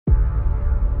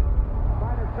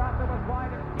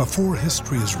Before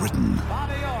history is written,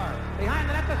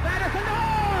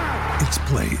 it's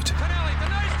played.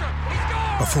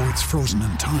 Before it's frozen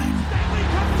in time,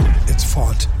 it's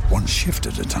fought one shift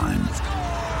at a time.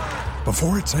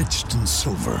 Before it's etched in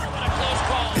silver,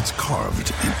 it's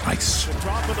carved in ice.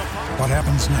 What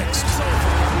happens next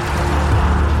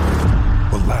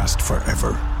will last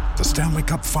forever. The Stanley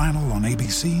Cup Final on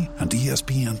ABC and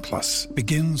ESPN Plus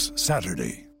begins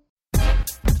Saturday.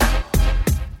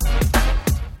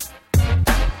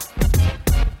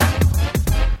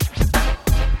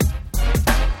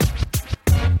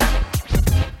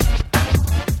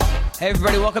 Hey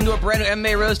everybody, welcome to a brand new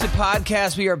MMA Roasted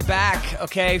podcast. We are back,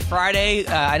 okay, Friday.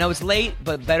 I know it's late,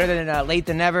 but better than late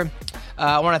than never.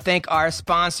 I want to thank our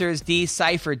sponsors,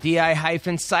 D-Cipher,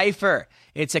 D-I-Cipher.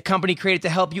 It's a company created to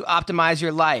help you optimize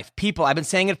your life. People, I've been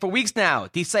saying it for weeks now.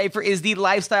 D-Cipher is the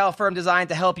lifestyle firm designed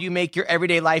to help you make your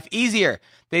everyday life easier.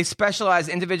 They specialize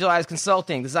in individualized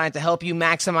consulting designed to help you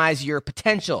maximize your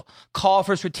potential. Call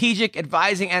for strategic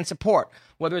advising and support,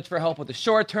 whether it's for help with the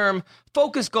short-term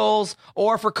focus goals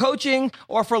or for coaching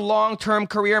or for long-term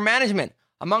career management.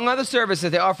 Among other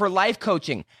services, they offer life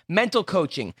coaching, mental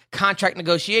coaching, contract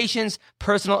negotiations,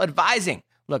 personal advising.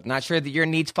 Look, not sure that your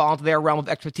needs fall into their realm of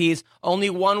expertise. Only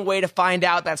one way to find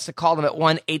out. That's to call them at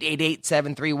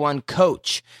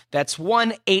 1-888-731-COACH. That's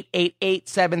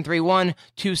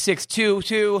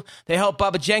 1-888-731-2622. They helped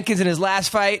Bubba Jenkins in his last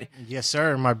fight. Yes,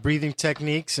 sir. My breathing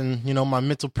techniques and, my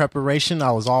mental preparation,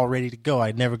 I was all ready to go.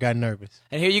 I never got nervous.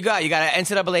 And here you go. You got an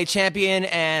NCAA champion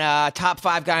and a top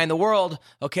 5 guy in the world,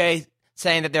 okay,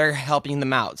 saying that they're helping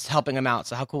them out. So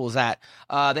how cool is that?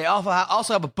 They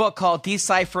also have a book called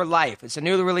Decipher Life. It's a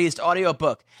newly released audio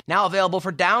book, now available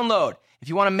for download. If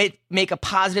you want to make a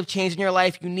positive change in your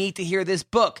life, you need to hear this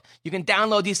book. You can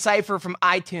download Decipher from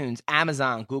iTunes,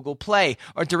 Amazon, Google Play,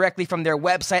 or directly from their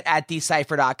website at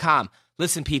decipher.com.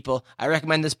 Listen, people, I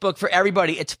recommend this book for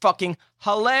everybody. It's fucking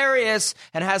hilarious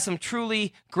and has some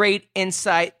truly great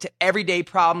insight to everyday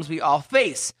problems we all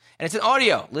face. And it's an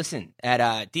audio. Listen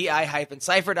at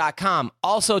di-cipher.com.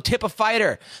 Also, tip a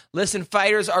fighter. Listen,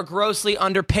 fighters are grossly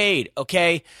underpaid,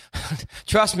 okay?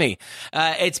 Trust me.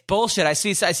 It's bullshit. I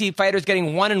see fighters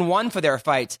getting 1-1 for their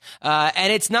fights.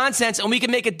 And it's nonsense, and we can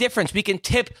make a difference. We can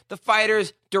tip the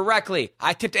fighters directly.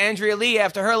 I tipped Andrea Lee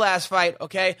after her last fight,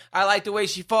 okay? I like the way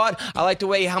she fought. I like the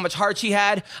way how much heart she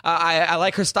had. I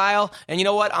like her style. And you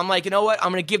know what? I'm going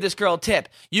to give this girl a tip.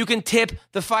 You can tip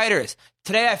the fighters.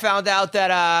 Today I found out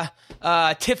that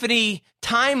Tiffany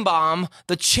Timebomb,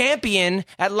 the champion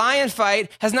at Lion Fight,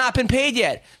 has not been paid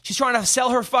yet. She's trying to sell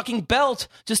her fucking belt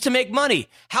just to make money.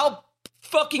 How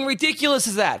fucking ridiculous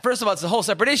is that? First of all, it's a whole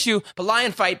separate issue, but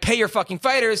Lion Fight, pay your fucking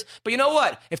fighters. But you know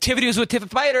what? If Tiffany was with Tip a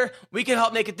Fighter, we can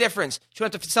help make a difference. She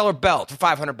wants to sell her belt for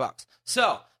 $500.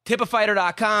 So,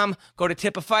 tipafighter.com, go to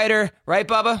Tip a Fighter, right,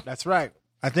 Bubba? That's right.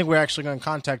 I think we're actually going to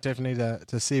contact Tiffany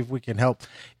to see if we can help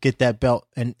get that belt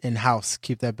in-house,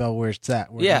 keep that belt where it's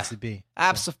at, where it needs to be.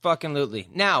 Absolutely.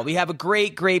 Now, we have a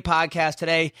great podcast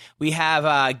today. We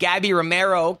have Gabby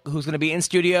Romero, who's going to be in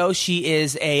studio. She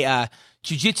is a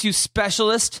jiu-jitsu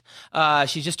specialist.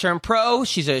 She's just turned pro.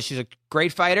 She's a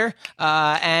great fighter.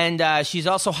 And she's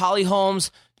also Holly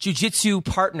Holmes' jiu-jitsu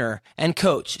partner and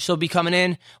coach. She'll be coming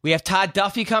in. We have Todd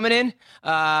Duffy coming in.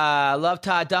 Love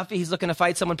Todd Duffy. He's looking to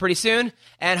fight someone pretty soon.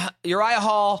 And Uriah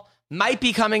Hall might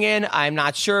be coming in. I'm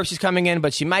not sure if she's coming in,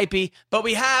 but she might be. But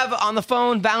we have on the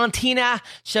phone Valentina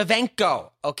Shevchenko,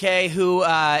 okay, who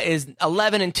is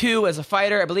 11-2 as a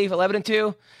fighter, I believe,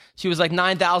 11-2. She was like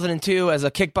 9,002 as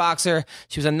a kickboxer.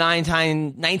 She was a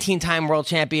 19-time world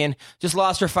champion. Just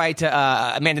lost her fight to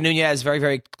Amanda Nunes. Very,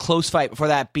 very close fight before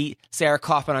that. Beat Sarah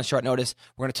Kaufman on short notice.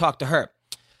 We're going to talk to her.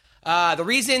 The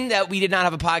reason that we did not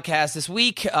have a podcast this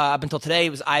week up until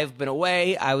today was I've been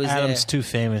away. Adam's too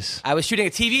famous. I was shooting a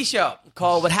TV show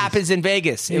called What Happens in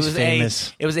Vegas. He's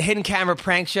famous. It was a hidden camera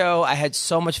prank show. I had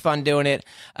so much fun doing it.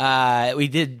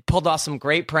 We pulled off some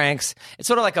great pranks. It's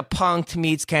sort of like a Punk'd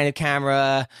meets Candid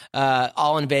Camera,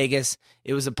 all in Vegas.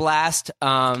 It was a blast.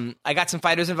 I got some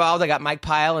fighters involved. I got Mike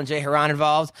Pyle and Jay Haran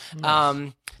involved.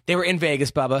 Nice. They were in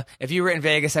Vegas, Bubba. If you were in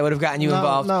Vegas, I would have gotten you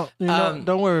involved. No,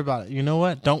 don't worry about it. You know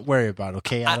what? Don't worry about it,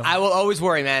 okay, Adam? I will always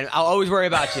worry, man. I'll always worry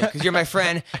about you because you're my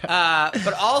friend.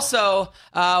 But also,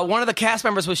 one of the cast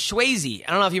members was Shwayze.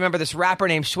 I don't know if you remember this rapper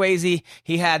named Shwayze.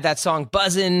 He had that song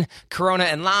Buzzin', Corona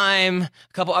and Lime, a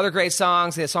couple other great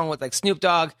songs. He had a song with like Snoop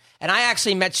Dogg. And I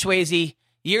actually met Shwayze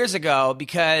years ago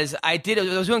because I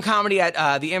was doing comedy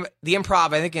at the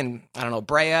Improv, I think in, I don't know,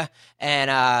 Brea,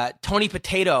 and Tony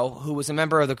Potato, who was a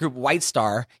member of the group White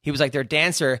Star, he was like their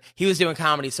dancer, he was doing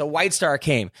comedy, so White Star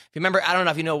came. If you remember, I don't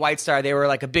know if you know White Star, they were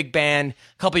like a big band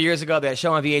a couple years ago, they had a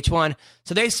show on VH1,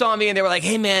 so they saw me and they were like,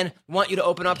 hey man, we want you to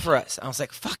open up for us. I was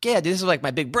like, fuck yeah, dude, this is like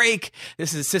my big break,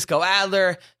 this is Cisco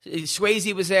Adler,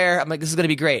 Swayze was there, I'm like, this is gonna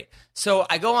be great. So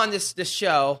I go on this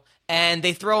show, and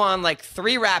they throw on like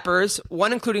 3 rappers,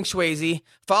 one including Swayze,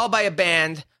 followed by a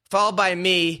band, followed by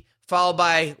me, followed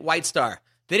by White Star.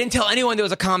 They didn't tell anyone there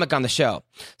was a comic on the show.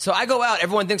 So I go out,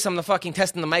 everyone thinks I'm the fucking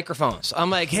testing the microphones. I'm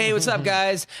like, hey, what's up,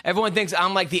 guys? Everyone thinks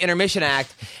I'm like the intermission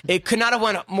act. It could not have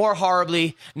went more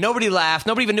horribly. Nobody laughed.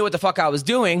 Nobody even knew what the fuck I was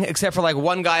doing, except for like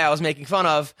one guy I was making fun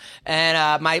of.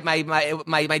 And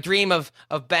my dream of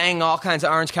banging all kinds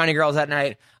of Orange County girls that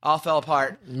night all fell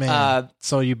apart. Man,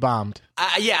 so you bombed.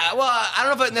 Yeah, well, I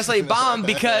don't know if it necessarily bombed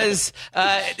because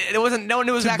it wasn't. No one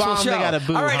knew it was an actual bomb, show. they got a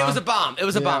boo, all right, huh? It was a bomb. It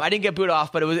was a bomb. I didn't get booed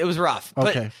off, but it was rough.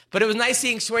 Okay. But it was nice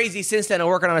seeing Swayze since then and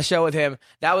working on a show with him.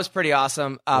 That was pretty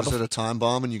awesome. Was it a time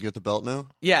bomb and you get the belt now?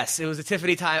 Yes, it was a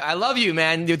Tiffany time. I love you,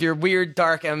 man, with your weird,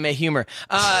 dark MMA humor.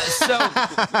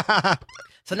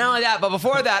 So not only that, but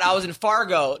before that, I was in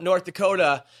Fargo, North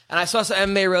Dakota, and I saw some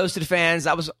MMA Roasted fans.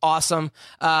 That was awesome.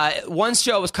 One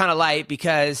show was kind of light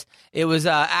because it was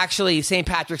actually St.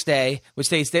 Patrick's Day, which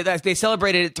they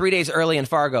celebrated it 3 days early in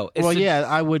Fargo. Yeah,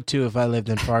 I would too if I lived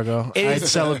in Fargo. I'd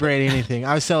celebrate anything.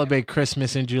 I would celebrate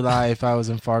Christmas in July if I was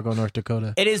in Fargo, North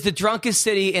Dakota. It is the drunkest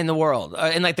city in the world,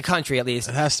 in like the country at least.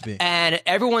 It has to be. And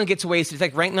everyone gets wasted. It's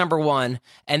like ranked number 1.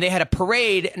 And they had a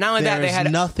parade. Not only that, they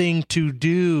had nothing to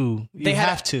do. You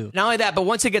have to. Not only that, but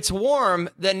once it gets warm,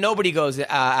 then nobody goes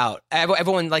out.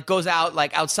 Everyone like goes out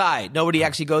like outside. Nobody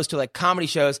actually goes to like comedy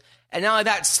shows. And not only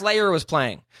that, Slayer was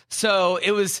playing. So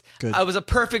it was a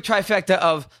perfect trifecta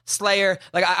of Slayer.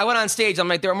 Like I went on stage. I'm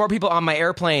like, there are more people on my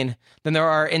airplane than there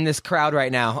are in this crowd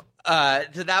right now.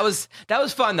 So that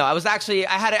was fun though. I actually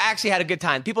had a good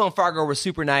time. People in Fargo were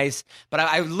super nice, but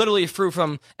I literally flew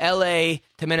from L.A.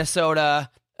 to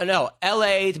Minnesota. No,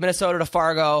 L.A. to Minnesota to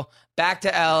Fargo, back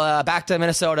to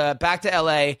Minnesota, back to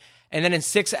L.A., and then in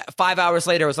 5 hours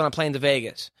later, I was on a plane to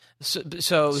Vegas. So it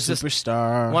was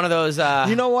Superstar. Just one of those.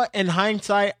 You know what? In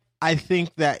hindsight, I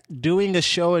think that doing a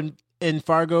show in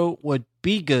Fargo would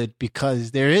be good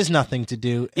because there is nothing to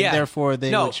do, and therefore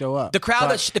they would show up. The crowd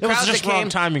it was just came, wrong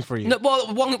timing for you. No,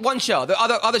 well, one show. The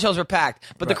other shows were packed,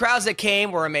 but the crowds that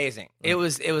came were amazing. It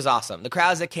was awesome. The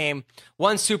crowds that came,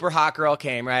 one super hot girl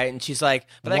came, right, and she's like,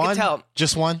 but I could tell,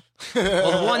 just one.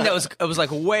 Well, the one that was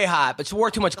like way hot, but she wore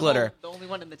too much glitter. The only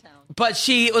one in the town. But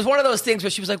it was one of those things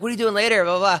where she was like, "What are you doing later?"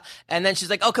 Blah blah. Blah. And then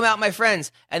she's like, "Oh, come out, with my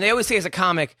friends." And they always say as a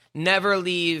comic, never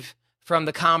leave from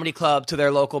the comedy club to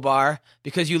their local bar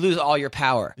because you lose all your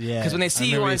power. Yeah, because when they see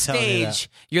you on stage,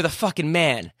 you're the fucking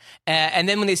man. And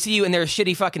then when they see you in their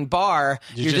shitty fucking bar,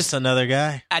 you're just another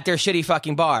guy at their shitty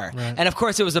fucking bar. Right. And of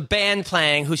course, it was a band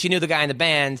playing who she knew the guy in the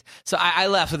band. So I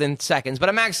left within seconds. But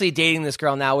I'm actually dating this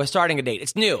girl now. We're starting a date.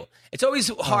 It's new. It's always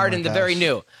hard in the very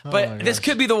new. But this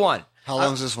could be the one. How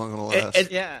long is this one going to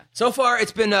last? So far,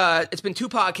 it's been 2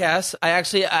 podcasts. I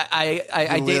actually we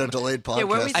had a delayed podcast. Yeah,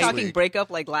 weren't we talking breakup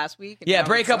like last week? Yeah,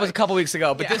 breakup was a couple weeks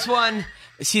ago. But this one,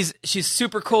 she's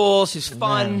super cool. She's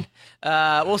fun.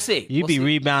 We'll see. You'd be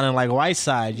rebounding like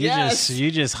Whiteside.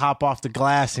 You just hop off the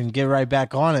glass and get right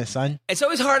back on it, son. It's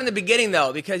always hard in the beginning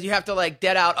though because you have to like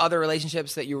dead out other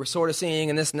relationships that you were sort of seeing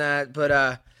and this and that.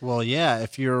 But well, yeah,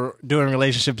 if you're doing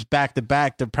relationships back to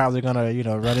back, they're probably gonna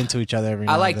run into each other every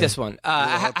now I like and then. this one.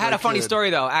 I had a funny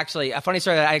story though. Actually, a funny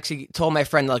story that I actually told my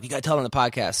friend. Like, you gotta tell them on the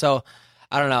podcast. So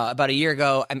I don't know. About a year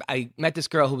ago, I met this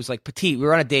girl who was like petite. We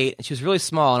were on a date, and she was really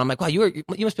small. And I'm like, wow, you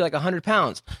must be like 100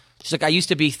 pounds. She's like, I used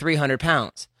to be 300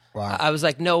 pounds. Wow. I was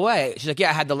like, no way. She's like,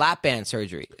 yeah, I had the lap band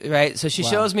surgery, right? So she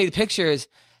shows me the pictures.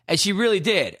 And she really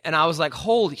did, and I was like,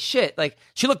 "Holy shit!" Like,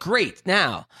 she looked great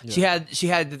now. Yeah. She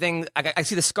had the thing. I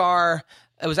see the scar.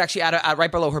 It was actually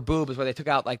right below her boob, is where they took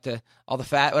out like all the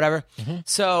fat, whatever. Mm-hmm.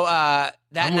 So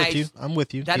that night, I'm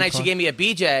with you. That night, she gave me a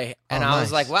BJ, and I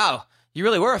was like, "Wow, you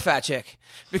really were a fat chick,"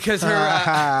 because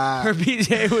her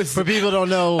BJ was. For people who don't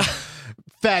know,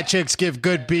 fat chicks give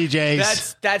good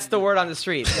BJs. That's the word on the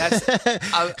street.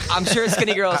 I'm sure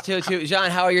skinny girls too.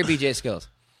 John, how are your BJ skills?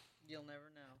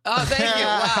 Oh, thank you!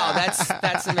 Wow,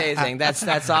 that's amazing.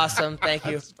 That's awesome. Thank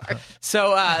you.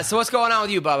 So what's going on with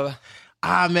you, Bubba?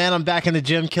 Man, I'm back in the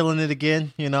gym, killing it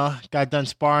again. Got done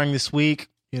sparring this week.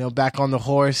 back on the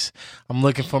horse. I'm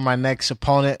looking for my next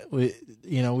opponent. We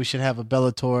should have a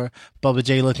Bellator, Bubba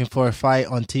J looking for a fight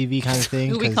on TV kind of thing.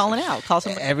 Who we calling out? Call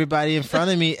somebody. Everybody in front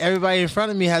of me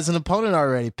has an opponent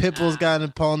already. Pitbull's got an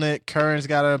opponent. Curran's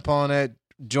got an opponent.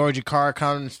 Georgie Carr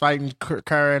fighting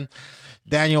Curran.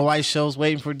 Daniel Whiteshow's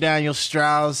waiting for Daniel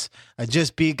Strauss. I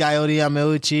just beat Coyote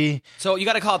Yamauchi. So you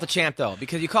got to call it the champ, though,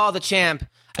 because you call it the champ.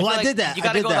 I did that. You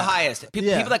got to go the highest.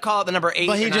 People that call it the number 8.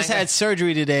 But he just had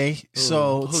surgery today,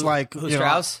 so it's like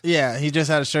Strauss? Yeah, he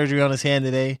just had a surgery on his hand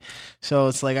today, so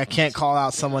it's like I can't call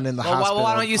out someone in the hospital.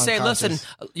 Why don't you say, listen,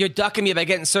 you're ducking me by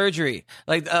getting surgery?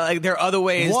 Like there are other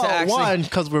ways to actually. One,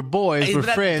 because we're boys, we're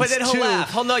friends. But then he'll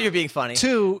laugh. He'll know you're being funny.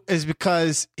 2 is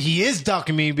because he is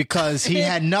ducking me because he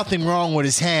had nothing wrong with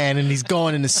his hand and he's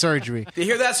going into surgery. You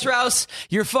hear that, Strauss?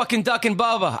 You're fucking ducking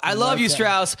Bubba. I love you,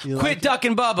 Strauss. Quit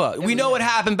ducking Bubba. We know what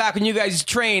happened back when you guys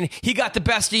trained. He got the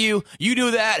best of you. You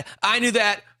knew that. I knew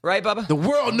that. Right, Bubba? The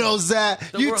world knows that.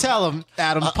 You tell him,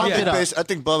 Adam. Pump it up. I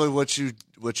think, Bubba, what you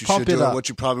should do, what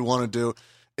you probably want to do,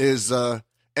 is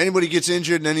anybody gets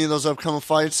injured in any of those upcoming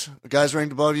fights, guys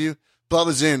ranked above you,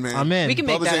 Bubba's in, man. I'm in. We can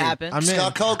make that happen. I'm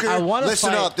Scott in. Coker,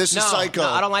 listen up. This is Psycho. No,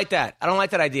 I don't like that. I don't like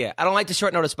that idea. I don't like the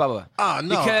short notice Bubba. Oh, no.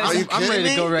 Because I'm ready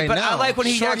to go right but now. I like when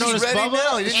he short notice ready Bubba.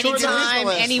 now. He didn't Short Anytime,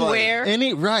 notice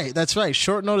anywhere. Right, that's right.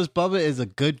 Short notice Bubba is a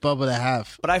good Bubba to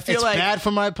have. But I feel it's like bad for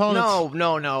my opponents.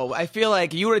 No. I feel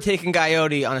like you would have taken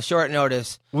Coyote on a short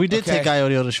notice. We did take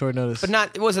Coyote on a short notice.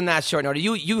 But it wasn't that short notice.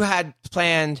 You had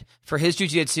planned for his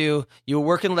jiu-jitsu. You were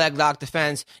working leg lock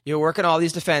defense. You were working all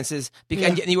these defenses.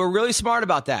 And you were really smart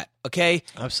about that, okay?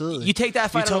 Absolutely. You take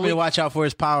that fight. You told me to watch out for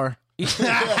his power. Wait,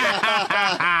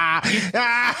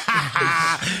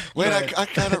 I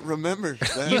kind of remember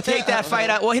that. You take that fight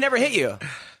out. Well, he never hit you.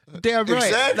 Damn right.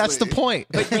 Exactly. That's the point.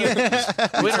 We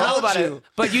don't know about it.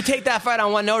 But you take that fight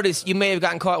on one notice, you may have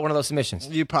gotten caught in one of those submissions.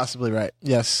 You're possibly right.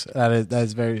 Yes, that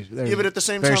is very, very, Yeah, but at the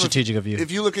same very time, strategic of you.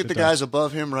 If you look at the guys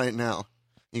above him right now,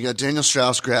 you got Daniel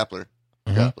Strauss, grappler.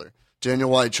 Daniel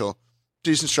Weichel,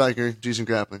 decent striker, decent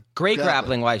grappling. Great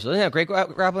grappling, Weichel. Isn't that great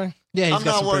grappling? Yeah, he's I'm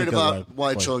got not some worried pretty good about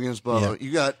Weichel against Bubba. Yeah.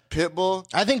 You got Pitbull.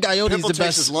 I think Coyote's Pitbull the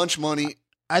takes his best. lunch money.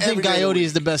 I think every day of the Coyote week.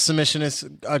 is the best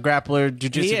submissionist, grappler,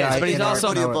 jiu-jitsu He guy. is, but he's in our- also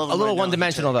Everybody above a him little right now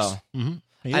one-dimensional, is though.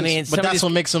 He I is. mean, but that's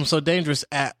what makes him so dangerous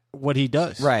at what he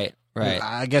does. Right.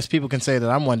 I guess people can say that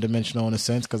I'm one-dimensional in a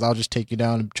sense because I'll just take you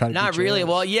down and try to. Not beat your really. ass.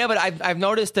 Well, yeah, but I've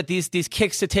noticed that these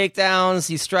kicks to takedowns,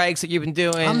 these strikes that you've been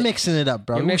doing. I'm mixing it up,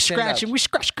 bro. You're We're mixing it up. scratching.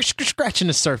 We're scratching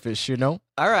the surface, you know.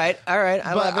 All right.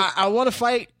 I love But it. I want to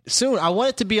fight soon. I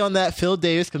want it to be on that Phil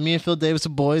Davis because me and Phil Davis are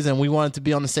boys, and we want it to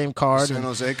be on the same card. San And,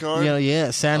 Jose card?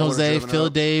 San I would've Jose, driven Phil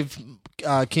up. Dave,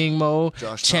 King Mo,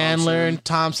 Josh Chandler, and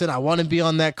Thompson. I want to be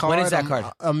on that card. When is that card?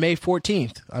 May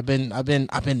 14th. I've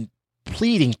been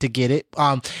pleading to get it.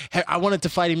 I wanted to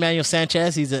fight Emmanuel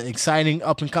Sanchez. He's an exciting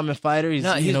up and coming fighter. He's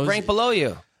ranked below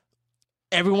you.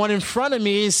 Everyone in front of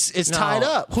me is tied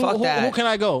up. Fuck that. Who can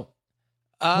I go?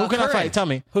 Who can I fight? Tell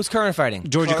me. Who's current fighting?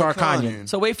 Georgie Carl Carr-Kanyan.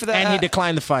 So wait for that. And he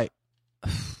declined the fight.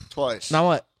 Twice. Now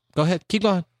what? Go ahead. Keep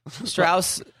going.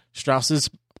 Strauss, Strauss has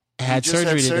had He just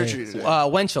surgery had today. today.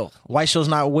 Wenchel. Weichel's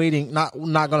not waiting, not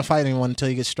going to fight anyone until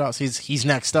he gets Strauss. He's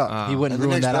next up. He wouldn't And the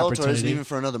ruin next that Bellator isn't opportunity. even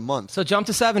for another month. So jump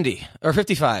to 70 or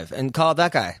 55 and call it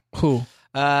that guy. Who?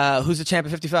 Who's the champ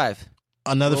at 55?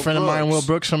 Another Will friend of mine, Will Brooks.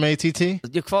 Brooks from ATT.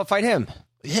 You fight him.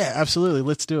 Yeah, absolutely.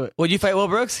 Let's do it. Would you fight Will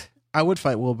Brooks I would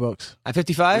fight Will Brooks. at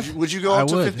 55? Would you go I up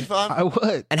to would. 55? I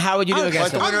would. And how would you do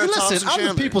against the him? winner of Listen, Thompson I'm the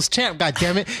Chandler. people's champ,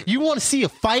 goddammit. You want to see a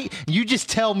fight? You just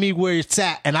tell me where it's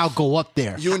at, and I'll go up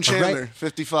there. You and All right? Chandler,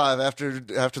 55 after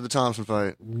the Thompson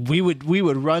fight. We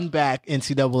would run back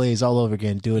NCAAs all over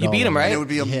again. Do it. You all beat him, over. right? It would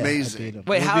be Yeah, I beat amazing. him.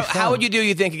 Wait, It would be how fun. would you do,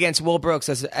 you think, against Will Brooks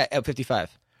at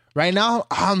 55? Right now,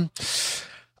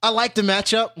 I like the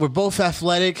matchup. We're both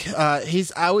athletic.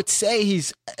 I would say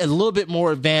he's a little bit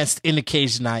more advanced in the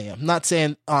cage than I am. I'm not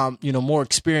saying, more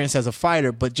experienced as a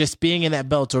fighter, but just being in that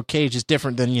Bellator cage is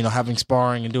different than, having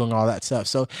sparring and doing all that stuff.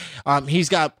 So, he's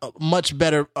got a much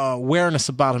better awareness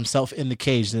about himself in the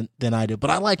cage than I do. But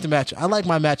I like the matchup. I like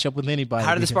my matchup with anybody.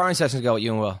 How did the sparring sessions go with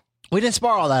you and Will? We didn't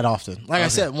spar all that often. Like I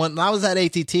said, when I was at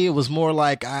ATT, it was more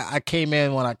like I came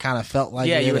in when I kind of felt like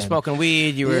Yeah, it, you were and- smoking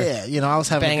weed. You were I was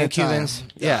having banging a good time. Cubans.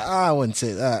 Yeah. I wouldn't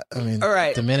say that. I mean, All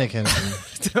right. Dominicans,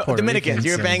 and Puerto Dominicans. Ricans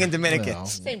You were and, banging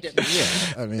Dominicans. Same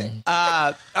difference. Yeah, I mean,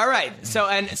 All right. So,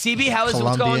 and CB, what's going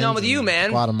on Colombians with you, and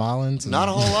man? Guatemalans. and- Not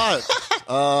a whole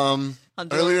lot.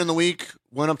 Earlier in the week,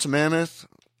 went up to Mammoth.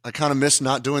 I kind of missed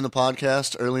not doing the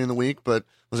podcast early in the week, but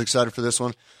was excited for this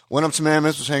one. Went up to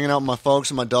Mammoth, was hanging out with my folks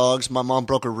and my dogs. My mom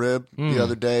broke a rib the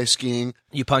other day skiing.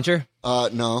 You punch her?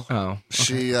 No. Oh.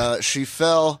 She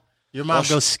fell. Your mom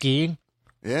goes skiing.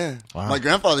 Yeah. Wow. My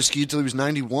grandfather skied till he was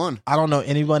 91. I don't know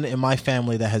anyone in my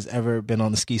family that has ever been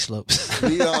on the ski slopes.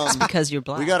 We, Because you're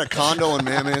black. we got a condo in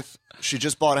Mammoth. She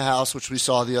just bought a house, which we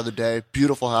saw the other day.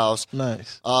 Beautiful house.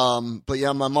 Nice. But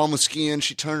yeah, my mom was skiing.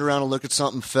 She turned around and looked at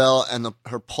something, fell, and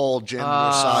her pole jammed into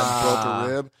her side and broke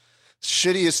her rib.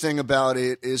 Shittiest thing about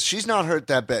it is she's not hurt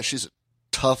that bad. She's a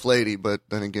tough lady, but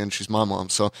then again, she's my mom.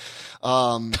 So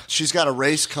she's got a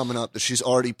race coming up that she's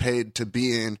already paid to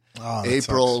be in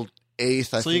April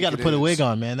 8th. So you got to put a wig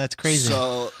on, man. That's crazy.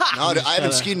 So no, I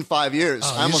haven't skied in 5 years.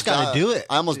 I almost gotta do it.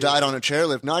 I almost died on a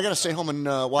chairlift. Now I got to stay home and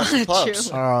watch the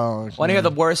pups. Want to hear the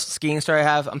worst skiing story I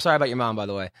have? I'm sorry about your mom, by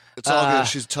the way. It's all good.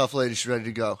 She's a tough lady. She's ready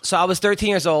to go. So I was 13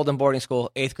 years old in boarding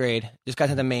school, 8th grade. Just got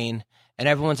to the Maine, and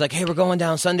everyone's like, "Hey, we're going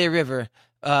down Sunday River."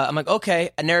 I'm like,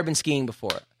 "Okay." I'd never been skiing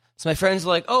before, so my friends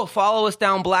were like, "Oh, follow us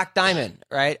down Black Diamond."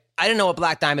 Right? I didn't know what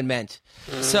Black Diamond meant,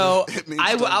 so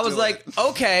I was like,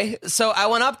 "Okay." So I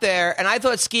went up there, and I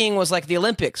thought skiing was like the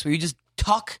Olympics, where you just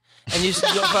tuck. And you just go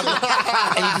and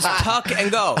you just tuck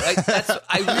and go. Like,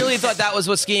 I really thought that was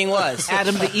what skiing was.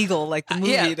 Adam the Eagle, like the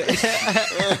movie. Yeah. There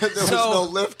was no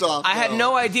lift off. I had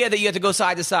no idea that you had to go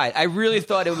side to side. I really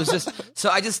thought it was just so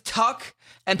I just tuck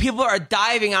and people are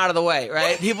diving out of the way,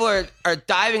 right? People are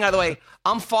diving out of the way.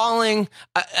 I'm falling,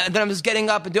 and then I'm just getting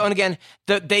up and doing it again.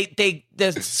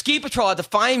 The ski patrol had to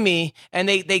find me, and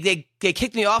they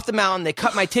kicked me off the mountain. They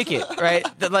cut my ticket, right?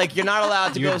 That like you're not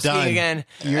allowed to go skiing again.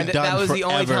 That was the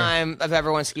only time I've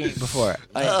ever went skiing before.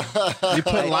 You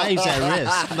put lives at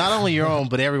risk, not only your own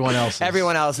but everyone else's.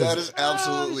 Everyone else's. That is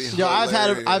absolutely. Yo, I've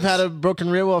had a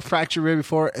broken rib or a fractured rib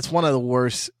before. It's one of the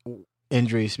worst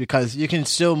injuries because you can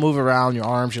still move around your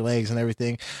arms, your legs, and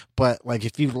everything. But like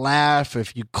if you laugh,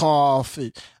 if you cough,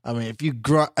 if you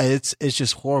grunt, it's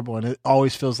just horrible, and it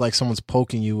always feels like someone's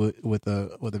poking you with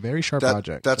a very sharp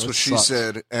object. That's So what it she sucks.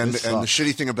 said, and the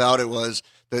shitty thing about it was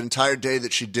the entire day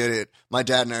that she did it, my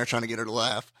dad and I are trying to get her to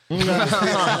laugh. You guys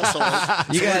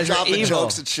are dropping evil.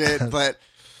 jokes and shit, but.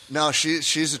 No,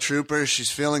 she's a trooper. She's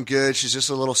feeling good. She's just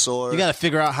a little sore. You got to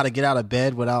figure out how to get out of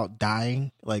bed without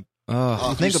dying. Like,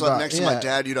 if think you slept about- next to my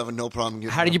dad, you'd have no problem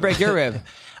getting How did you break your rib?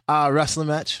 wrestling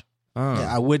match.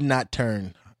 Yeah, I would not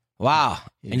turn. Wow.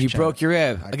 And you broke your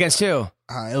rib. Against who?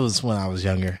 It was when I was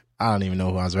younger. I don't even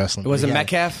know who I was wrestling. Was it But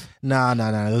Metcalf? No.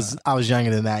 I was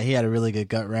younger than that. He had a really good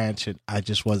gut wrench, and I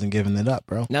just wasn't giving it up,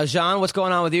 bro. Now, Jean, what's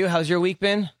going on with you? How's your week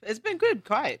been? It's been good,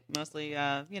 quiet. Mostly,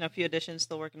 a few auditions,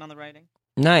 still working on the writing.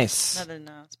 Nice. Nothing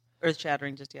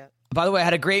earth-shattering just yet. By the way, I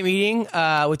had a great meeting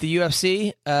with the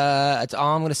UFC. That's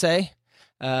all I'm going to say.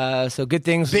 So good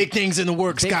things. Big things in the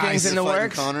works, Big guys. things in the Fighting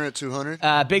works. Connor at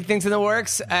 200. Big things in the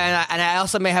works. And I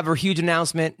also may have a huge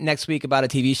announcement next week about a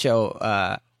TV show,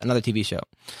 another TV show.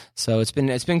 So it's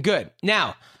been good.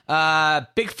 Now,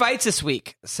 big fights this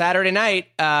week. Saturday night,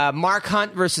 Mark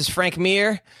Hunt versus Frank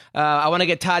Mir. I want to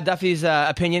get Todd Duffy's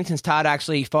opinion since Todd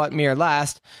actually fought Mir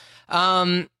last.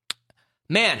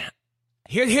 Man,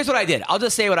 here's what I did. I'll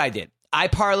just say what I did. I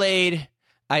parlayed.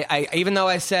 I even though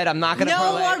I said I'm not going to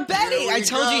parlay. No more betting. I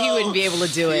told you he wouldn't be able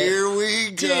to do it. Here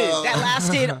we go. Dude, that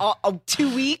lasted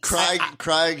 2 weeks.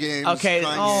 Cry games. Okay,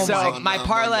 Cry so games on my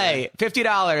parlay,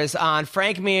 $50 on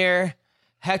Frank Mir,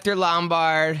 Hector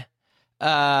Lombard,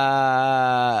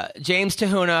 James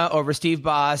Tahuna over Steve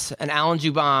Boss, and Alan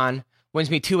Juban wins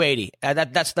me $280.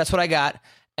 That's what I got.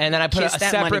 And then I put Kiss a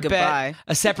that money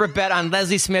separate goodbye. bet on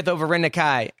Leslie Smith over Rin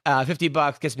Nakai.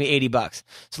 $50 gets me $80.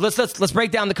 So let's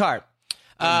break down the card.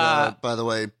 By the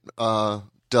way,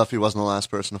 Duffy wasn't the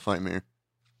last person to fight me. It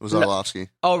was Arlovsky.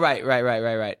 Oh, right.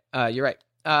 You're right.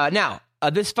 Now,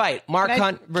 this fight, Mark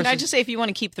Hunt versus... Can I just say, if you want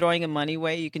to keep throwing him money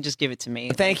away, you can just give it to me.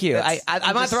 Thank you.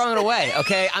 I'm not throwing it away,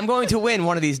 okay? I'm going to win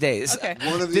one of these days. Okay.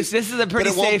 One of these, This is a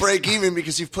pretty but it won't safe... break even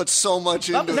because you've put so much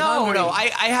into it. No. I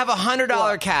have a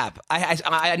 $100 cap.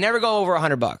 I never go over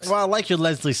 $100. Well, I like your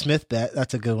Leslie Smith bet.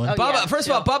 That's a good one. Bubba, yeah. first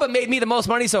of all, Bubba made me the most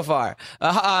money so far. 50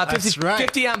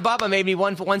 on Bubba made me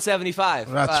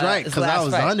 175. That's right, because I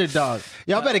was the underdog.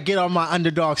 Y'all better get on my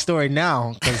underdog story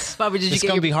now, because Bubba, did you it's get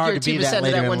going to be your hard to 2% beat that of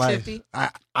later that in 150? life.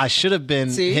 I should have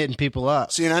been See? hitting people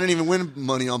up. See, and I didn't even win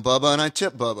money on Bubba, and I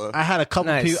tipped Bubba. I had a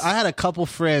couple Nice. people. I had a couple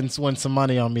friends win some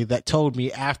money on me that told me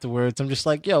afterwards. I'm just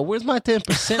like, yo, where's my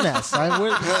 10% at,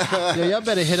 son? Yo, y'all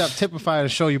better hit up Tipify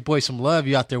and show your boy some love.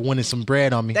 You out there winning some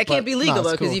bread on me. That can't But, be legal, nah, though,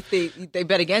 it's because cool. if they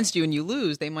bet against you and you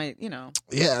lose, they might,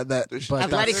 Yeah, that. But Athletic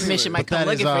that's- Commission might but come that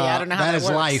looking is, for you. I don't know how that is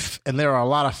works. life, and there are a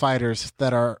lot of fighters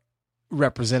that are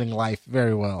representing life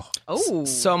very well. Oh.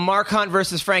 So Mark Hunt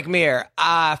versus Frank Mir.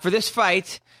 For this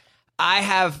fight, I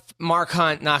have Mark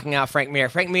Hunt knocking out Frank Mir.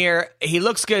 Frank Mir, he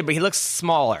looks good, but he looks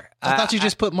smaller. I thought you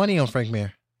just put money on Frank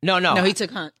Mir. No. No, he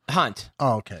took Hunt. Hunt.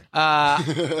 Oh, okay.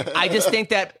 I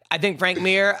think Frank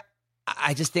Mir,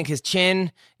 I just think his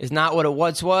chin is not what it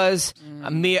once was.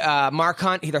 Mark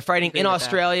Hunt, they're fighting in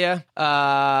Australia.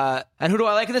 And who do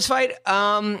I like in this fight?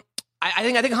 I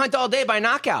think Hunt all day by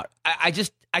knockout. I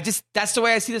just that's the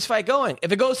way I see this fight going.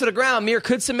 If it goes to the ground, Mir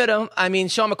could submit him. I mean,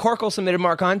 Sean McCorkle submitted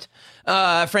Mark Hunt.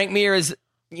 Frank Mir is,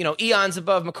 eons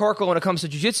above McCorkle when it comes to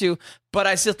jiu-jitsu, but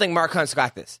I still think Mark Hunt's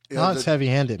got this. Hunt's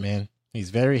heavy-handed, man. He's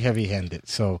very heavy-handed.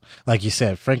 So, like you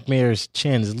said, Frank Mir's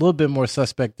chin is a little bit more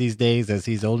suspect these days as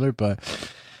he's older, but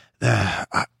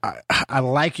I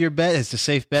like your bet. It's a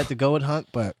safe bet to go with Hunt,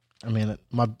 but, I mean,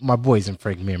 my boy's in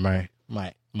Frank Mir.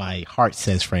 My heart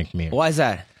says Frank Mir. Why is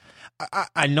that?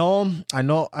 I know him.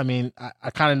 I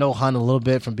kind of know Hunt a little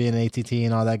bit from being an ATT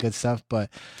and all that good stuff, but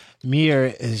Mir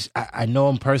is, I know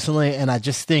him personally, and I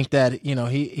just think that,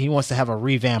 he wants to have a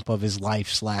revamp of his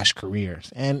life/career.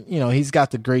 And, he's got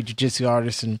the great jiu-jitsu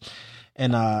artist and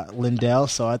Lindell,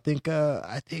 so I think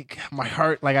my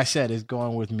heart, like I said, is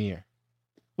going with Mir.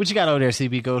 What you got over there,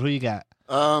 CB Gold? Who you got?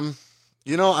 I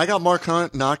got Mark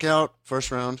Hunt, knockout, first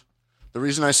round. The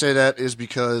reason I say that is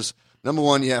because, number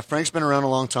one, Frank's been around a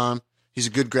long time. He's a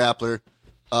good grappler.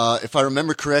 If I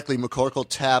remember correctly, McCorkle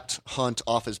tapped Hunt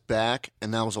off his back,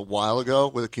 and that was a while ago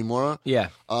with a Kimura. Yeah.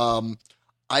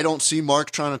 I don't see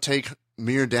Mark trying to take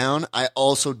Mir down. I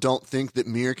also don't think that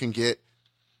Mir can get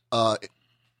I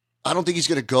don't think he's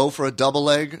going to go for a double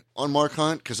leg on Mark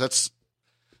Hunt because it's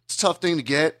a tough thing to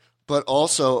get. But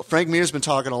also, Frank Mir's been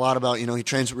talking a lot about, he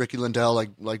trains with Ricky Lindell,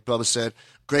 like Bubba said,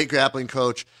 great grappling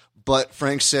coach. But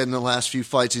Frank said in the last few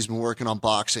fights he's been working on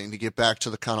boxing to get back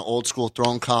to the kind of old school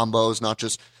throwing combos, not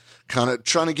just kind of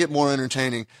trying to get more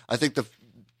entertaining. I think the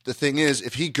thing is,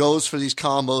 if he goes for these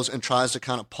combos and tries to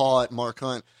kind of paw at Mark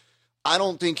Hunt, I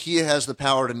don't think he has the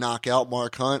power to knock out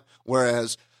Mark Hunt.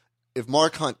 Whereas if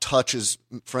Mark Hunt touches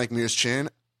Frank Mir's chin,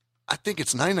 I think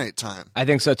it's night-night time. I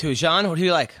think so too. Jean, what do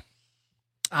you like?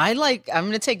 I'm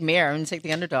going to take Mir. I'm going to take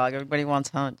the underdog. Everybody wants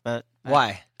Hunt, but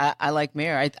why? I like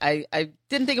Mir. I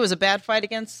didn't think it was a bad fight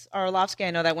against Arlovsky.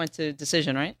 I know that went to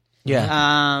decision, right?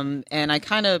 Yeah. And I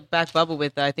kind of back Bubba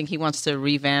with I think he wants to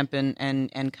revamp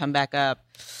and come back up.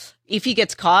 If he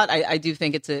gets caught, I do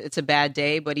think it's a bad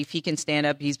day. But if he can stand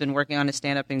up, he's been working on his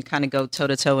stand up and kind of go toe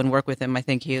to toe and work with him. I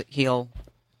think he'll.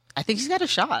 I think he's got a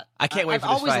shot. I can't wait for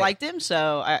this I've always fight. liked him,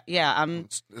 so I'm.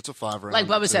 It's a 5-round. Like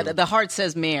Bubba said, the heart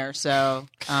says Mir, so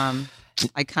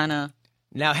I kind of.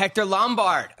 Now Hector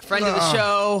Lombard, friend of the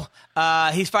show,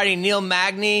 he's fighting Neil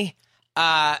Magny.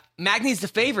 Magny's the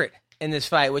favorite in this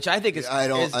fight, which I think is. I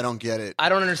don't get it. I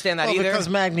don't understand that either. Because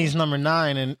Magny's number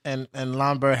 9 and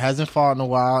Lombard hasn't fought in a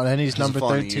while, and he's number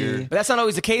 13. But that's not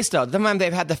always the case, though. Sometimes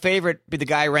they've had the favorite be the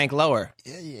guy ranked lower.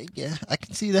 Yeah. I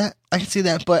can see that.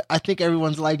 But I think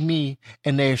everyone's like me,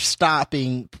 and they're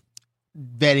stopping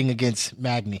betting against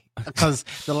Magny. Because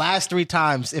the last 3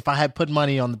 times, if I had put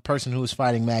money on the person who was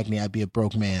fighting Magny, I'd be a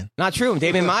broke man. Not true.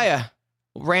 David Maya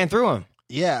ran through him.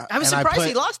 Yeah. I was surprised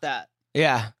he lost that.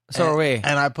 Yeah, so are we.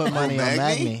 And I put money on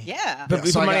Magny. Yeah. But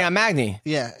we put money on Magny.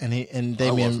 Yeah, and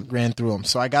Damian ran through him.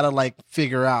 So I gotta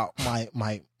figure out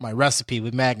my recipe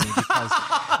with Magny because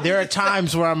there are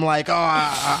times where I'm like,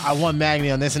 I want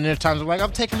Magny on this, and there are times where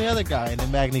I'm taking the other guy, and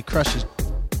then Magny crushes.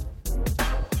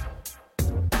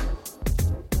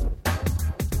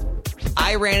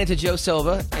 I ran into Joe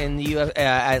Silva in the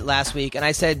last week, and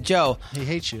I said, Joe, he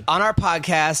hates you. On our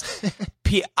podcast,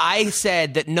 I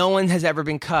said that no one has ever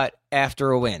been cut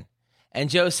after a win. And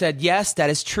Joe said, yes, that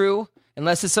is true.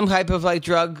 Unless it's some type of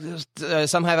drug,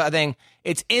 some type of thing.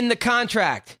 It's in the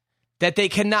contract that they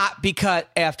cannot be cut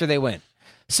after they win.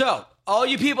 So, all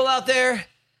you people out there,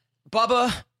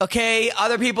 Bubba, okay,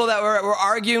 other people that were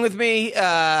arguing with me,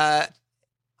 I'm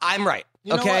right.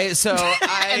 Okay, so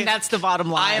and that's the bottom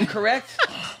line. I am correct.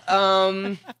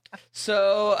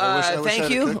 So thank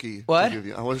you. What?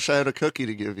 I wish I had a cookie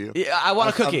to give you. Yeah, I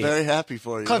want a cookie. I'm very happy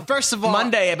for you. First of all,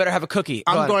 Monday I better have a cookie.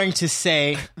 I'm going to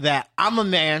say that I'm a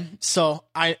man, so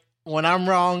when I'm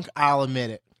wrong, I'll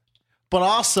admit it. But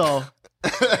also,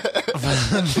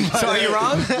 so are you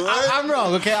wrong? I'm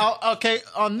wrong. Okay.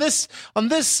 On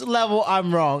this level,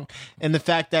 I'm wrong in the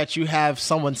fact that you have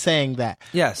someone saying that.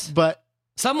 Yes, but.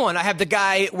 Someone. I have the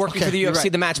guy working for the UFC,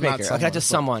 right. the matchmaker. Not just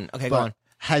someone. Okay, go on.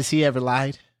 Has he ever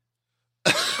lied?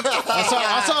 That's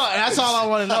all I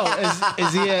want to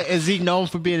know. Is he known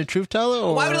for being a truth teller?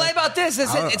 Or? Why would he lie about this?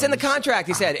 It's in the contract.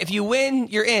 He said, if you win,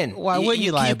 you're in. Why wouldn't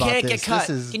you lie about this? You can't get cut.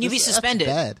 Can you be suspended?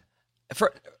 Bad.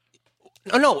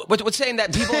 No. What's saying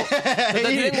that people? The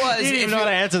thing was, you didn't even know how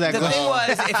to answer that the question. thing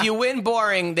was, if you win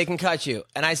boring, they can cut you.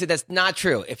 And I said that's not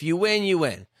true. If you win, you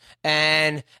win.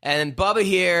 And Bubba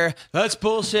here, that's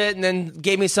bullshit, and then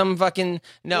gave me some fucking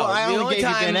no. Well, I the only gave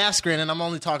time, you Ben Askren, and I'm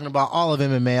only talking about all of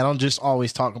MMA. I don't just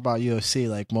always talk about UFC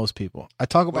like most people. I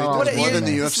talk about all Wait, of more MMA. than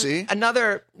the UFC?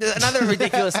 Another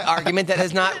ridiculous argument that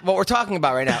is not what we're talking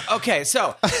about right now. Okay,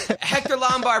 so Hector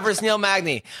Lombard versus Neil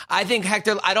Magny. I think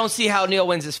Hector. I don't see how Neil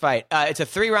wins this fight. It's a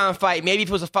 3-round fight. Maybe if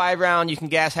it was a 5-round, you can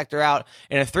gas Hector out.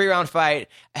 In a 3-round fight,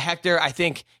 Hector, I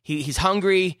think he's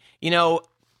hungry. You know,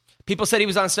 people said he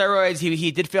was on steroids.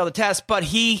 He did fail the test, but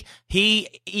he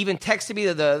even texted me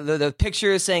the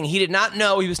pictures saying he did not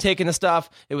know he was taking the stuff.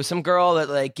 It was some girl that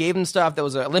like gave him stuff that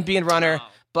was an Olympian runner. Wow.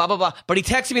 Blah, blah, blah. But he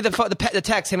texted me the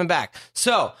text, him and back.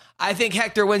 So I think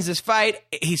Hector wins this fight.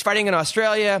 He's fighting in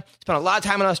Australia. Spent a lot of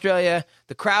time in Australia.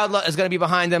 The crowd is going to be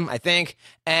behind him, I think.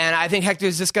 And I think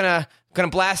Hector's just going to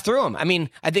blast through him. I mean,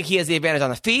 I think he has the advantage on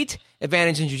the feet,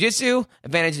 advantage in jiu-jitsu,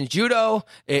 advantage in judo,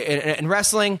 in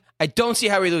wrestling. I don't see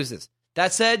how he loses.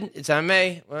 That said, it's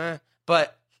MMA,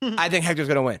 but I think Hector's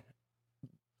going to win.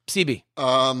 CB.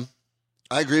 I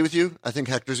agree with you. I think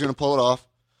Hector's going to pull it off.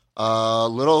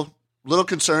 Little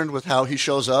concerned with how he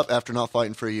shows up after not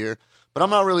fighting for a year, but I'm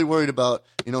not really worried about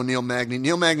Neil Magny.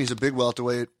 Neil Magny's a big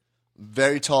welterweight,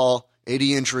 very tall,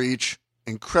 80-inch reach,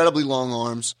 incredibly long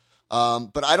arms.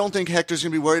 But I don't think Hector's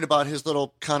going to be worried about his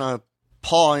little kind of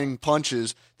pawing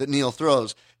punches that Neil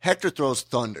throws. Hector throws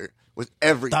thunder with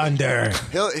everything. Thunder.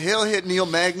 He'll hit Neil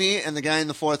Magny, and the guy in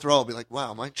the fourth row will be like,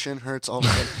 "Wow, my chin hurts all of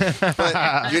a sudden."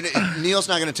 But Neil's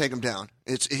not going to take him down.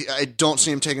 I don't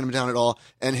see him taking him down at all,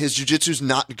 and his jiu-jitsu's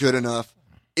not good enough.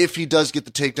 If he does get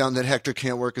the takedown, that Hector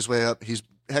can't work his way up.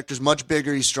 Hector's much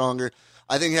bigger. He's stronger.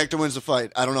 I think Hector wins the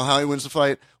fight. I don't know how he wins the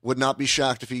fight. Would not be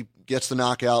shocked if he gets the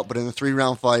knockout. But in a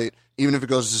 3-round fight, even if it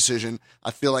goes to decision,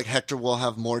 I feel like Hector will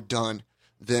have more done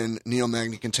than Neil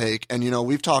Magny can take. And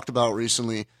we've talked about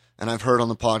recently, and I've heard on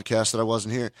the podcast that I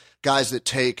wasn't here, guys that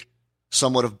take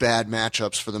somewhat of bad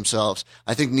matchups for themselves.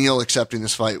 I think Neil accepting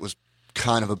this fight was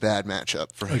kind of a bad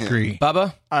matchup for him. Agree.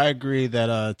 Bubba? I agree that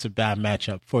it's a bad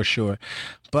matchup for sure.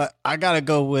 But I got to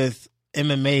go with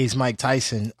MMA's Mike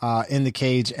Tyson in the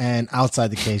cage and outside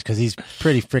the cage because he's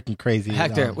pretty freaking crazy.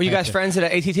 Hector, were you guys friends at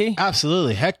ATT?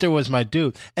 Absolutely, Hector was my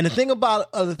dude. And the thing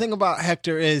about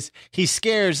Hector is he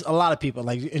scares a lot of people.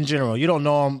 Like in general, you don't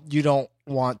know him, you don't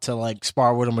want to like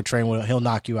spar with him or train with him. He'll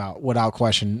knock you out without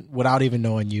question, without even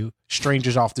knowing you.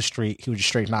 Strangers off the street, he would just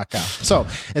straight knock out. So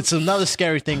it's another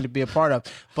scary thing to be a part of.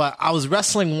 But I was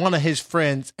wrestling one of his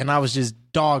friends, and I was just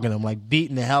dogging him, like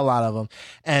beating the hell out of him.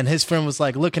 And his friend was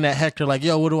like looking at Hector like,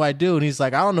 "Yo, what do I do?" And he's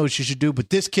like, "I don't know what you should do,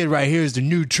 but this kid right here is the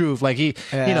new truth." Like he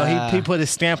put his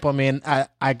stamp on me, and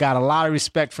I got a lot of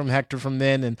respect from Hector from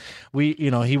then. And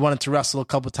he wanted to wrestle a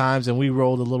couple times, and we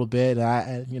rolled a little bit.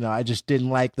 And I just didn't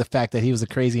like the fact that he was a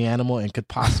crazy animal and could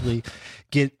possibly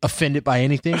get offended by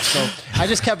anything. So I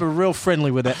just kept it real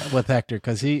friendly with Hector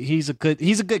because he's a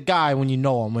good guy when you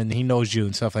know him, when he knows you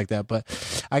and stuff like that. But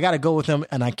I got to go with him,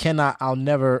 and I'll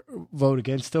never vote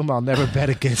against him. I'll never bet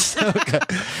against him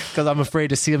because I'm afraid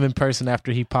to see him in person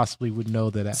after he possibly would know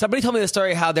that. Somebody told me the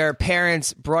story how their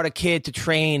parents brought a kid to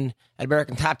train at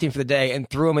American Top Team for the day and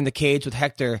threw him in the cage with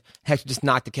Hector. Hector just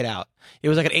knocked the kid out. It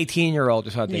was like an 18-year-old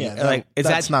or something. Yeah,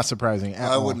 that's not surprising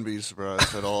at all. I wouldn't be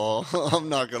surprised at all. I'm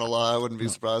not going to lie. I wouldn't be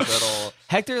surprised at all.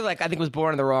 Hector, I think, was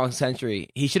born in the wrong century.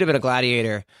 He should have been a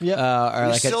gladiator.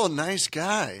 Yeah. He's still a nice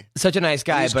guy. Such a nice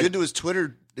guy. He's but good to his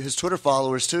Twitter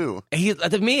followers, too. He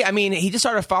just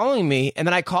started following me, and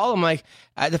then I call him,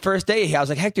 the first day, I was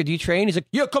like, "Hector, do you train?" He's like,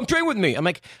 "Yeah, come train with me." I'm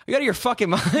like, "You out of your fucking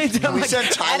mind?" Can we send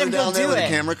Tyler down there with the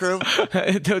camera crew?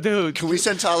 Dude. Can we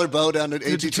send Tyler Bowe down to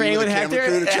ATT with train with the Hector? camera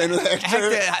crew to train with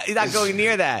Hector? He's not going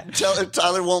near that.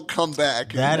 Tyler won't come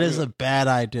back. That is a bad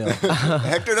idea.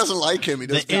 Hector doesn't like him. He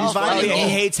doesn't He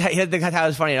hates. He doesn't think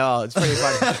Tyler's funny at all. It's pretty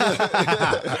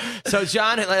funny. So,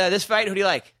 John, this fight, who do you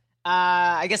like?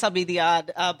 I guess I'll be the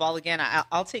odd ball again.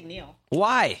 I'll take Neil.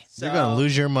 Why? You're going to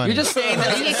lose your money. You're just saying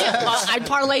that. I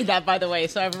parlayed that, by the way,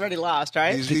 so I've already lost,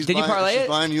 right? Did you parlay it? He's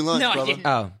buying you lunch, No, I brother. didn't.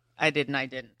 Oh. I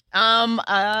didn't.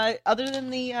 Other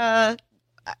than the, I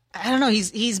don't know.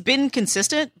 He's been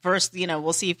consistent. First,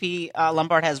 we'll see if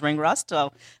Lombard has ring rust.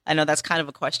 So I know that's kind of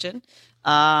a question.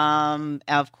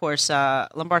 Of course,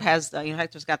 Lombard has,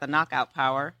 Hector's got the knockout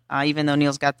power. Even though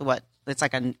Neil's got the it's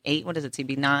like an 8. What is it?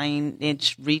 CB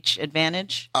 9-inch reach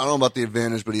advantage. I don't know about the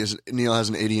advantage, but Neil has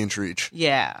an 80-inch reach.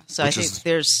 Yeah. So I think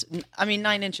there's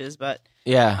 9 inches, but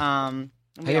Yeah. we Have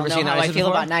you all ever know seen how that I feel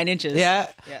before? about 9 inches. Yeah.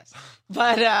 Yes.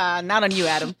 But not on you,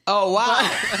 Adam. Oh,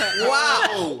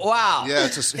 wow. Wow. Yeah,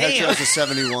 Hector has a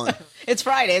 71. It's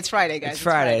Friday, guys. It's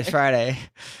Friday.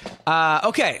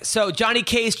 Okay, so Johnny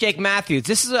Case, Jake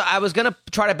Matthews. I was going to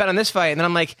try to bet on this fight, and then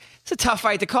I'm like, it's a tough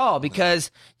fight to call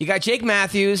because you got Jake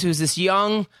Matthews, who's this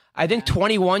young, I think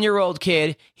 21-year-old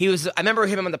kid. I remember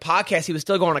him on the podcast. He was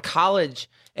still going to college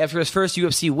after his first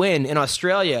UFC win in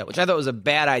Australia, which I thought was a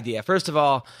bad idea. First of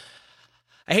all,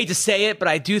 I hate to say it, but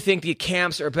I do think the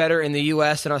camps are better in the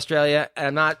U.S. than Australia. And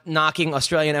I'm not knocking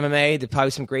Australian MMA. There's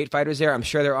probably some great fighters there. I'm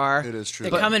sure there are. It is true.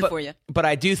 They're coming for you. But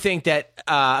I do think that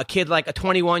a kid like a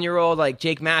 21-year-old like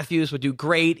Jake Matthews would do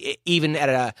great, even at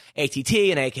a ATT,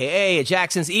 an AKA, a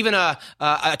Jackson's, even a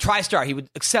TriStar. He would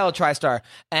excel at TriStar.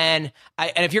 And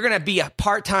if you're going to be a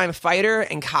part-time fighter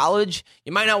in college,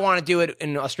 you might not want to do it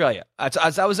in Australia.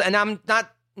 And I'm not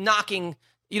knocking.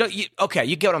 You get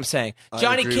what I'm saying.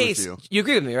 Johnny Case, you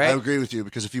agree with me, right? I agree with you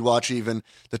because if you watch even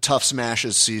the Tough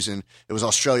Smashes season, it was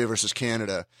Australia versus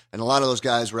Canada, and a lot of those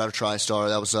guys were out of TriStar.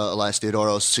 That was Elias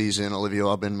Theodoro's season, Olivier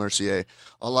Aubin-Mercier,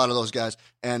 a lot of those guys.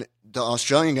 And the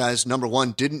Australian guys, number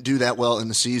one, didn't do that well in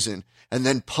the season. And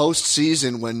then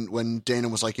post-season, when Dana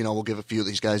was like, we'll give a few of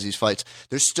these guys these fights,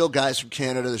 there's still guys from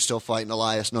Canada. They're still fighting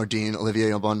Elias Nordin,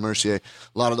 Olivier Aubin-Mercier,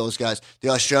 a lot of those guys. The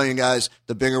Australian guys,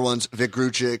 the bigger ones, Vic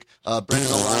Gruchik, Brendan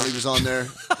O'Reilly was on there.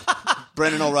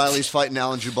 Brendan O'Reilly's fighting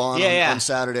Alan Juban on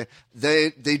Saturday. They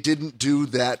didn't do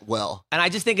that well. And I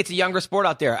just think it's a younger sport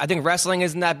out there. I think wrestling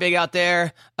isn't that big out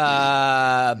there.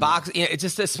 Boxing, it's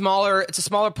just a smaller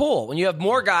pool. When you have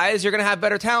more guys, you're going to have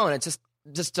better talent. It's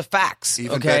just the facts.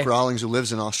 Even Beck Rawlings, who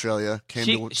lives in Australia,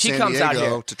 came to San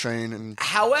Diego to train. And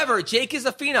however, Jake is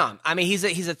a phenom. I mean, he's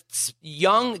a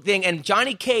young thing. And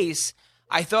Johnny Case,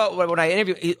 I thought when I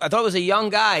interviewed, I thought it was a young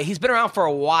guy. He's been around for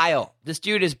a while. This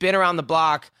dude has been around the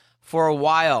block for a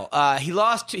while.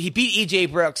 He beat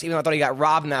EJ Brooks, even though I thought he got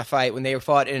robbed in that fight when they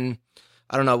fought in,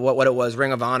 I don't know what it was,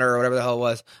 Ring of Honor or whatever the hell it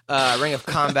was, Ring of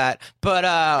Combat,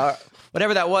 but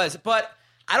whatever that was. But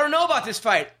I don't know about this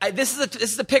fight. This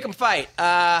is a pick'em fight.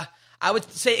 I would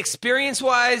say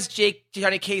experience-wise,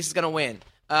 Johnny Case is going to win.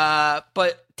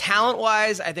 But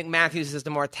talent-wise, I think Matthews is the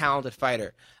more talented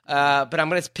fighter. But I'm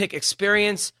going to pick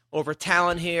experience over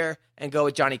talent here and go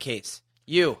with Johnny Case.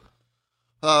 You?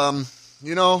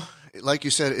 Like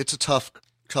you said, it's a tough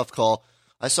call.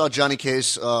 I saw Johnny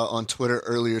Case on Twitter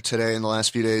earlier today in the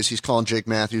last few days. He's calling Jake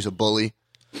Matthews a bully.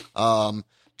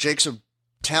 Jake's a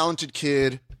talented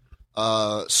kid.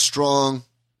 Strong,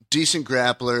 decent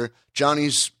grappler.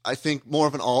 Johnny's, I think, more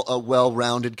of a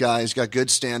well-rounded guy. He's got good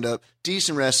stand-up,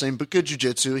 decent wrestling, but good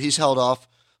jiu-jitsu. He's held off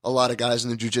a lot of guys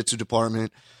in the jiu-jitsu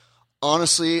department.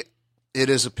 Honestly, it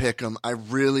is a pick'em.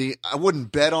 I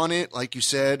wouldn't bet on it, like you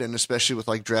said, and especially with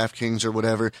like DraftKings or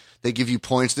whatever. They give you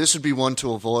points. This would be one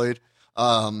to avoid.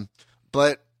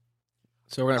 But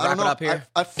so we're gonna wrap it up here.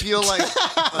 I feel like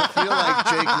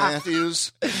Jake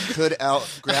Matthews could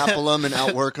out-grapple him and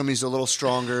outwork him. He's a little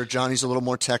stronger. Johnny's a little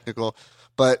more technical.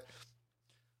 But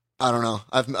I don't know.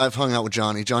 I've hung out with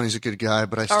Johnny. Johnny's a good guy,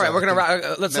 but all right, we're gonna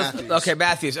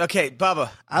Matthews. Okay,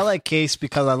 Bubba. I like Case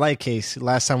because I like Case.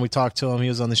 Last time we talked to him, he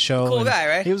was on the show. Cool guy,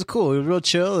 right? He was cool. He was real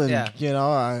chill, and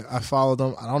I followed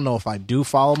him. I don't know if I do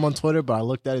follow him on Twitter, but I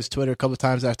looked at his Twitter a couple of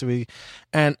times after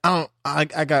and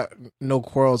I got no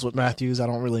quarrels with Matthews. I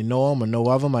don't really know him or know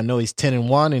of him. I know he's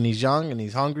 10-1 and he's young and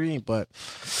he's hungry, but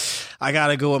I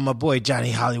gotta go with my boy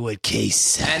Johnny Hollywood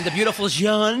Case and the beautiful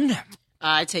Jean.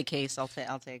 I take Case. I'll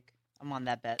take. I'm on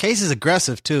that bet. Case is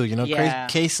aggressive too.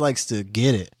 Case likes to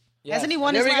get it. Yes. Hasn't he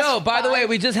won? There his we go. last By the way,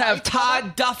 we just have fight?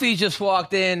 Todd Duffy just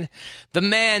walked in. The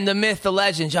man, the myth, the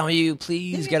legend. John, will you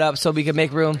please get up so we can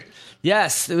make room?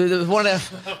 Yes.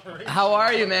 How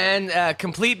are you, man?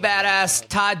 Complete badass.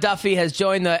 Todd Duffy has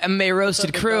joined the MMA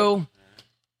Roasted crew.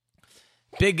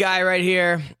 Big guy right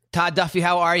here. Todd Duffy,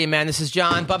 how are you, man? This is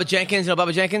John. Bubba Jenkins. You know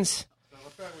Bubba Jenkins?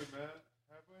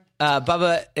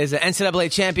 Bubba is an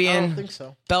NCAA champion. I don't think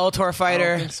so. Bellator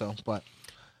fighter. I don't think so,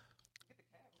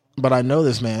 but I know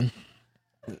this man.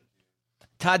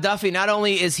 Todd Duffy, not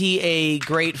only is he a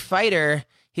great fighter,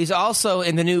 he's also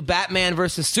in the new Batman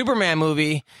versus Superman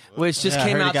movie, which just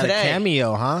came out today. A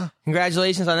cameo, huh?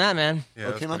 Congratulations on that, man. Yeah,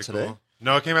 it came out today. Cool.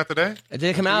 No, it came out today? Did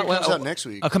it come out? It comes out next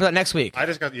week. Oh, it comes out next week. I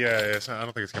just got, so I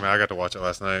don't think it's came out. I got to watch it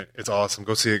last night. It's awesome.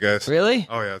 Go see it, guys. Really?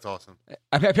 Oh, yeah, it's awesome.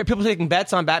 Are people taking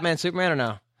bets on Batman Superman or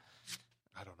no?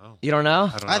 I don't know. You don't know?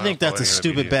 I don't know. I think that's a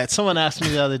stupid bet. Someone asked me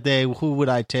the other day, who would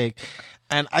I take?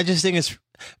 And I just think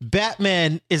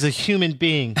Batman is a human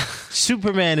being.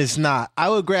 Superman is not. I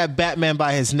would grab Batman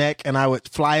by his neck and I would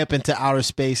fly up into outer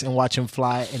space and watch him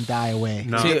fly and die away.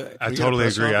 No, I totally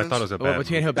agree. I thought it was a bad movie.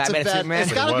 Between Batman and Superman?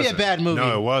 It's got to be a bad movie.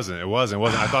 No, it wasn't.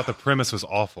 I thought the premise was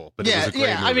awful, but it was a great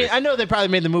movie. I mean, I know they probably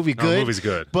made the movie good. The movie's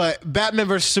good. But Batman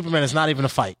versus Superman is not even a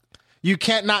fight. You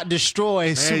can't not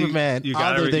destroy Superman. You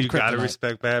other than gotta kryptonite.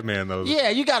 respect Batman though. Yeah,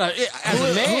 you gotta. As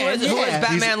a man, Who has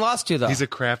Batman lost to, though? He's a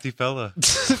crafty fella.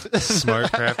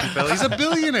 Smart, crafty fella. He's a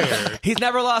billionaire. He's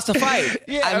never lost a fight.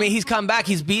 Yeah. I mean, he's come back.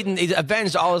 He's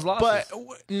avenged all his losses.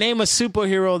 But name a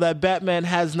superhero that Batman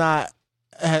has not.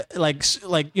 Like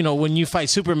when you fight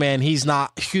Superman, he's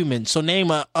not human. So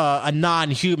name a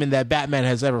non-human that Batman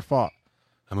has ever fought.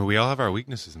 I mean, we all have our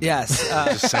weaknesses. Man. Yes.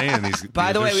 Just saying.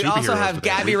 By the way, we also superheroes have with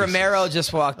Gabby weaknesses. Romero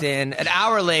just walked in, an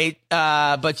hour late,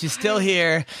 but she's still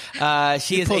here.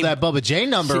 She is Pull that Bubba J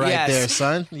number right Yes. there,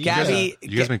 son. Gabby.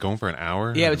 You guys been going for an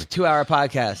hour? Yeah, it was a 2-hour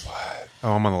podcast.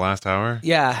 Oh, I'm on the last hour?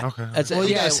 Yeah. Okay. Well,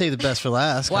 you gotta say the best for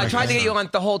last. Well, I tried to get you on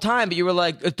the whole time, but you were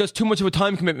like, "That's too much of a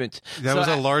time commitment." That So was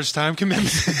a large time commitment.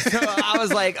 So I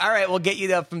was like, "All right, we'll get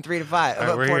you up from 3 to 5, All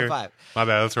right, we're 4 here. to 5." My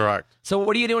bad. Let's rock. So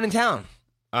what are you doing in town?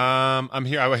 I'm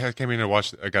here. I came in to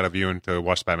watch. I got a viewing to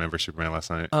watch Batman vs Superman last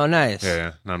night. Oh, nice.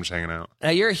 Yeah. No, I'm just hanging out. Now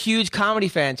you're a huge comedy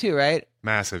fan too, right?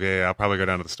 Massive. Yeah. I'll probably go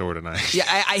down to the store tonight. Yeah,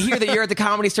 I hear that you're at the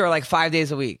comedy store like 5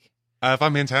 days a week. If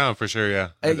I'm in town, for sure. Yeah.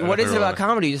 What is it about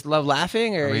comedy? You just love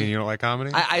laughing, or I mean, you don't like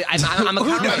comedy? I'm a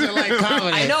comedy. like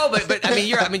comedy? I know, but I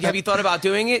mean, have you thought about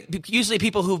doing it? Usually,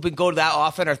 people who've been go to that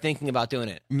often are thinking about doing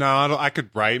it. No, I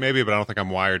could write maybe, but I don't think I'm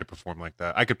wired to perform like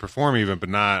that. I could perform even, but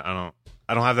not.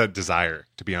 I don't have that desire,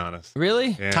 to be honest.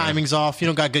 Really? Yeah. Timing's off. You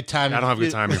don't got good timing. I don't have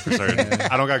good timing for certain.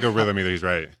 I don't got good rhythm either. He's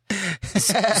right.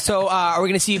 So, are we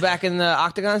going to see you back in the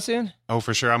octagon soon? Oh,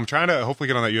 for sure. I'm trying to hopefully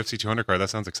get on that UFC 200 card. That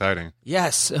sounds exciting.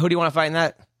 Yes. Who do you want to fight in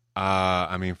that?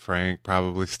 I mean, Frank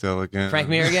probably still again. Frank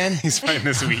Mir again? He's fighting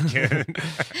this weekend.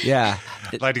 Yeah.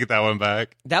 I'd like to get that one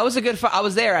back. That was a good fight. I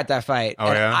was there at that fight. Oh,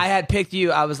 And yeah? I had picked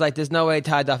you. I was like, "There's no way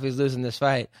Ty Duffy's losing this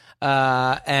fight,"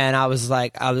 and I was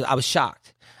like, I was shocked.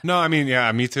 No, I mean,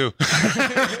 yeah, me too.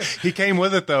 He came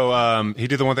with it though. He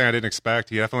did the one thing I didn't expect.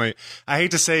 He definitely. I hate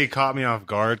to say he caught me off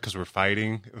guard because we're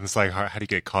fighting. And it's like, how do you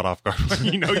get caught off guard?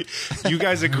 You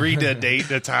guys agreed to a date,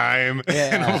 a time,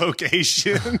 and a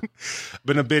location.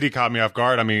 But in a bit, he caught me off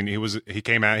guard. I mean, he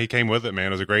came with it, man. It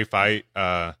was a great fight.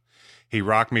 He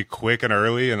rocked me quick and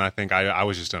early, and I think I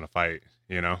was just in a fight.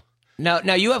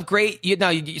 Now you have great. A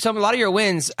lot of your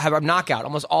wins have a knockout.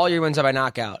 Almost all your wins are by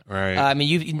knockout. Right. I mean,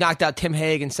 you've knocked out Tim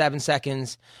Hague in 7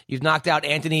 seconds. You've knocked out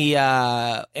Anthony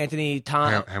Hamilton,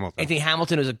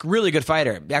 who's a really good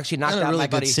fighter. He actually knocked And out a really my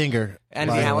good buddy singer.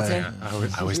 Anthony by the Hamilton. way. I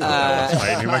always thought that was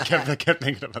fighting him. I kept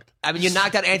thinking about that. I mean, you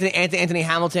knocked out Anthony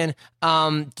Hamilton.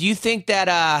 Do you think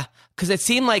that because it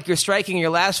seemed like your striking in your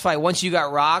last fight, once you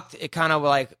got rocked, it kind of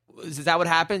like. Is that what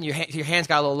happened? Your hands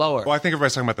got a little lower. Well, I think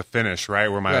everybody's talking about the finish, right?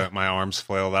 Where Yeah. my arms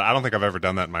flailed. I don't think I've ever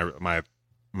done that in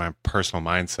my personal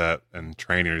mindset and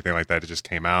training or anything like that. It just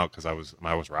came out because I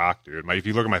was rocked, dude. If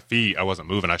you look at my feet, I wasn't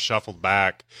moving. I shuffled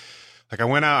back. Like I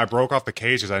went out, I broke off the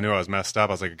cage because I knew I was messed up.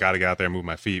 I was like, I got to get out there and move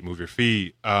my feet, move your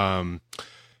feet.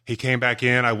 He came back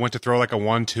in. I went to throw like a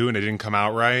 1-2 and it didn't come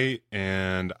out right.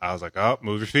 And I was like, oh,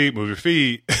 move your feet, move your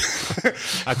feet.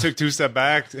 I took 2 steps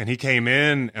back and he came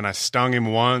in and I stung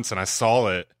him once and I saw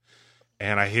it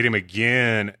and I hit him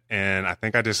again. And I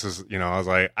think I just was, I was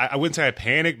like, I wouldn't say I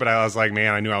panicked, but I was like,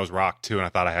 man, I knew I was rocked too. And I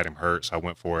thought I had him hurt. So I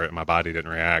went for it and my body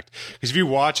didn't react. Because if you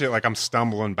watch it, like I'm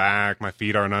stumbling back, my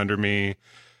feet aren't under me.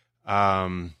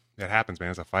 It happens, man.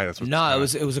 It's a fight. That's what No,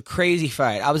 it was a crazy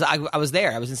fight. I was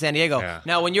there. I was in San Diego. Yeah.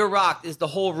 Now, when you're rocked, is the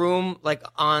whole room like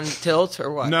on tilt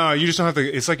or what? No, you just don't have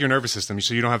the. It's like your nervous system,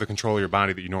 so you don't have the control of your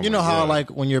body that you normally. You know how would. like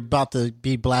when you're about to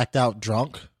be blacked out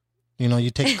drunk, you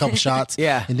take a couple shots,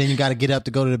 Yeah. and then you got to get up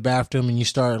to go to the bathroom, and you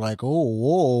start like, oh,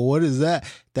 whoa, what is that?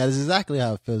 That is exactly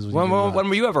how it feels. When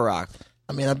were you ever rocked?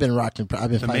 I mean, I've been rocking. I've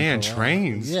been the fighting man for a while.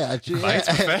 trains. Yeah, Fights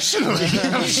professionally.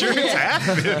 I'm sure it's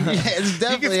happened. Yeah, it's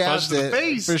definitely He gets punched in the happened,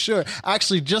 face. for sure.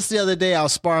 Actually, just the other day, I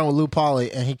was sparring with Lou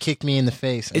Pauly, and he kicked me in the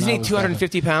face. and Isn't I he was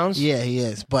 250 pounds? drunk. Yeah, he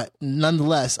is. But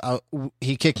nonetheless,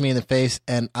 he kicked me in the face,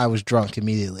 and I was drunk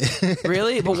immediately.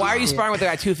 Really? But why are you sparring with a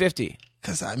guy 250?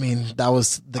 Because I mean, that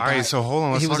was the All guy. right, so hold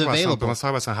on. Let's he talk was about available. something. Let's talk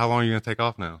about something. How long are you going to take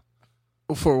off now?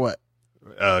 For what?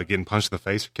 Getting punched in the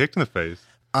face or kicked in the face?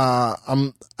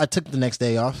 I took the next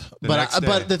day off, next day.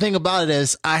 but the thing about it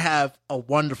is, I have a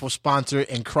wonderful sponsor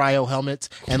in cryo helmets,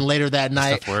 and later that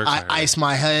night, stuff works, I I heard. iced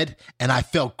my head, and I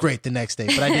felt great the next day.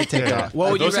 But I did take off.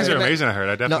 What would you Those things are recommend- amazing. I heard.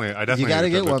 I definitely. you gotta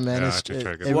need get to- one, man. Yeah, It's- I should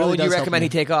try to get it one. What really would you does help recommend me. he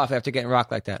take off after getting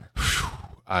rocked like that?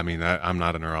 I mean, I'm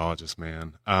not a neurologist,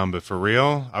 man. But for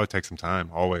real, I would take some time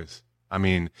always. I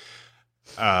mean,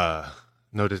 no,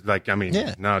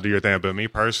 do your thing. But me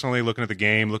personally, looking at the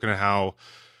game, looking at how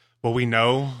what we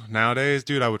know nowadays,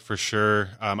 dude, I would for sure,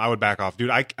 I would back off, dude.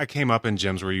 I came up in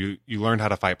gyms where you learned how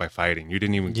to fight by fighting. You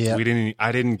didn't even, Yeah.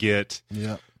 I didn't get.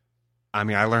 Yeah. I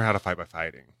mean, I learned how to fight by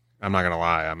fighting. I'm not gonna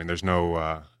lie. I mean, there's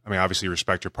no I mean, obviously you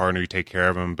respect your partner, you take care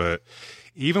of him, but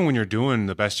even when you're doing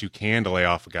the best you can to lay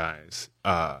off guys,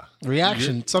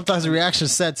 reaction. Sometimes the reaction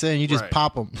sets in, you just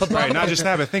pop them. Right, not just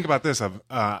that, but think about this: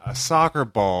 a soccer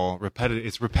ball,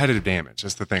 it's repetitive damage.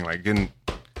 That's the thing, like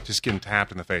just getting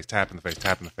tapped in the face, tapped in the face,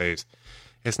 tapped in the face.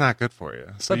 It's not good for you.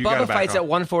 So But you Bubba fights at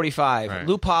 145. Right.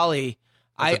 Lou Polly,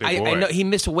 I know he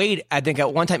missed weight, I think,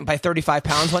 at one time by 35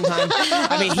 pounds one time.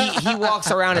 I mean, he walks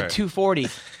around at 240.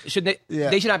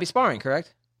 They should not be sparring,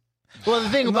 correct? Well, the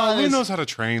thing about Lou it is, knows how to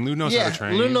train. Lou knows how to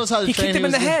train. Lou knows how to He train. kicked him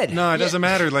in the head. No, it doesn't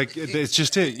matter. Like it's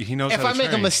just it. He knows. If how I to make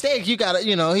a train. mistake, you gotta,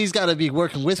 he's got to be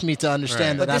working with me to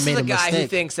understand But that I this made is a a guy mistake. who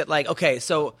thinks that, like, okay,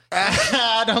 so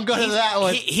Don't go to that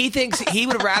one. he thinks he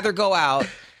would rather go out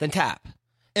than tap.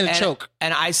 In a choke.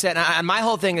 And I said, and my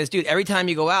whole thing is, dude, every time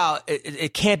you go out,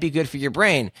 it can't be good for your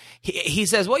brain. He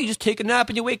says, well, you just take a nap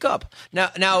and you wake up.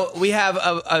 Now we have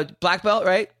a black belt,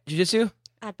 right? Jiu-jitsu?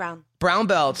 Brown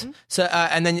belt. Mm-hmm. So,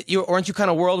 and then weren't you kind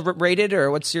of world rated,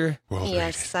 or what's your?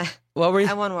 Yes, What were you?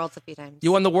 I won worlds a few times.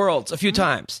 You won the worlds a few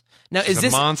times. Now She's is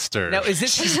this a monster? Now is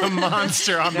this She's a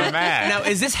monster on the mat? Now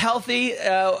is this healthy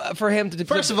for him to?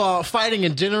 First of all, fighting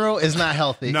in general is not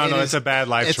healthy. No, It it's a bad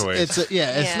life choice. It's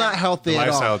Yeah. not healthy The at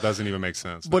all. lifestyle doesn't even make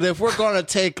sense. But if we're going to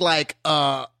take like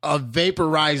a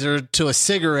vaporizer to a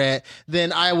cigarette,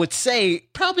 then I would say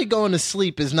probably going to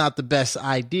sleep is not the best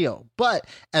ideal. But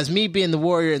as me being the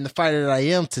warrior and the fighter that I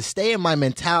am, to stay in my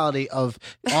mentality of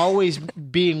always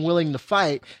being willing to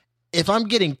fight, if I'm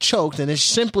getting choked and it's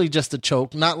simply just a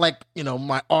choke, not like,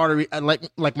 my artery,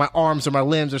 like my arms or my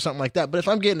limbs or something like that. But if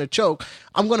I'm getting a choke,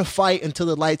 I'm going to fight until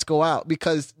the lights go out,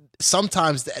 because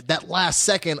sometimes that last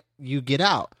second you get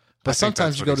out. But I think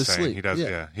sometimes that's you what go to he's saying. sleep. He does.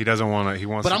 Yeah. He doesn't want to. He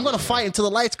wants. But I'm going to fight until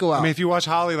the lights go out. I mean, if you watch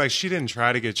Holly, like she didn't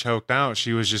try to get choked out.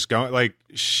 She was just going. Like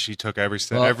she took every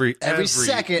step, Well, every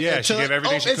second. Yeah, she until- gave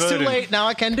everything she it's could. too and- late. Now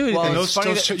I can't do anything. Well, And it's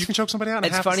funny that- you can choke somebody out. In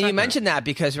It's half a funny you second. mentioned that,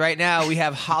 because right now we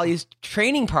have Holly's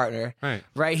training partner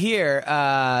Right. here.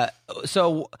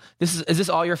 So is this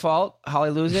all your fault,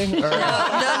 Holly losing? Or,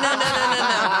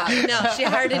 No, she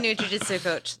hired a new jiu-jitsu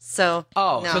coach. So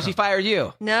no. so she fired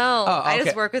you. No, Oh, I okay.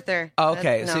 just work with her. Oh,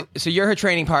 okay, No. so you're her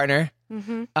training partner.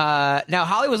 Mm-hmm. Now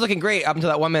Holly was looking great up until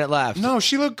that 1 minute left. No,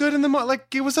 she looked good in the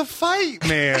like it was a fight,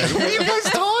 man. What are you guys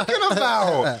talking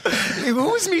about?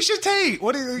 Who's Misha Tate?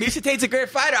 What? Misha Tate's a great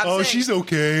fighter. I'm saying, she's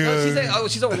okay.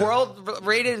 she's a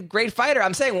world-rated great fighter.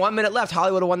 I'm saying 1 minute left.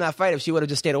 Holly would have won that fight if she would have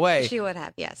just stayed away. She would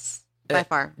have, yes, by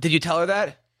far. Did you tell her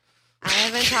that? I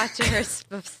haven't talked to her.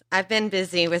 I've been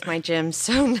busy with my gym,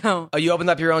 so no. Oh, you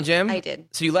opened up your own gym? I did.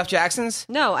 So you left Jackson's?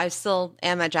 No, I still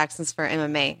am at Jackson's for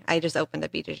MMA. I just opened a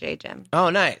BJJ gym.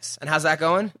 Oh, nice. And how's that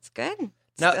going? It's good.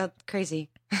 It's No. crazy.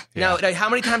 Now, how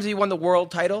many times have you won the world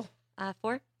title?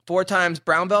 4. 4 times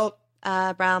brown belt?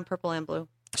 Brown, purple, and blue.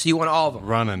 So you won all of them.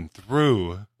 Running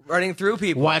through. Running through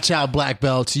people. Watch out, black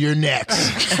belts. You're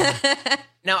next.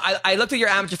 Now, I looked at your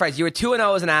amateur fights. You were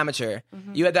 2-0 as an amateur.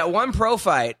 Mm-hmm. You had that one pro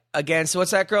fight against, what's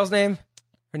that girl's name?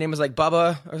 Her name was like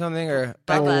Bubba or something? Or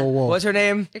Bubba. whoa. What's her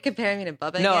name? You're comparing me to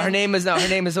Bubba No, again? her name is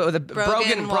the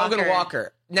Brogan Brogan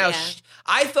Walker. Now, Yeah.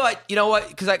 I thought, you know what?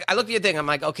 Because I looked at your thing. I'm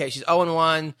like, okay, she's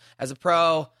 0-1 as a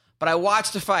pro, but I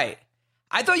watched the fight.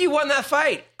 I thought you won that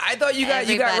fight. I thought you got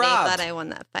Everybody robbed. thought I won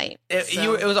that fight. It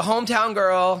so. was a hometown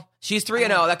girl. She's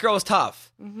 3-0. That girl was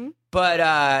tough. Mm-hmm.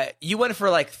 But you went for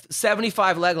like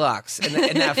 75 leg locks in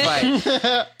that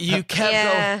fight. You kept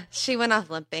Yeah, going. she went off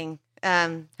limping.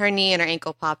 Her knee and her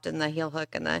ankle popped in the heel hook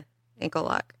and the ankle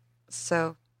lock.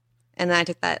 So, and then I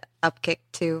took that up kick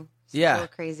too. It's Yeah. a little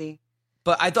crazy.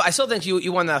 But I still think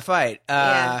you won that fight.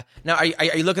 Yeah. Now, are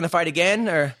you looking to fight again?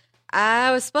 Or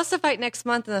I was supposed to fight next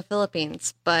month in the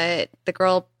Philippines, but the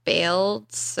girl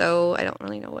bailed, so I don't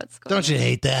really know what's going on. Don't you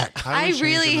hate that? How do we I change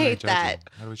really MMA hate judging? that.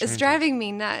 How do we It's change it? driving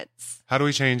me nuts. How do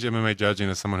we change MMA judging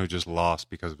as someone who just lost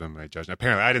because of MMA judging?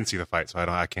 Apparently, I didn't see the fight, so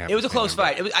I can't. it was a close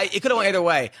fight. It could have went either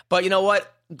way. But you know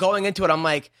what? Going into it, I'm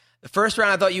like, the first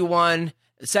round I thought you won.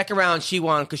 The second round she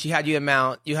won because she had you in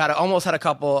mount. You had almost had a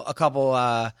couple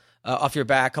off your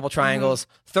back, couple triangles.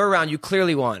 Mm-hmm. Third round you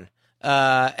clearly won.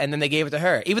 And then they gave it to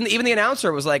her. Even the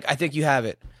announcer was like, I think you have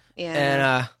it. Yeah.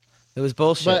 And it was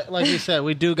bullshit. But like you said,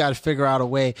 we do got to figure out a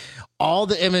way. All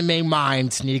the MMA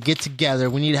minds need to get together.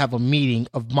 We need to have a meeting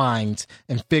of minds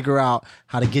and figure out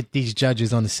how to get these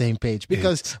judges on the same page,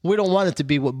 because we don't want it to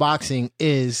be what boxing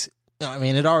is. I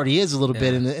mean, it already is a little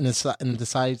bit in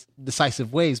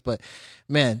decisive ways, but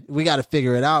man, we got to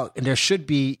figure it out. And there should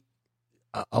be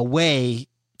a way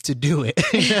to do it.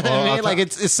 You know what I mean? Like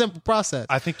it's a simple process.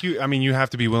 I think you have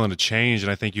to be willing to change,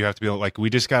 and I think you have to be like, we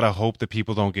just gotta hope that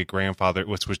people don't get grandfathered,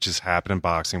 which just happened in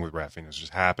boxing with reffing. It's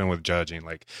just happened with judging.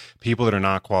 Like people that are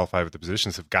not qualified with the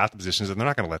positions have got the positions, and they're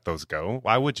not gonna let those go.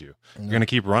 Why would you? You're gonna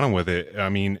keep running with it. I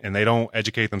mean, and they don't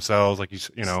educate themselves, like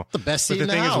you know. The best but seat the in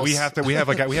thing the is,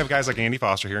 house. we have guys like Andy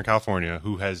Foster here in California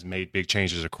who has made big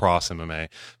changes across MMA.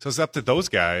 So it's up to those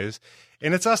guys.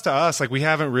 And it's us to us. Like we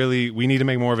need to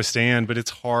make more of a stand, but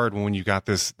it's hard when you got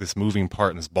this moving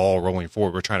part and this ball rolling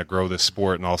forward. We're trying to grow this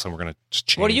sport, and all of a sudden we're going to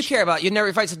change. What do you care about?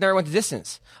 Your fights never went the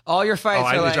distance. All your fights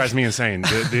it drives me insane.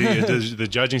 The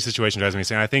judging situation drives me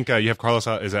insane. I think you have Carlos,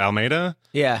 is it Almeida?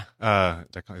 Yeah.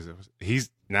 He's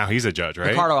a judge, right?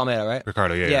 Ricardo Almeida, right?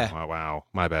 Ricardo, yeah. Yeah. Wow.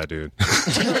 My bad, dude.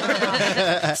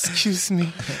 Excuse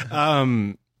me.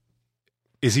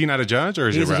 Is he not a judge, or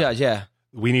is He's he a judge, yeah.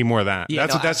 We need more of that. Yeah,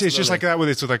 That's it's just like that with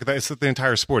it's the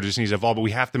entire sport. It just needs to evolve, but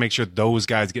we have to make sure those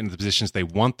guys get into the positions they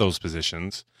want those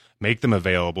positions, make them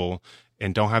available,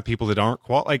 and don't have people that aren't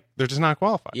they're just not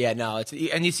qualified. Yeah, no,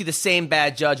 and you see the same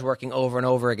bad judge working over and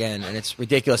over again, and it's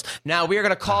ridiculous. Now we are going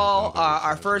to call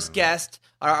our first guest,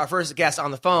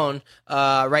 on the phone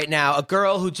right now, a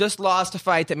girl who just lost a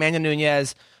fight to Amanda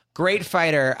Nunes. Great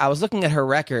fighter. I was looking at her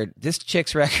record. This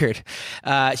chick's record.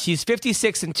 She's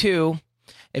 56-2.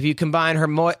 If you combine her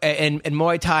in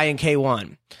Muay Thai and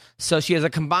K1. So she has a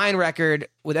combined record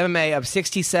with MMA of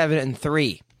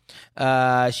 67-3.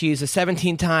 She's a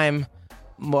 17-time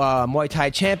Muay Thai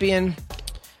champion,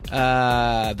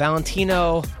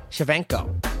 Valentino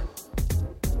Shevchenko.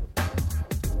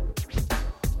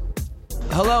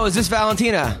 Hello, is this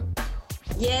Valentina?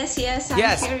 Yes,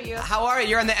 I hear you. How are you?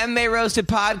 You're on the MMA Roasted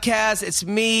podcast. It's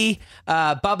me.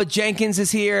 Bubba Jenkins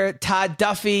is here. Todd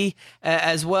Duffy,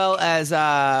 as well as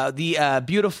the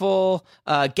beautiful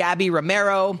Gabby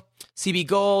Romero, CB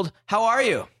Gold. How are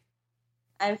you?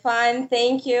 I'm fine,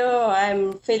 thank you.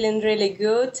 I'm feeling really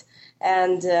good,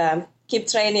 and keep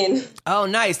training. Oh,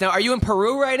 nice. Now, are you in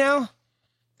Peru right now?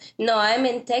 No, I'm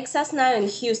in Texas now, in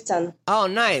Houston. Oh,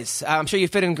 nice. I'm sure you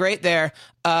fit in great there.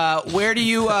 Where do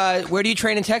you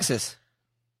train in Texas?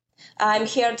 I'm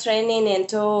here training in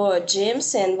 2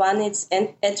 gyms, and one is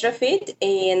Etrafit,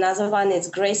 another one is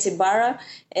Gracie Barra,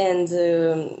 and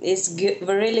it's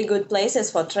really good places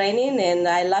for training, and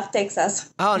I love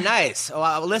Texas. Oh, nice.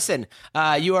 Well, listen,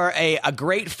 you are a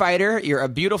great fighter. You're a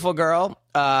beautiful girl.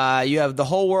 You have the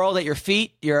whole world at your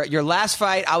feet. Your last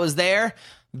fight, I was there.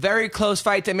 Very close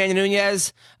fight to Amanda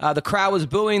Nunes. The crowd was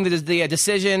booing the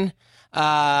decision,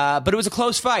 but it was a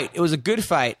close fight. It was a good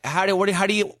fight. What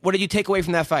did you take away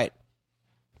from that fight?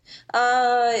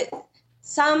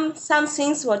 Some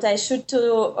things what I should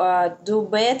do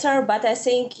better, but I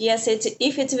think yes,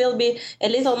 if it will be a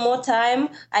little more time,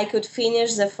 I could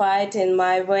finish the fight in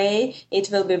my way. It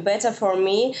will be better for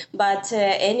me. But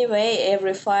anyway,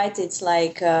 every fight it's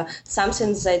like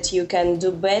something that you can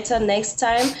do better next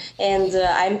time, and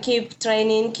I'm keep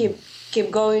training,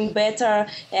 keep going better,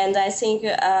 and I think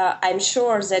I'm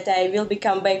sure that I will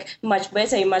become back much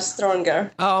better and much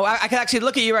stronger. Oh, I can actually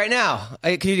look at you right now.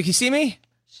 Can you see me?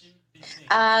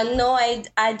 No,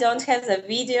 I don't have the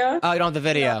video. Oh, you don't have the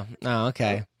video. No. Oh,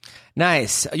 okay.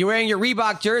 Nice. You're wearing your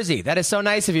Reebok jersey. That is so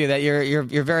nice of you. That you're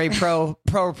very pro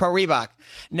Reebok.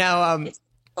 Now, it's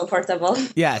comfortable.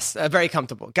 Yes, very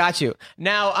comfortable. Got you.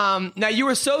 Now, you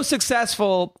were so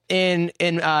successful in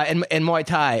Muay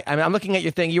Thai. I mean, I'm looking at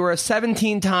your thing. You were a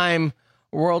 17-time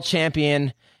world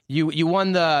champion. You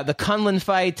won the Kunlun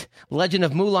fight, Legend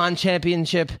of Mulan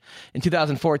Championship in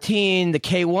 2014, the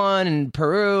K1 in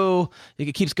Peru.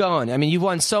 It keeps going. I mean, you've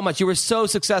won so much. You were so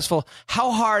successful.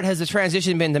 How hard has the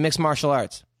transition been to mixed martial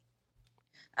arts?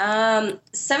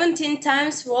 17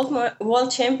 times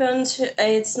world champion.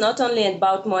 It's not only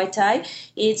about Muay Thai,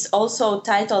 it's also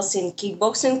titles in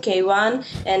kickboxing, K1,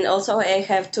 and also I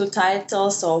have 2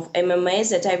 titles of MMA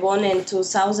that I won in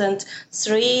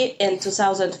 2003 and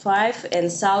 2005 in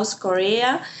South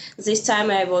Korea. This time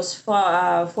I was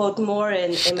fought more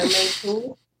in MMA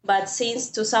too. But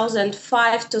since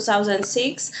 2005,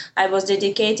 2006, I was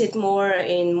dedicated more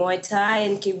in Muay Thai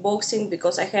and kickboxing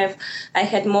because I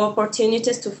had more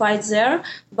opportunities to fight there.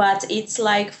 But it's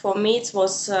like, for me, it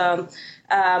was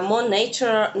more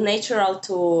natural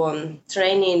to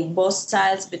train in both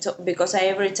styles because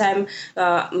every time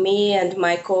me and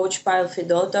my coach Pavel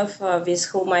Fedotov, with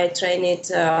whom I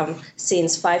trained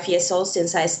since 5 years old,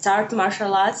 since I started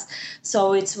martial arts,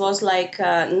 so it was like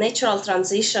a natural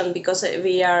transition because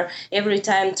we are every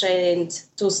time training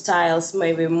 2 styles,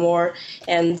 maybe more.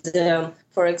 And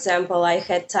for example, I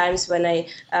had times when I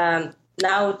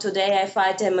now today I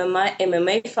fight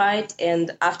MMA fight,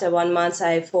 and after 1 month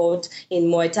I fought in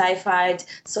Muay Thai fight.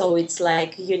 So it's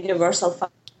like universal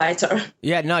fighter.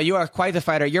 Yeah, no, you are quite the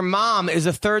fighter. Your mom is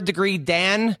a third degree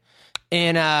Dan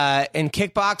in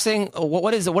kickboxing.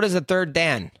 What is a third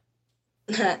Dan?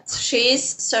 She's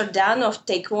Sir Dan of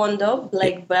Taekwondo,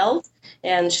 black belt,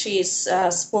 and she's a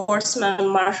sportsman,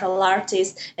 martial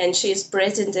artist, and she's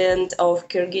president of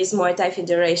Kyrgyz Muay Thai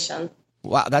Federation.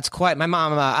 Wow, that's quite. My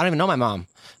mom. I don't even know my mom,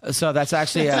 so that's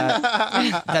actually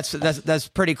that's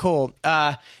pretty cool.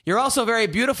 You're also very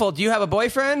beautiful. Do you have a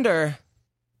boyfriend or?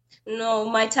 No,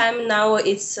 my time now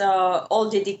it's all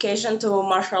dedication to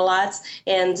martial arts,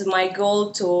 and my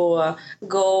goal to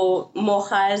go more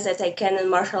higher that I can in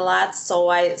martial arts. So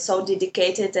I so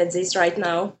dedicated at this right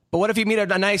now. But what if you meet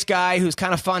a nice guy who's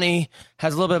kind of funny,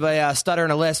 has a little bit of a stutter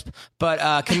and a lisp,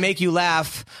 but can make you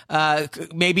laugh?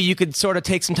 Maybe you could sort of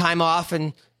take some time off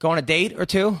and go on a date or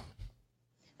two?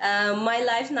 My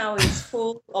life now is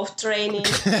full of training.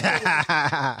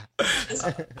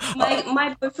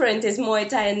 my boyfriend is Muay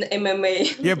Thai and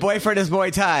MMA. Your boyfriend is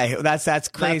Muay Thai. That's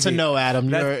crazy. That's a no,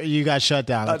 Adam. You got shut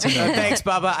down. That's a no. Thanks,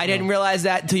 Baba. I didn't realize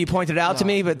that until you pointed it out to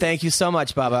me, but thank you so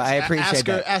much, Baba. I appreciate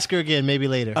that. Ask her again, maybe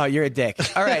later. Oh, you're a dick.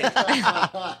 All right.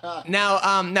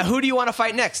 Now, who do you want to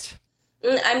fight next?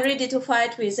 I'm ready to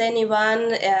fight with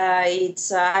anyone.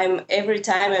 I'm every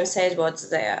time I'm said what's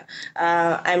there.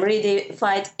 I'm ready to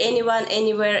fight anyone,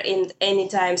 anywhere, and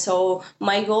anytime. So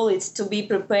my goal is to be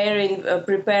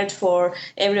prepared for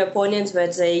every opponent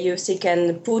that the UFC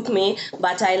can put me.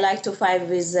 But I like to fight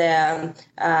with the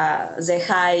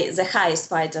highest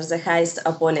fighter, the highest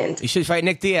opponent. You should fight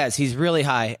Nick Diaz. He's really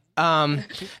high.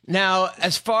 Now,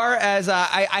 as far as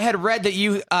I had read that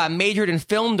you majored in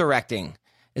film directing.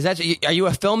 Are you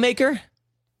a filmmaker?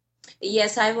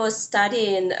 Yes, I was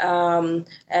studying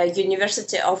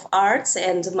University of Arts,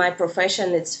 and my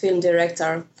profession is film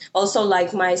director. Also,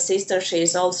 like my sister, she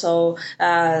is also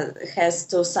has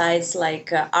two sides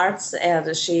like arts,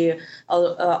 and she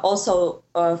also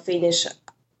finished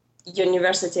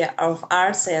University of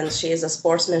Arts, and she is a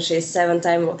sportsman. She is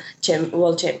 7-time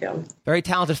world champion. Very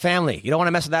talented family. You don't want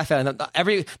to mess with that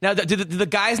family. Now, do the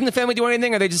guys in the family do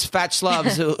anything, or are they just fat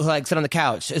schlubs who like sit on the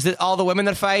couch? Is it all the women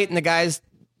that fight and the guys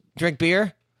drink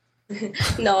beer?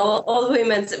 No, all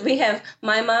women. We have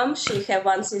my mom. She have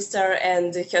one sister,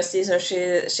 and her sister.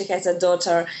 She has a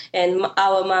daughter, and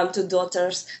our mom 2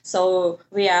 daughters. So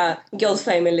we are girl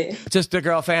family. Just a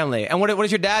girl family. And what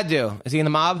does your dad do? Is he in the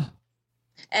mob?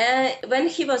 When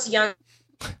he was young.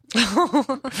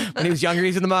 When he was younger,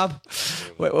 he's in the mob?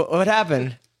 What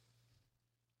happened?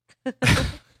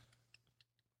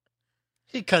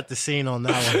 He cut the scene on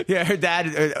that one. Yeah, her dad.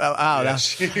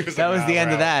 That was the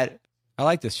end of that. I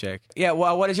like this chick. Yeah,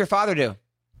 well, what does your father do?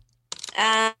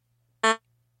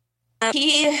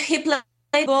 He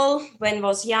played ball when he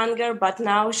was younger, but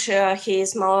now he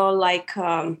is more like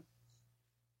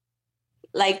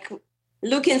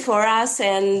looking for us,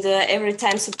 and every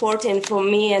time supporting for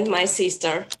me and my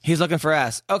sister. He's looking for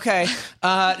us. Okay.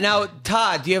 Now,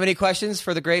 Todd, do you have any questions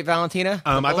for the great Valentina?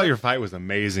 I thought your fight was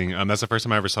amazing. That's the first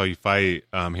time I ever saw you fight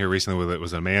here recently. With it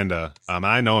was Amanda.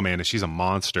 I know Amanda. She's a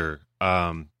monster.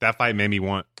 That fight made me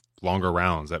want longer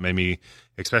rounds. That made me,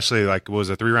 especially like, it was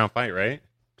a 3-round fight, right?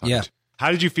 Yeah. How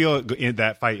did you feel in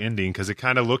that fight ending? Because it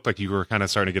kind of looked like you were kind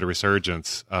of starting to get a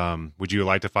resurgence. Would you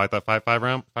like to fight that 5 more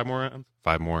rounds?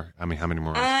 5 more? I mean, how many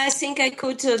more rounds? I think I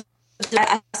could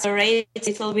accelerate a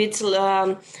little bit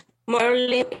more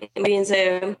early, maybe in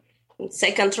the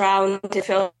second round, the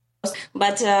first.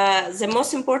 But the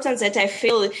most important that I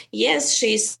feel, yes,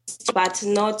 she's, but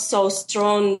not so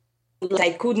strong that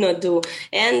I could not do.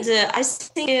 And I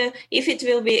think if it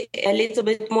will be a little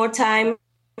bit more time,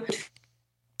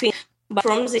 but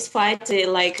from this fight,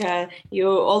 you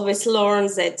always learn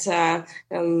that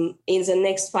in the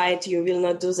next fight you will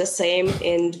not do the same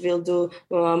and will do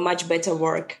much better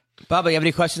work. Baba, you have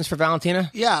any questions for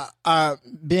Valentina? Yeah,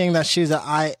 being that she's an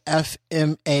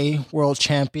IFMA world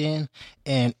champion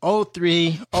in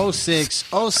 03, 06,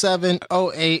 07,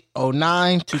 08,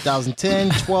 09,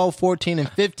 2010, 12, 14, and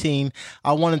 15,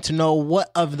 I wanted to know what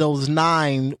of those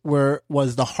 9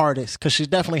 was the hardest, because she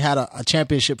definitely had a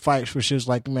championship fight where she was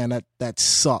like, man, that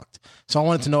sucked. So I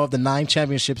wanted to know of the 9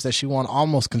 championships that she won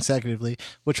almost consecutively,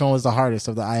 which one was the hardest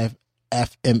of the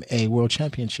IFMA world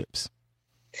championships?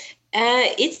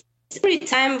 It's every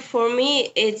time for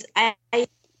me. I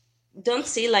don't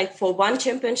see like for one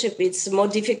championship it's more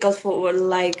difficult for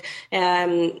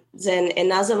than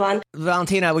another one.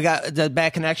 Valentina, we got the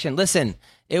bad connection. Listen,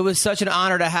 it was such an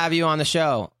honor to have you on the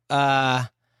show. I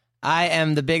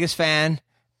am the biggest fan.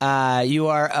 You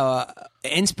are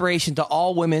an inspiration to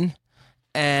all women,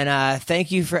 And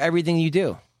thank you for everything you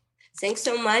do. Thanks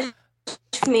so much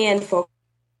for me and for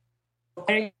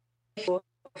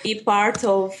be part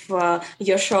of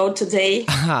your show today.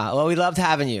 Well, we loved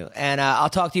having you. And I'll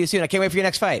talk to you soon. I can't wait for your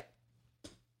next fight.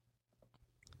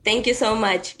 Thank you so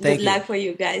much. Thank Good you. luck for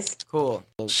you guys. Cool.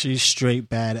 She's straight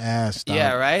badass. Dog.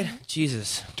 Yeah, right?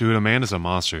 Jesus. Dude, Amanda's a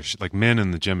monster. Like men in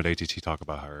the gym at ATT talk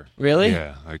about her. Really?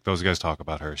 Yeah, like those guys talk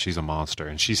about her. She's a monster,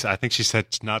 and I think she said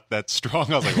not that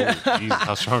strong. I was like, oh, geez,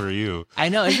 how strong are you? I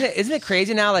know. Isn't it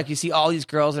crazy now? Like you see all these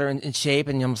girls that are in shape,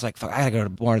 and you're almost like, fuck, I gotta go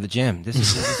to more to the gym. This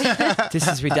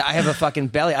is ridiculous. I have a fucking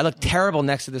belly. I look terrible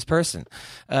next to this person.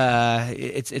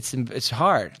 It's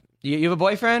hard. You have a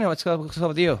boyfriend? What's up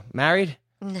with you? Married?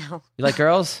 No. You like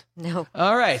girls? No.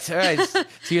 All right. So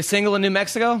you're single in New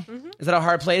Mexico? Mm-hmm. Is that a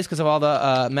hard place because of all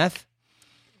the meth?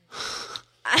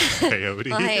 Coyote.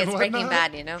 Well, hey, it's Breaking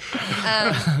Bad, you know.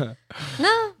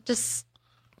 No, just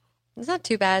it's not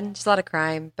too bad. Just a lot of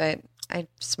crime, but I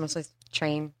just mostly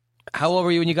train. How old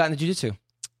were you when you got into jiu-jitsu?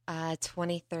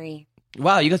 23.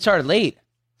 Wow, you got started late.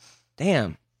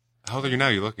 Damn. How old are you now?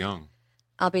 You look young.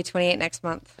 I'll be 28 next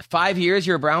month. 5 years,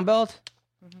 you're a brown belt?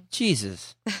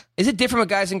 Jesus. Is it different with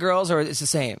guys and girls, or it's the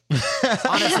same?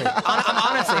 Honestly.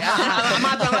 I'm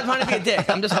not trying to be a dick.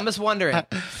 I'm just wondering.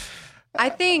 I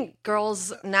think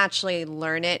girls naturally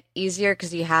learn it easier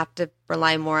because you have to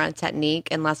rely more on technique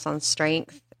and less on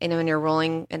strength. And when you're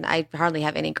rolling, and I hardly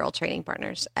have any girl training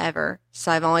partners ever.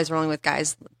 So I'm always rolling with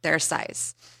guys their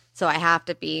size. So I have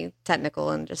to be technical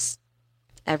and just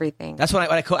everything. That's when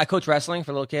I coach wrestling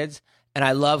for little kids, and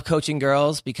I love coaching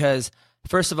girls because,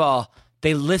 first of all,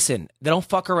 they listen. They don't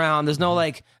fuck around. There's no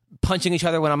like punching each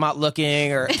other when I'm not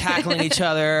looking or tackling each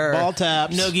other. Ball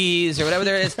taps. Noogies or whatever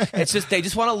there is. It's just they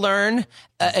just want to learn.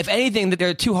 If anything, that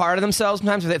they're too hard on themselves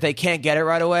sometimes. If they can't get it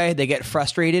right away, they get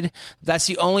frustrated. That's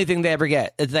the only thing they ever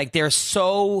get. It's like they're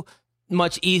so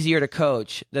much easier to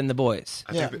coach than the boys.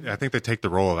 I think they take the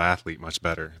role of athlete much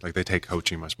better. Like they take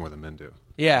coaching much more than men do.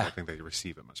 Yeah. I think they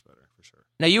receive it much better for sure.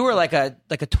 Now you were like a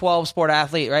 12 sport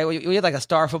athlete, right? You had like a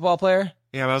star football player.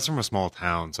 Yeah, but I was from a small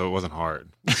town, so it wasn't hard.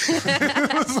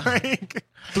 It was like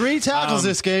 3 tackles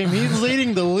this game. He's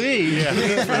leading the league.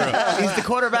 He's the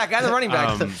quarterback and the running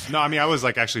back. No, I mean I was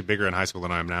like actually bigger in high school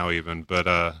than I am now, even. But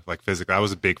like physically, I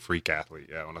was a big freak athlete.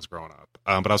 Yeah, when I was growing up.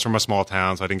 But I was from a small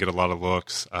town, so I didn't get a lot of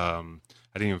looks. I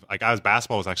didn't even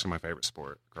basketball was actually my favorite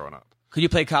sport growing up. Could you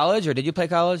play college, or did you play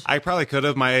college? I probably could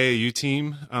have. My AAU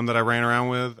team that I ran around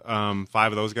with, 5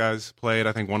 of those guys played.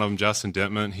 I think one of them, Justin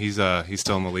Dentman, he's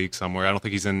still in the league somewhere. I don't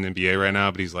think he's in the NBA right now,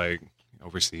 but he's like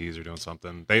overseas or doing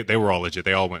something. They were all legit.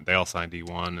 They all signed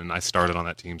D1, and I started on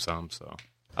that team some, so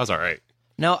I was all right.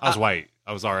 No, I was white.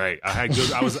 I was all right. I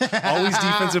was always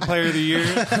defensive player of the year.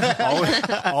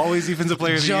 Always defensive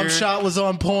player of the year. Jump shot was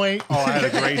on point. Oh, I had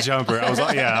a great jumper. I was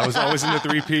always in the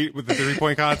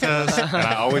 3-point contest, and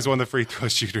I always won the free throw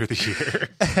shooter of the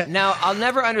year. Now, I'll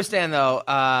never understand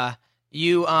though.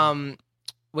 You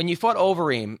when you fought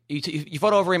Overeem, you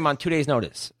fought Overeem on 2 days'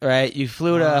 notice, right? You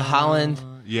flew to Holland.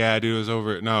 Yeah, dude, it was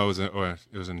over. No, it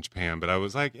was in Japan, but I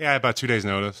was like, yeah, about 2 days'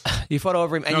 notice. You fought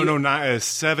Overeem. And No, not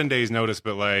 7 days' notice,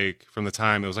 but like from the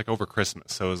time it was like over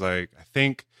Christmas. So it was like I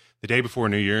think the day before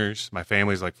New Year's, my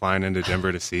family's like flying into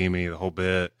Denver to see me, the whole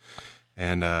bit.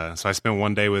 And so I spent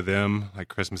 1 day with them, like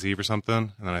Christmas Eve or something,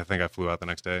 and then I think I flew out the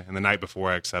next day. And the night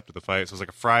before, I accepted the fight. So it was like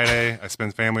a Friday. I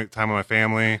spent time with my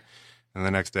family, and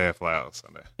the next day I fly out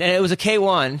Sunday. And it was a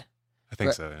K1. I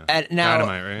think so. Yeah. And now,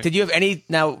 Dynamite, right? did you have any?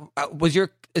 Now, is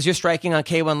your striking on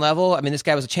K1 level? I mean, this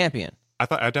guy was a champion. I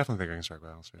definitely think I can strike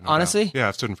balance. No Honestly? doubt. Yeah,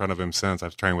 I've stood in front of him since.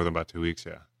 I've trained with him about 2 weeks.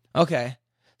 Yeah. Okay.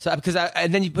 So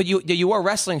you wore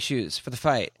wrestling shoes for the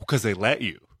fight. Because they let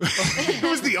you. It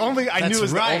was the only I knew it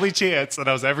was the only chance that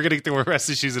I was ever going to get to wear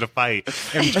wrestling shoes at a fight.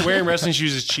 And wearing wrestling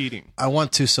shoes is cheating. I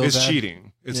want to so It's bad.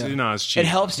 cheating. It's It cheating.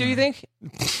 helps you think?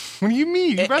 What do you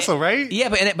mean? You wrestle, right? Yeah,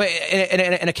 but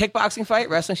in a kickboxing fight,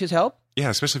 wrestling shoes help. Yeah,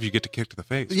 especially if you get to kick to the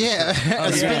face. Yeah,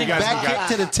 a spinning You guys- back you guys-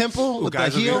 kick to the temple with the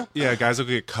Guys will heel. guys will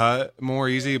get cut more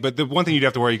easy. But the one thing you'd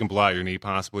have to worry, you can blow out your knee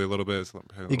possibly a little bit. It's a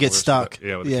little You get worse, stuck. but,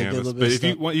 yeah, with Yeah, the get a canvas. little bit But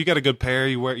if stuck. you got a good pair,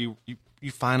 you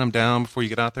find them down before you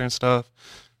get out there and stuff.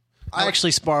 I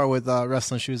actually spar with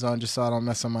wrestling shoes on just so I don't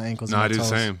mess up my ankles. No, and I my do the toes.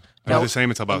 same. I do the same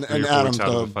until about 3 and or 4 Adam, weeks out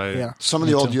of the fight. Yeah. Some of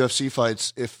Me the old too. UFC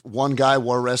fights, if one guy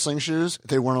wore wrestling shoes,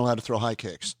 they weren't allowed to throw high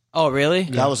kicks. Oh, really?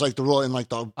 That was like the rule in like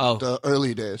the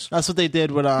early days. That's what they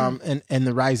did with in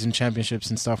the Ryzen championships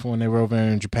and stuff when they were over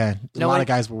in Japan. A lot of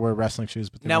guys would wear wrestling shoes.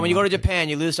 But now, when you go to Japan,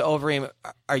 you lose to Overeem.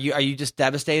 Are you just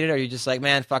devastated? Or are you just like,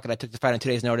 man, fuck it, I took the fight on 2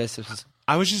 days' notice?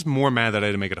 I was just more mad that I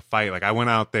didn't make it a fight. Like, I went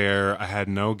out there, I had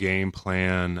no game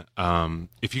plan.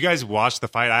 If you guys watched the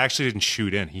fight, I actually didn't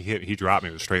shoot in. He dropped me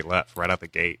with a straight left right out the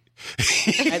gate.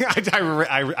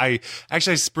 I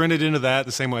actually sprinted into that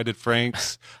the same way I did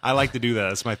Frank's. I like to do that.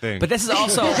 That's my thing. But this is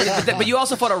also, but you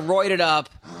also fought a roided up.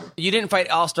 You didn't fight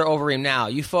Alistair Overeem now.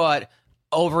 You fought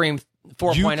Overeem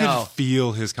 4.0. You could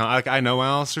feel his like I know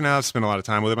Alistair now. I've spent a lot of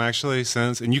time with him actually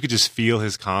since, and you could just feel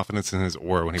his confidence and his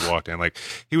aura when he walked in. Like,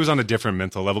 he was on a different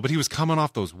mental level, but he was coming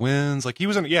off those wins. Like, he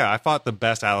was I fought the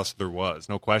best Alistair there was,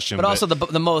 no question. But also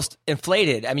the most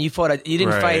inflated. I mean, you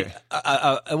didn't fight.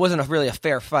 It wasn't really a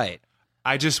fair fight.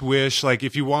 I just wish, like,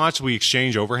 if you watch, we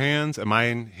exchange overhands, and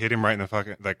mine hit him right in the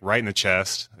fucking, like, right in the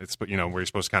chest. It's, where you're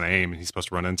supposed to kind of aim, and he's supposed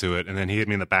to run into it. And then he hit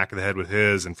me in the back of the head with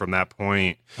his, and from that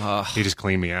point, he just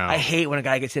cleaned me out. I hate when a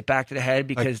guy gets hit back to the head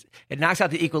because it knocks out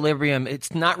the equilibrium.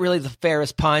 It's not really the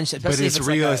fairest punch, but it's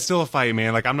real. It's still a fight,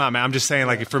 man. Like, I'm not mad. I'm just saying,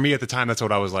 like, for me at the time, that's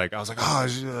what I was like. I was like,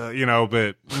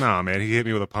 but no, man, he hit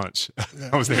me with a punch.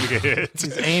 I was there to get hit.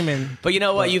 He's aiming. But you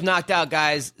know what? You've knocked out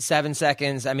guys 7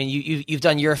 seconds. I mean, you've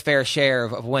done your fair share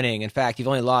of winning. In fact, you've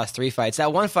only lost 3 fights.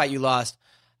 That one fight you lost,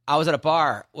 I was at a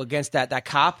bar against that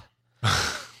cop,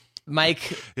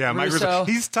 Mike. Yeah, Mike Russo.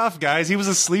 He's tough, guys. He was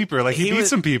a sleeper. Like, he beat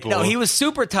some people. No, he was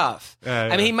super tough. Yeah.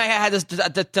 I mean, he might have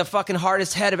had the fucking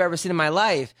hardest head I've ever seen in my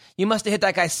life. You must have hit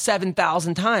that guy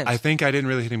 7,000 times. I think I didn't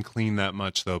really hit him clean that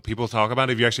much, though. People talk about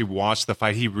it. If you actually watch the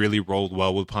fight, he really rolled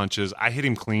well with punches. I hit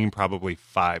him clean probably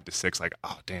 5 to 6. Like,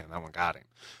 oh, damn, that one got him.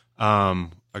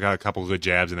 I got a couple of good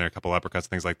jabs in there, a couple uppercuts,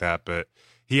 things like that, but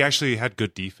he actually had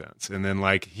good defense. And then,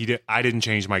 like, I didn't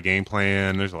change my game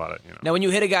plan. There's a lot of, Now, when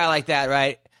you hit a guy like that,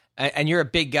 right, and you're a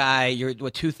big guy, you're,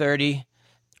 230,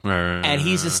 and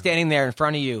he's just standing there in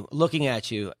front of you, looking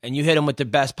at you, and you hit him with the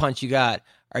best punch you got,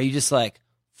 are you just like,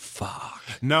 fuck?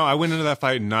 No, I went into that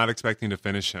fight not expecting to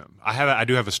finish him. I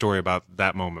do have a story about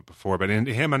that moment before, but in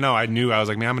him, I knew, I was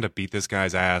like, man, I'm going to beat this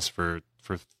guy's ass for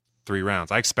 3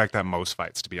 rounds. I expect that most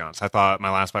fights, to be honest. I thought my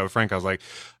last fight with Frank, I was like,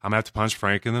 I'm gonna have to punch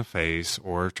Frank in the face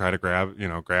or try to grab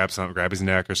his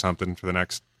neck or something for the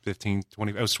next 15,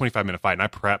 20. It was a 25-minute fight, and I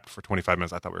prepped for 25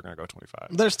 minutes. I thought we were gonna go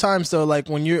 25. There's times though, like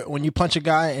when you punch a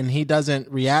guy and he doesn't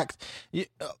react. A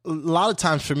lot of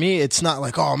times for me, it's not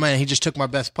like, oh man, he just took my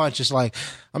best punch. It's like,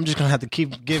 I'm just gonna have to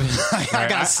keep giving. I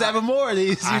got 7 more of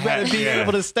these. You better be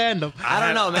able to stand them. I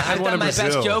don't know, man. I've done my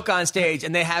best joke on stage,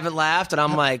 and they haven't laughed, and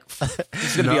I'm like, this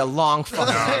is gonna be a long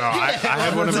fucking. No, I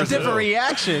had one in Brazil. It's a different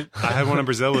reaction. I had one in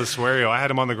Brazil with Suerio. I had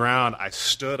him on the ground. I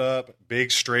stood up,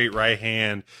 big straight right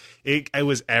hand. It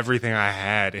was everything I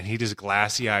had, and he just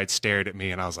glassy-eyed stared at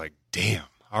me, and I was like, damn,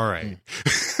 all right.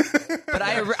 But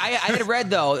I had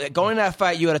read, though, going to that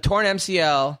fight, you had a torn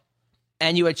MCL,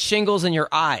 and you had shingles in your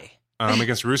eye.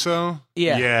 Against Russo?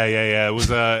 Yeah. Yeah. It was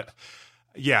but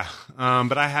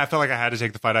I felt like I had to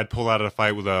take the fight. I'd pull out of the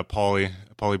fight with Paulie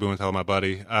Blumenthal, my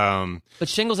buddy. But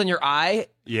shingles in your eye?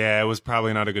 Yeah, it was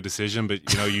probably not a good decision,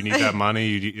 but you need that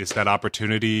money. It's that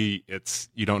opportunity.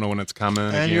 You don't know when it's coming.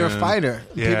 And again. you're a fighter.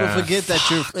 Yeah. People forget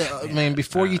that you're.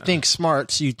 Before you think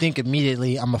smarts, you think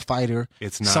immediately, I'm a fighter.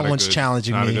 It's not someone's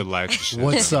challenging not me. a good life decision.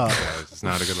 What's up? It's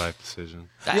not a good life decision.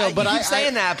 You keep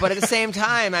saying that, but at the same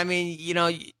time, I mean,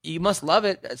 you must love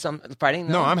it. Some fighting.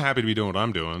 No, I'm happy to be doing what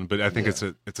I'm doing, but I think it's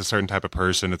a certain type of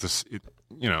person.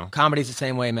 Comedy's the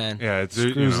same way, man. Yeah, it's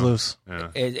Screws loose. Yeah.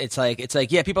 It's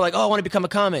like yeah, people are like, oh, I want to become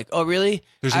a comic. Oh, really?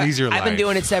 There's an easier life. I've been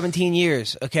doing it 17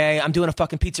 years. Okay, I'm doing a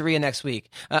fucking pizzeria next week,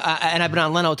 and I've been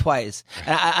on Leno twice.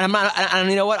 And I'm not. And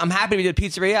you know what? I'm happy to do a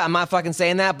pizzeria. I'm not fucking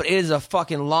saying that, but it is a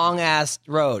fucking long ass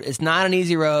road. It's not an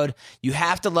easy road. You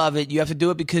have to love it. You have to do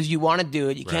it because you want to do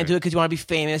it. You can't do it because you want to be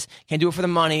famous. You can't do it for the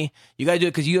money. You got to do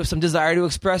it because you have some desire to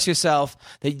express yourself.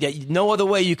 That no other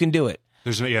way you can do it.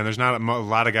 There's not a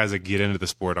lot of guys that get into the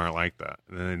sport aren't like that,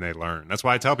 and then they learn. That's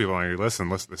why I tell people, like, listen,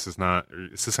 this is not.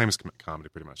 It's the same as comedy,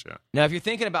 pretty much. Yeah. Now, if you're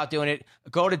thinking about doing it,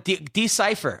 go to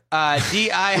Decipher,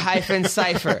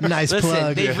 DI-Cipher. Nice Listen,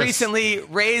 plug. They've recently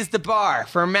raised the bar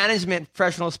for management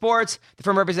professional sports. The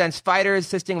firm represents fighters,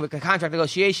 assisting with contract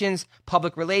negotiations,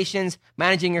 public relations,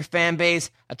 managing your fan base,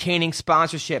 obtaining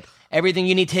sponsorship, everything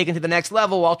you need taken to the next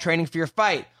level while training for your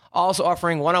fight. Also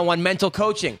offering one-on-one mental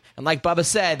coaching. And like Bubba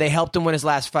said, they helped him win his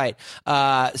last fight.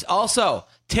 Also,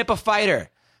 tip a fighter.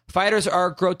 Fighters are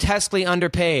grotesquely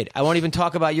underpaid. I won't even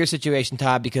talk about your situation,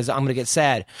 Todd, because I'm going to get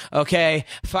sad. Okay?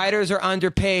 Fighters are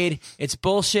underpaid. It's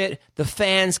bullshit. The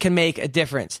fans can make a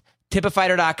difference.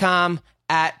 Tipafighter.com.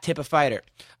 at Tip a Fighter.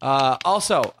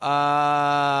 Also,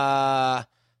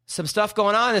 some stuff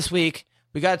going on this week.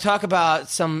 We got to talk about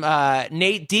some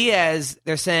Nate Diaz,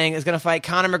 they're saying, is going to fight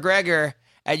Conor McGregor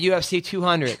at UFC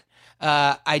 200.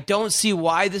 I don't see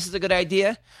why this is a good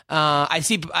idea. I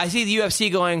see the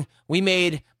UFC going, we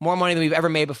made more money than we've ever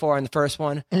made before in the first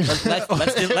one. Let's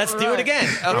do it again.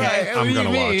 Okay. I'm going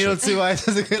to watch it. You don't see why this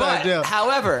is a good idea.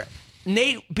 However,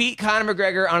 Nate beat Conor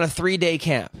McGregor on a 3-day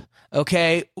camp.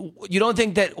 Okay, you don't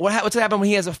think that what's going to happen when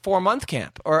he has a 4-month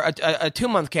camp or a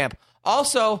 2-month camp?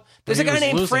 Also, there's a guy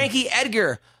named Frankie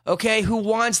Edgar, okay, who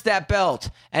wants that belt.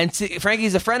 And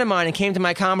Frankie's a friend of mine and came to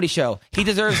my comedy show. He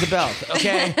deserves the belt,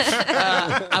 okay?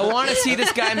 I want to see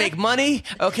this guy make money,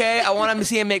 okay? I want him to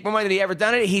see him make more money than he ever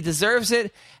done it. He deserves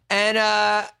it. And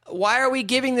why are we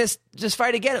giving this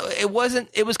fight again? It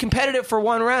was competitive for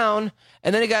one round,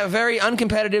 and then it got very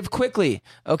uncompetitive quickly,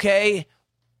 okay?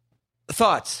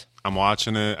 Thoughts? I'm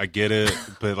watching it. I get it.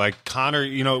 But like Conor,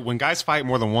 when guys fight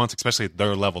more than once, especially at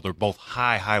their level, they're both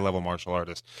high level martial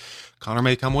artists. Conor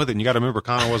may come with it. And you got to remember,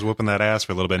 Conor was whooping that ass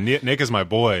for a little bit. Nick is my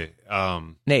boy.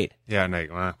 Nate. Yeah, Nate.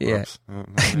 Yeah.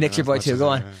 Nick's your boy too. Go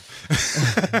on.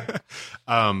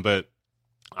 But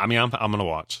I mean, I'm going to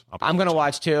watch. I'm going to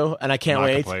watch too, and I can't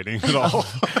wait. I'm not complaining at all.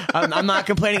 I'm not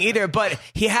complaining either, but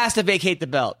he has to vacate the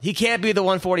belt. He can't be the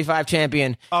 145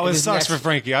 champion. Oh, it sucks for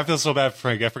Frankie. I feel so bad for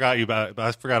Frankie. I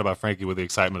forgot about Frankie with the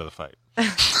excitement of the fight.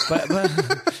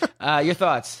 But your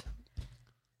thoughts?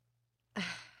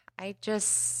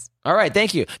 All right,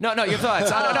 thank you. No, your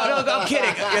thoughts. No, I'm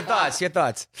kidding. Your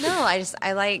thoughts. No,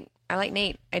 I like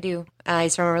Nate. I do.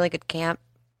 He's from a really good camp,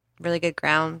 really good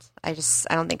ground. I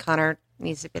don't think Conor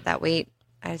needs to be at that weight.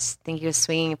 I just think he was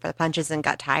swinging for the punches and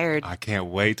got tired. I can't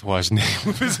wait to watch Nate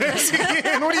with his ass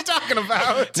again. What are you talking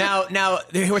about? Now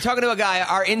we're talking to a guy.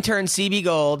 Our intern CB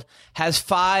Gold has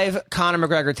 5 Conor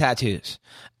McGregor tattoos.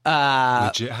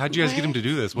 How'd you guys get him to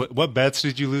do this? What bets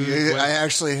did you lose? I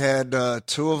actually had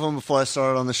 2 of them before I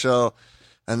started on the show,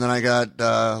 and then I got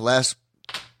last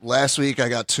week I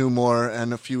got 2 more,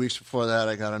 and a few weeks before that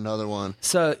I got another one.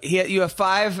 So you have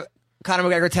 5 Conor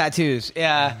McGregor tattoos.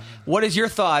 What is your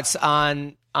thoughts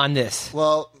on this?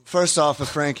 Well, first off, with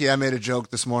Frankie, I made a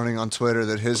joke this morning on Twitter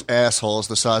that his asshole is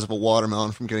the size of a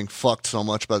watermelon from getting fucked so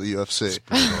much by the UFC.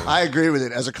 I agree with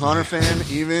it. As a Conor fan,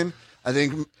 even, I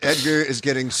think Edgar is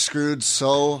getting screwed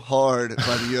so hard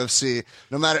by the UFC.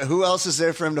 No matter who else is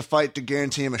there for him to fight to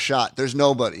guarantee him a shot, there's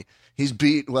nobody. He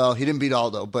didn't beat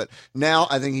Aldo, but now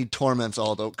I think he torments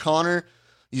Aldo. Conor,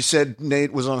 you said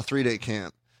Nate was on a 3-day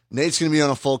camp. Nate's going to be on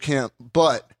a full camp,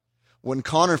 but when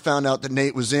Conor found out that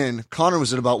Nate was in, Conor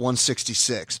was at about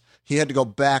 166. He had to go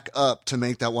back up to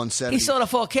make that 170. He's still in a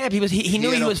full camp. He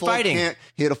knew he was fighting.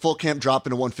 He had a full camp drop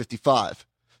into 155.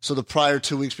 So the prior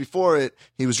 2 weeks before it,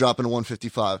 he was dropping to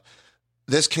 155.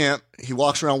 This camp, he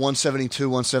walks around 172,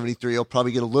 173. He'll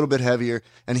probably get a little bit heavier,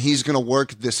 and he's going to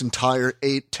work this entire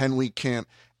 8-10-week camp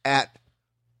at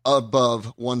above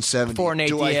 170. For Nate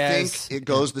Do Diaz. I think it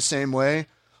goes the same way?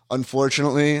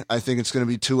 Unfortunately, I think it's going to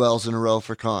be 2 L's in a row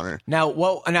for Conor. Now,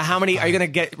 how many are you going to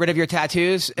get rid of your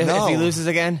tattoos if he loses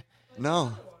again?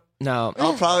 No.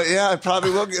 I probably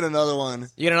will get another one.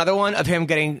 You get another one of him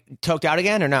getting choked out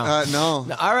again, or no? No.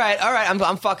 All right.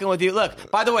 I'm fucking with you.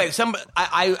 Look, by the way,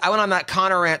 I went on that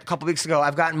Conor rant a couple weeks ago.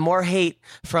 I've gotten more hate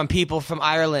from people from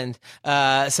Ireland.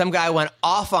 Some guy went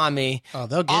off on me. Oh,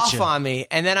 they'll get you. On me,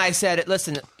 and then I said,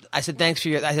 "Listen." I said, thank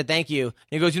you. And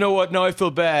he goes, you know what? Now I feel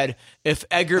bad. If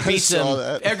Edgar beats him,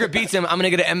 I'm going to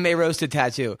get an MMA roasted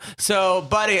tattoo. So,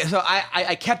 buddy,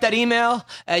 I kept that email,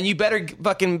 and you better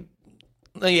fucking,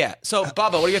 yeah. So,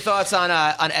 Bubba, what are your thoughts on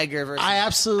Edgar versus,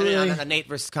 on Nate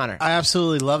versus Conor? I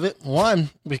absolutely love it. One,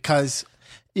 because,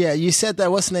 yeah, you said that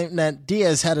that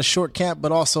Diaz had a short camp,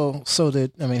 but also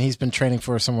he's been training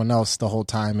for someone else the whole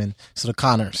time, and so did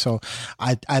Conor. So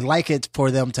I like it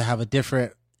for them to have a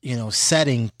different,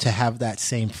 setting to have that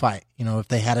same fight. If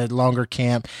they had a longer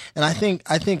camp, and I think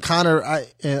Conor,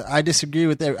 I disagree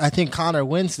with that. I think Conor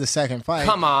wins the second fight.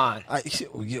 Come on,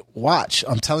 watch.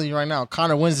 I'm telling you right now,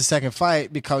 Conor wins the second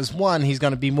fight because one, he's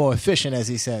going to be more efficient, as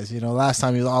he says. Last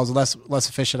time I was less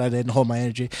efficient. I didn't hold my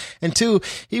energy, and two,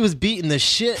 he was beating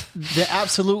the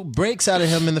absolute breaks out of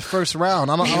him in the first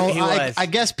round. I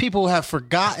guess people have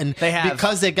forgotten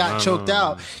because they got choked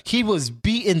out. He was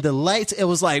beating the lights. It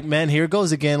was like, man, here it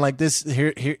goes again. Like this,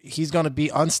 here he's going to be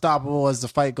unstoppable as the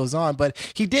fight goes on, but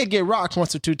he did get rocked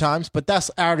once or 2 times. But that's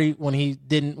already when he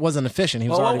wasn't efficient. He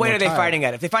was what weight are they fighting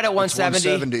at? If they fight at 170,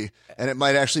 170, and it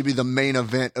might actually be the main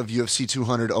event of UFC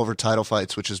 200 over title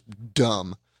fights, which is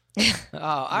dumb. Oh,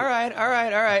 all right.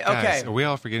 Okay. Guys, are we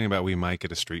all forgetting about we might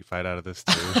get a street fight out of this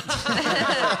too? Like,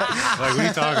 what are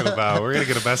you talking about? We're gonna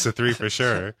get a best of 3 for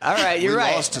sure. All right, you're we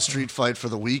right. lost a street fight for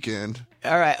the weekend.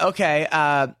 All right, okay.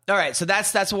 All right, so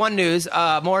that's one news.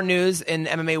 More news in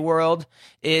MMA world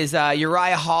is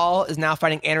Uriah Hall is now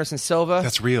fighting Anderson Silva.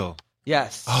 That's real.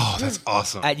 Yes. Oh, that's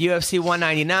awesome. At UFC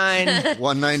 199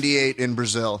 198 in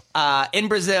Brazil. in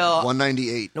Brazil.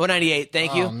 198. 198,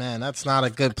 thank you. Oh man, that's not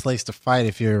a good place to fight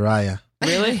if you're Uriah.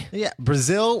 Really? Yeah,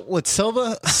 Brazil with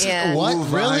Silva. Yeah. What? Ooh,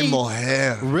 Really?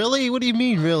 Moher. Really? What do you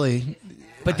mean, really?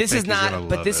 But this is think he's gonna not.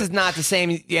 But love this it. is not the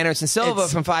same Anderson Silva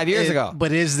It's- from 5 years ago.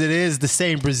 But it is the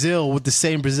same Brazil with the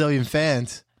same Brazilian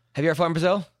fans. Have you ever fought in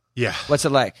Brazil? Yeah. What's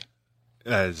it like?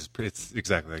 It's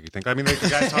exactly like you think. I mean, the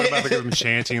guys talk about them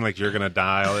chanting like you're gonna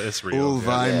die. It's real. Ooh,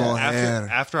 vai morrer.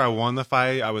 After I won the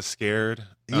fight, I was scared.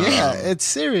 Yeah, it's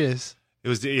serious. It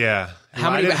was I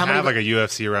didn't have like a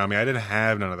UFC around me. I didn't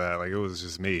have none of that. Like it was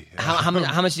just me. How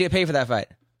much did you get paid for that fight?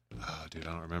 Oh, dude,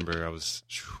 I don't remember.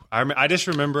 I just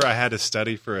remember I had to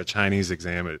study for a Chinese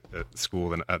exam at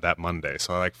school that Monday.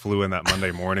 So I like flew in that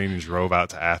Monday morning and drove out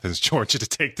to Athens, Georgia to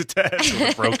take the test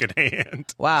with a broken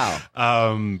hand. Wow.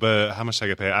 But how much did I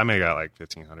get paid? I may have got like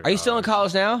 $1,500. Are you still in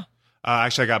college now?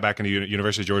 Actually, I got back into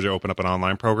University of Georgia, opened up an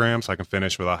online program so I can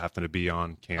finish without having to be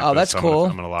on campus. Oh, that's so cool.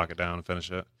 I'm going to lock it down and finish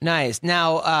it. Nice.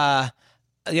 Now,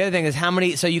 the other thing is how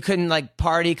many. So you couldn't like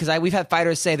party because we've had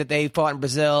fighters say that they fought in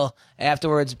Brazil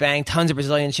afterwards, banged tons of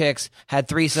Brazilian chicks, had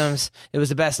threesomes. It was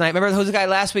the best night. Remember, who was the guy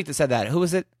last week that said that? Who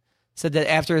was it? Said that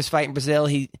after his fight in Brazil,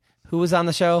 who was on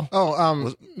the show?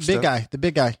 Oh, the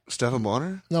big guy. Stephen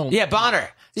Bonner? No, Yeah, Bonner.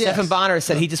 Yes. Stephen Bonner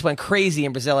said he just went crazy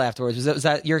in Brazil afterwards. Was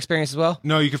that your experience as well?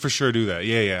 No, you could for sure do that.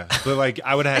 Yeah. But like,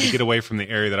 I would have had to get away from the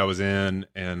area that I was in,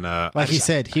 and like he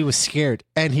said, he was scared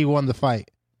and he won the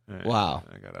fight. Wow.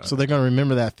 So they're gonna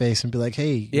remember that face and be like,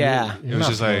 "Hey, Yeah. you're It was not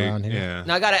just from like, around here." yeah.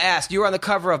 Now I got to ask, you were on the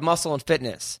cover of Muscle and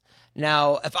Fitness.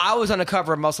 Now, if I was on the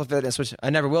cover of Muscle and Fitness, which I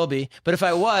never will be, but if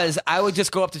I was, I would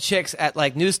just go up to chicks at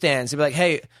like newsstands and be like,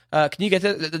 "Hey, can you get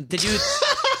this? Did you?"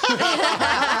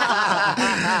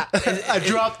 I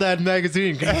dropped that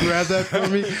magazine. Can you grab that for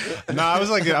me? No, I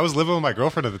was living with my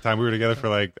girlfriend at the time. We were together for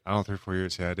like, I don't know, 3 or 4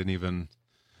 years. Yeah, I didn't even,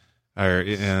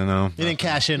 no. You didn't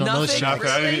cash in on those Nothing? checks.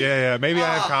 Nothing. Yeah. Maybe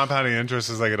I have compounding interest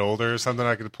as I get older or something.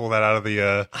 I could pull that out of the,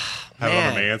 have it on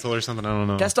Man. the mantle or something. I don't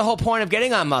know. That's the whole point of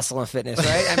getting on Muscle and Fitness,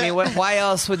 right? I mean, why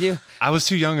else would you? I was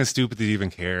too young and stupid to even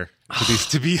care.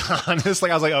 To be honest,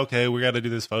 like I was like, okay, we got to do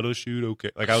this photo shoot. Okay,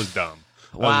 like I was dumb.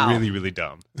 I Wow. was really, really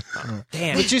dumb.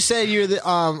 Damn. But you said you're the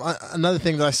another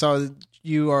thing that I saw.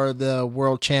 You are the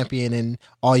world champion in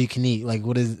all you can eat. Like,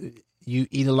 what is you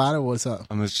eat a lot or what's up?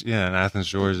 I'm in Athens,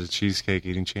 Georgia, cheesecake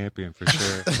eating champion for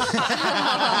sure.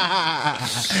 I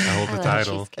hold the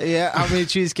title. Yeah, how many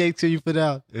cheesecakes do you put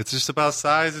out? It's just about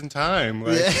size and time.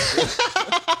 Like,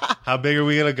 how big are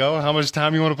we gonna go? How much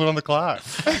time you want to put on the clock?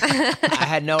 I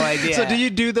had no idea. So do you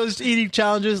do those eating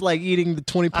challenges, like eating the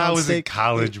 20-pound I was in steak?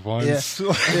 college once.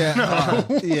 Yeah,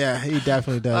 yeah, he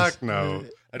definitely does. Fuck no.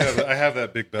 I have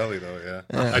that big belly though.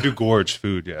 Yeah. I do gorge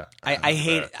food. Yeah. I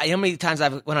hate. You know how many times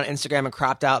I've went on Instagram and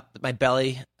cropped out my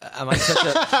belly? I'm like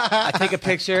I take a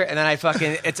picture and then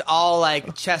it's all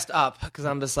like chest up because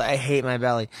I'm just like I hate my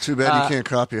belly. Too bad you can't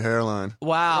crop your hairline.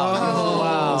 Wow.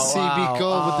 Wow. CB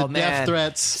Gold with the man. death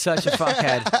threats. Such a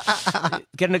fuckhead.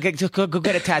 Go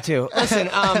get a tattoo. Listen,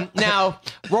 now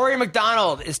Rory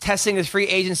McDonald is testing his free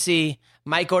agency.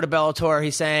 Might go to Bellator.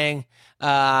 He's saying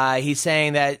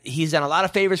that he's done a lot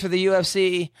of favors for the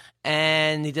UFC,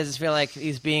 and he doesn't feel like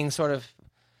he's being sort of.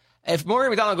 If Rory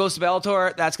McDonald goes to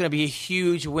Bellator, that's going to be a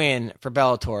huge win for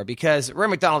Bellator because Rory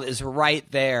McDonald is right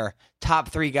there, top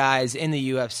 3 guys in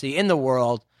the UFC, in the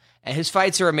world, and his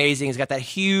fights are amazing. He's got that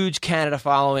huge Canada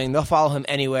following. They'll follow him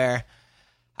anywhere.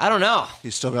 I don't know.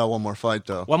 He's still got one more fight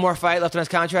though. One more fight left on his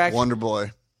contract? Wonder Boy.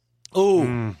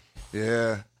 Ooh.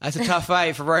 Yeah. That's a tough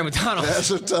fight for Rory McDonald. That's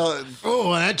a tough. Oh,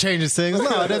 well, that changes things.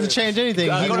 No, it doesn't change anything.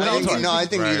 Go to Bellator. I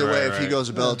think Right, either way, right, if he right. goes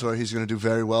to Bellator, he's going to do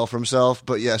very well for himself.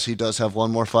 But yes, he does have one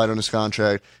more fight on his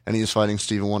contract, and he is fighting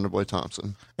Stephen Wonderboy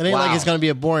Thompson. It ain't Wow. like it's going to be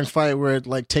a boring fight where it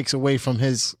like takes away from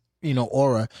his,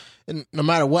 aura. And no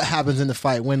matter what happens in the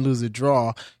fight, win, lose, or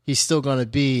draw, he's still going to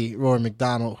be Rory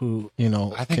McDonald, who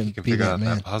I think he can be figure that out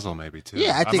man. that puzzle maybe too.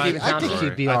 Yeah, I think might he- I think Rory.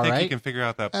 he'd be I all think he right. can figure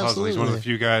out that puzzle. He's one of the Absolutely.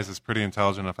 few guys that's pretty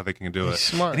intelligent enough. I think he can do it. He's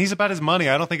smart. And he's about his money.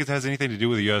 I don't think it has anything to do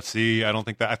with the UFC.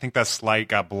 I think that slight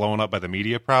got blown up by the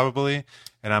media probably,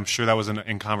 and I'm sure that was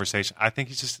in conversation. I think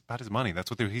he's just about his money. That's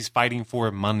what he's fighting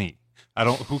for. Money.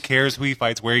 Who cares who he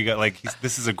fights, where he got? Like,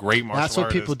 this is a great martial That's what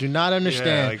artist. people do not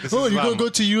understand. like, this oh, is you about- gonna go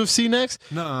to UFC next?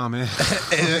 No, man.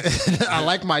 I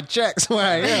like my checks where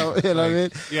I am. You know what I mean?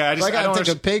 Yeah, I just Like, I don't gotta take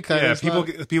a understand- pay cut. Yeah, It's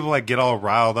not- people like get all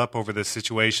riled up over this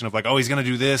situation of like, oh, he's gonna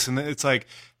do this, and it's like,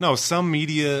 no, some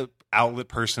media outlet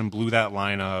person blew that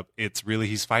line up. It's really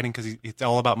he's fighting because it's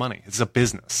all about money. It's a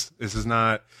business. This is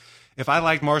not. If I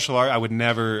liked martial art, I would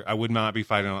not be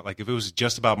fighting on. Like if it was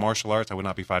just about martial arts, I would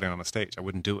not be fighting on a stage. I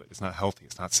wouldn't do it. It's not healthy.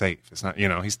 It's not safe. It's not.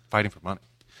 He's fighting for money.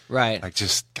 Right. Like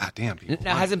just goddamn people.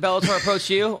 Now, hasn't Bellator approached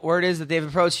you? Word is that they've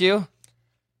approached you?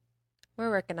 We're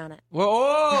working on it.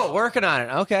 Whoa, working on it.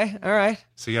 Okay, all right.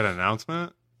 So you got an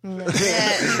announcement? No.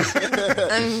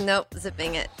 Nope,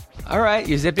 zipping it All right,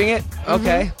 you're zipping it?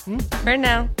 Okay. for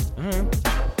now.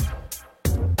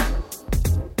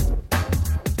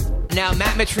 Now,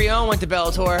 Matt Mitrione went to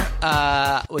Bellator,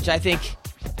 which I think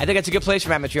that's a good place for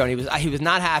Matt Mitrione. He was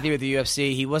not happy with the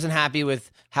UFC. He wasn't happy with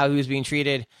how he was being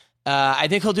treated. I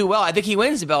think he'll do well. I think he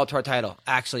wins the Bellator title,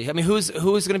 actually. I mean, who's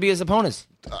going to be his opponents?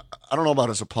 I don't know about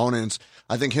his opponents.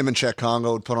 I think him and Czech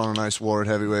Congo would put on a nice war at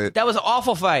heavyweight. That was an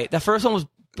awful fight. The first one was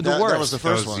the worst. That was the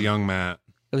first That was one. young Matt.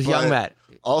 It was But young Matt.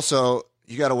 Also,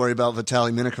 you got to worry about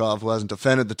Vitaly Minikov, who hasn't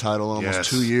defended the title in almost Yes.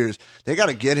 2 years. They got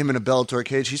to get him in a Bellator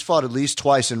cage. He's fought at least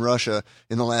twice in Russia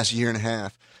in the last year and a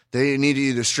half. They need to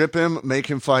either strip him, make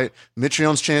him fight.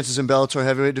 Mitrione's chances in Bellator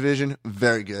heavyweight division,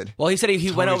 very good. Well, he said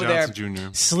he went over there. Johnson Jr.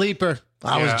 Sleeper.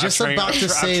 I Yeah, was just I've trained- about to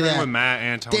I've say trained that. with Matt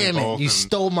and Tony Damn both, it! You and-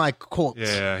 stole my quote.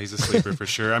 Yeah, he's a sleeper for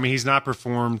sure. I mean, he's not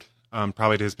performed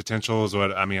probably to his potential is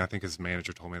what I mean. I think his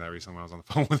manager told me that recently when I was on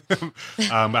the phone with him.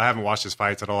 But I haven't watched his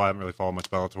fights at all. I haven't really followed much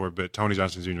Bellator. But Tony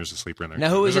Johnson Jr. is a sleeper in there. Now,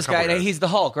 who is There's this a couple guy? guys. He's the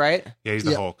Hulk, right? Yeah, he's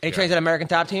the Yeah. Hulk. And he yeah. trains at American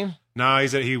Top Team? No, he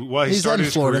He's started in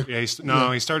his Florida. career.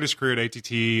 Yeah, he started his career at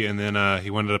ATT, and then he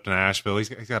went up to Nashville. He's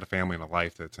got a family and a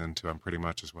life that's into him. Pretty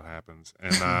much is what happens.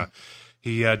 And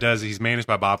he's managed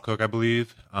by Bob Cook, I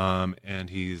believe, and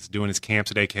he's doing his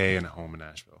camps at AK and at home in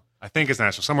Nashville. I think it's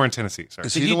Nashville, somewhere in Tennessee. Sorry,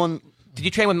 Is he the one? Did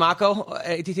you train with Mako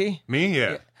at ATT? me?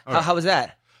 Yeah. Oh, How was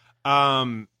that?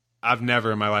 I've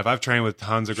never in my life. I've trained with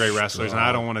tons of great wrestlers, and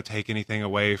I don't want to take anything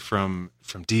away from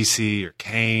DC or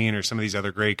Kane or some of these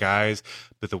other great guys.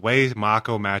 But the way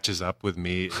Mako matches up with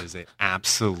me is an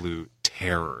absolute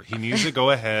terror. He needs to go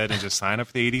ahead and just sign up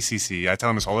for the ADCC. I tell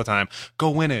him this all the time.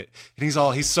 Go win it. And he's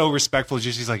so respectful.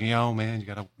 He's like, yo, man, you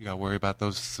gotta worry about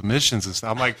those submissions and stuff.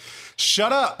 I'm like,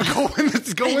 shut up.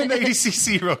 Go win the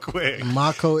ADCC real quick.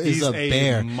 Mako is He's a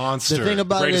bear. monster. The thing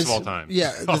about greatest it is, of all time.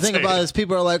 yeah. I'll The thing say about it it. is,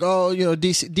 people are like, oh,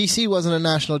 DC wasn't a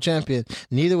national champion.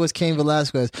 Neither was Cain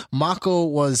Velasquez. Mako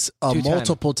was a Two-time.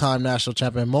 multiple-time national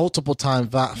champion, multiple-time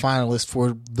finalist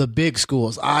for the big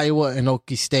schools, Iowa and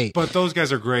Okie State. But those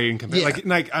guys are great in Yeah.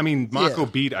 I mean, Mako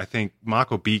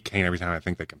Yeah. beat Kane every time I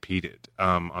think they competed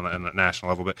on the national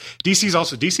level. But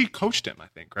DC coached him, I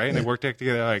think, right? And they worked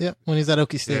together. Like, Yeah, when he's at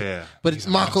Okie State. Yeah. But He's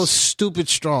Mako's awesome. stupid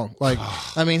strong. Like,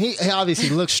 I mean, he obviously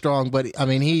looks strong, but I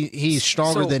mean, he's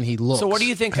stronger than he looks. So what do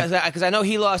you think? Because I know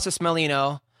he lost to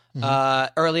Smolino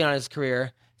early on in his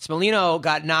career. Smolino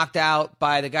got knocked out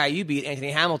by the guy you beat,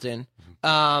 Anthony Hamilton.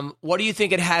 What do you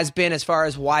think it has been as far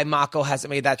as why Mako hasn't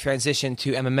made that transition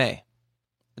to MMA?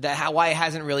 Why it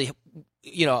hasn't really,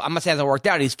 I'm not saying it hasn't worked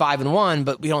out. He's 5-1,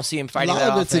 but we don't see him A fighting lot that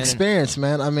of it's often. experience,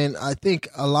 man. I mean, I think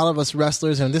a lot of us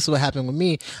wrestlers, and this is what happened with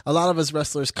me, a lot of us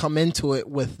wrestlers come into it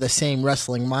with the same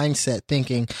wrestling mindset,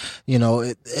 thinking,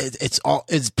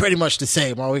 it's pretty much the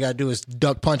same. All we gotta do is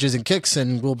duck punches and kicks,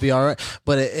 and we'll be all right.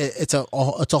 But it's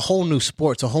a whole new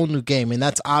sport, it's a whole new game, and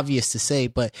that's obvious to say.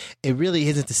 But it really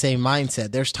isn't the same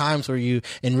mindset. There's times where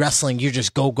in wrestling, you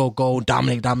just go,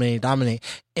 dominate.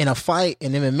 In a fight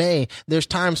in MMA, there's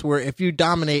times where if you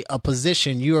dominate a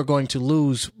position, you are going to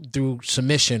lose through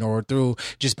submission or through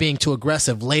just being too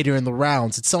aggressive later in the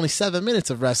rounds. It's only 7 minutes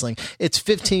of wrestling. It's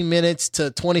 15 minutes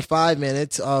to 25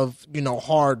 minutes of,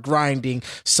 hard grinding,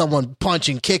 someone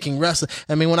punching, kicking, wrestling.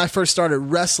 I mean, when I first started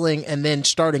wrestling and then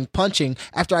starting punching,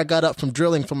 after I got up from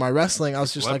drilling for my wrestling, I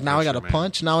was just Blood like, now I got to pressure, man.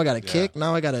 punch, now I got to kick,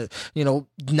 now I got to,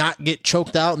 not get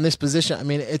choked out in this position. I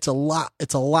mean, it's a lot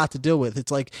to deal with.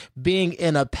 It's like being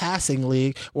in a passing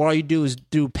league where all you do is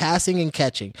do passing and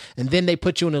catching, and then they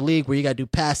put you in a league where you got to do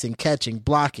passing, catching,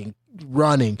 blocking,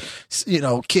 running,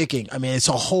 kicking. I mean, it's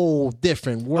a whole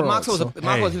different world. But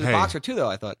Mako was a Hey. boxer too, though,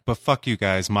 I thought. but fuck you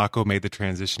guys. Mako made the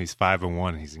transition. He's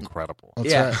 5-1. He's incredible.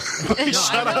 Yeah.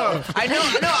 Shut up. I know.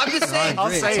 I'm just saying. I'll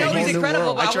say I know it. he's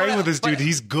incredible. I but train wanna- with this dude. but-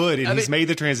 He's good, and I he's mean- made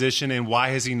the transition. And why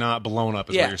has he not blown up?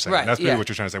 Is Yeah, what you're saying. right, That's really yeah. what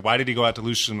you're trying to say. Why did he go out to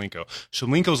lose Shlenko?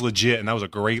 Shlenko's legit, and that was a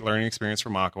great learning experience for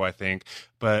Mako, I think.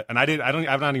 But I've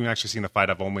not even actually seen the fight.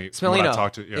 I've only from what Smolino. I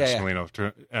talked to Yeah.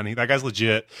 Smolino, and that guy's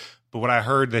legit. But what I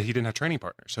heard that he didn't have training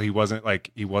partners, so he wasn't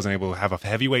able to have a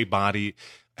heavyweight body.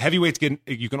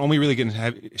 You can only really get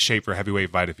in shape for a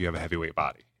heavyweight fight if you have a heavyweight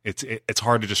body. It's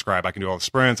hard to describe. I can do all the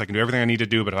sprints, I can do everything I need to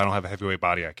do, but if I don't have a heavyweight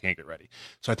body, I can't get ready.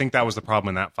 So I think that was the problem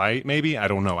in that fight. Maybe, I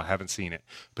don't know. I haven't seen it.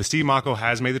 But Steve Mocco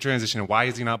has made the transition, and why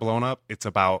is he not blown up? It's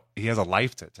about he has a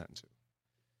life to attend to.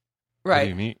 Right. What do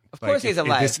you mean? Of course, he has a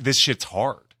life. This shit's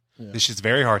hard. Yeah. This shit's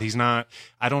very hard. He's not.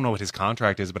 I don't know what his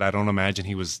contract is, but I don't imagine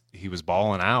he was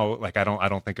balling out. Like I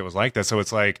don't think it was like that. So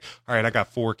it's like, all right, I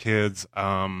got 4 kids.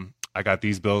 I got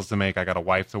these bills to make. I got a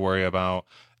wife to worry about.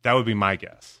 That would be my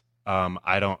guess.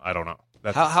 I don't know.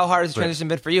 How hard has the transition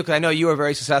been for you? Because I know you were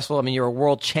very successful. I mean, you were a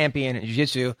world champion in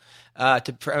jiu-jitsu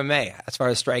for MMA as far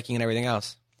as striking and everything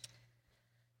else.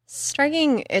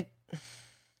 Striking,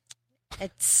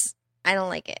 it's I don't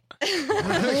like it.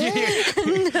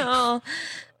 No,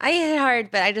 I hit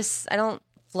hard, but I don't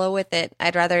flow with it.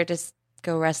 I'd rather just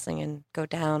go wrestling and go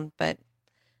down, but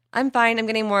I'm fine. I'm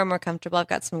getting more and more comfortable. I've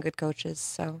got some good coaches,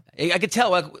 so I could tell,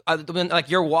 like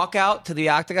your walkout to the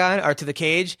octagon or to the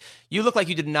cage, you look like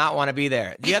you did not want to be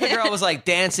there. The other girl was like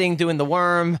dancing, doing the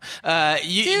worm.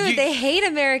 They hate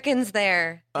Americans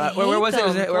there. Where was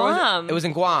it? Guam. It was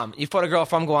in Guam. You fought a girl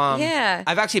from Guam. Yeah,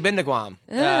 I've actually been to Guam,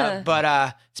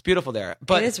 but it's beautiful there.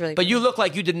 But it is really but good. You look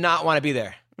like you did not want to be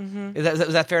there. Mm-hmm.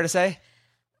 Is that fair to say?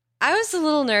 I was a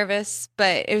little nervous,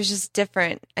 but it was just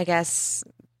different, I guess.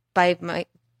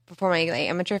 Before my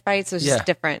amateur fights, it was just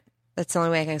different. That's the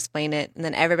only way I can explain it. And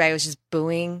then everybody was just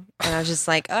booing, and I was just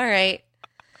like, all right.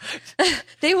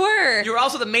 They were. You were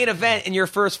also the main event in your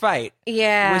first fight.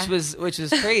 Yeah. Which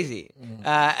was crazy.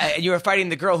 And you were fighting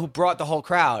the girl who brought the whole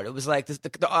crowd. It was like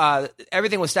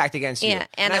everything was stacked against you. Yeah,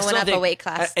 and I went up a weight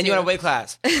class. And you went a weight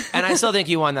class. And I still think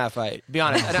you won that fight, be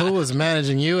honest. Who was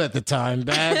managing you at the time?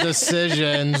 Bad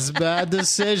decisions. Well,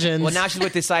 now she's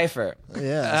with Decipher.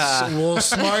 Yeah.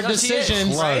 Smart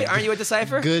decisions. Right? Aren't you with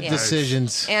Decipher? Good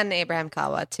decisions. And Abraham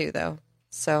Kawa, too, though.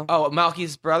 So. Oh,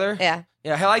 Malky's brother? Yeah.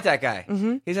 Yeah, I like that guy.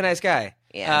 Mm-hmm. He's a nice guy.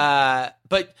 Yeah.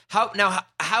 But how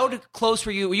close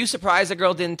were you? Were you surprised the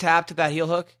girl didn't tap to that heel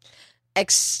hook?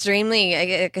 Extremely.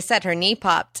 Like I said, her knee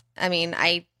popped. I mean,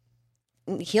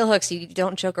 heel hooks, you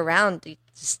don't joke around. You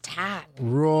just tap.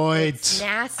 Right. It's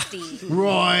nasty.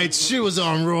 Right. She was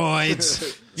on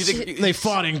roids. They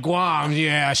fought in Guam.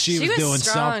 Yeah, she was doing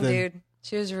strong, something. Dude.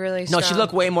 She was really strong. No, she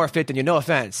looked way more fit than you. No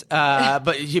offense,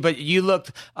 but you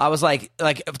looked. I was like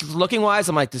looking wise,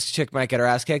 I'm like, this chick might get her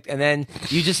ass kicked. And then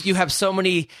you have so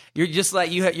many. You're just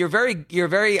like you're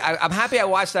very. I'm happy I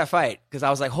watched that fight because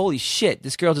I was like, holy shit,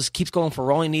 this girl just keeps going for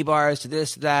rolling knee bars to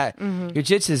this to that. Mm-hmm. Your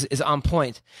jiu-jitsu is on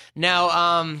point.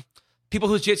 Now, people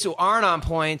whose jiu-jitsu aren't on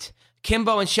point.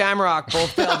 Kimbo and Shamrock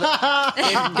both failed.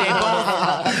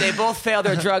 They both failed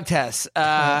their drug tests.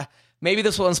 Maybe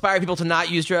this will inspire people to not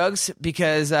use drugs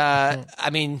because, I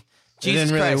mean,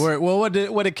 Jesus Christ. Really work. Well,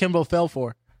 what did Kimbo fail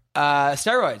for?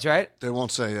 Steroids, right? They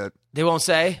won't say yet. They won't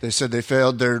say? They said they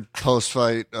failed their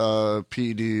post-fight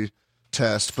PED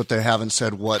test, but they haven't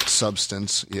said what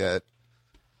substance yet.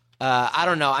 I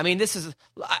don't know. I mean, this is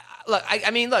look.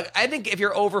 I think if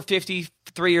you're over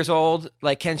 53 years old,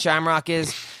 like Ken Shamrock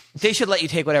is, they should let you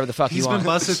take whatever the fuck you want. He's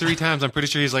been busted 3 times. I'm pretty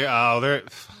sure he's like, they're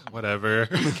whatever.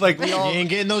 Like you ain't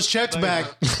getting those checks back.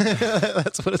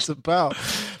 That's what it's about.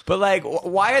 But like,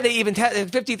 why are they even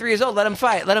 53 years old? Let them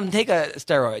fight. Let them take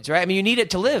steroids, right? I mean, you need it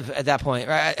to live at that point,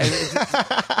 right?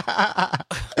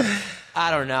 I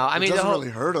don't know. I mean, it doesn't really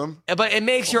hurt them. But it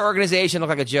makes your organization look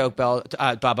like a joke,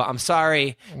 Bubba. I'm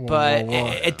sorry, but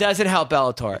it doesn't help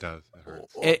Bellator. It does.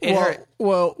 It hurt.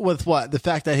 Well, with what? The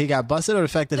fact that he got busted or the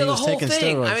fact that he was taking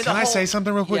steroids? I mean, Can I say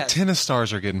something real quick? Yes. Tennis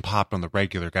stars are getting popped on the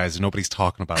regular, guys, and nobody's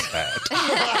talking about that.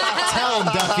 Tell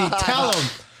him, Duffy. Tell him.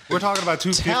 We're talking about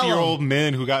 2 50-year-old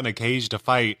men who got in a cage to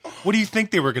fight. What do you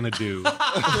think they were going to do?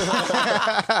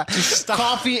 Just stop.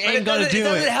 Coffee ain't going to do it. It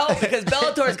doesn't help because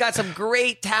Bellator's got some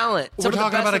great talent. We're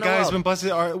talking about a guy who's been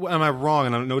busted. Am I wrong?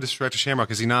 And I'm no disrespect to Shamrock.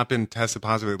 Has he not been tested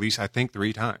positive at least, I think,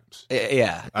 3 times?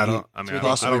 Yeah. I don't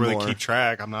really keep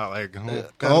track. I'm not like,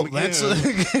 that's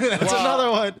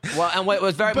another one. Well, and what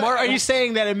was very more. Are you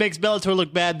saying that it makes Bellator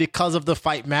look bad because of the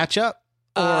fight matchup?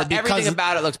 Or everything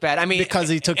about it looks bad. I mean, because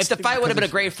he took. If the fight would have been a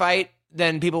great fight,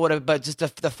 then people would have. But just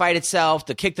the fight itself,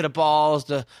 the kick to the balls,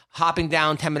 the hopping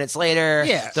down 10 minutes later,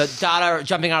 the Dada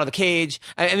jumping out of the cage.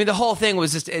 I mean, the whole thing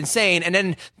was just insane. And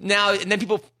then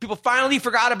people finally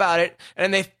forgot about it,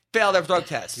 and they failed their drug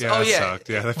tests. Yeah, that sucked.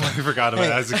 Yeah, I forgot about it.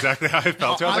 That's exactly how I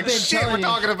felt. I was I've like, been shit, telling we're you-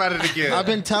 talking about it again. I've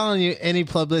been telling you, any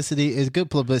publicity is good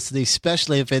publicity,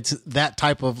 especially if it's that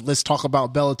type of let's talk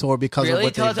about Bellator because of Really?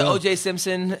 what Tell it they've to done. O.J.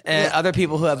 Simpson and other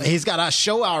people who have. He's got a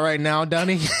show out right now,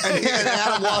 doesn't he? And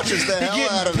Adam watches the hell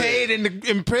out Getting of paid it.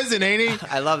 in prison, ain't he?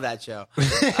 I love that show.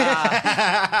 See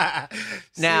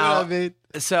Now, what I mean?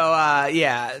 so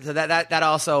yeah, so that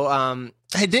also.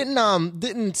 Hey,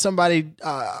 didn't somebody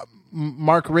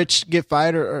Mark Rich get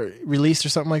fired or released or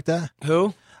something like that?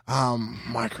 Who?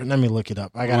 Mark, let me look it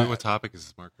up. I got. What topic is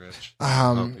this, Mark Rich?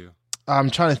 I'm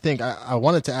trying to think. I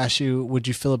wanted to ask you, would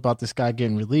you feel about this guy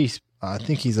getting released? I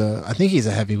think he's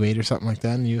a heavyweight or something like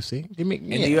that in the UFC. In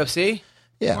the UFC?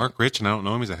 Yeah. Mark Rich, and I don't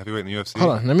know him. He's a heavyweight in the UFC.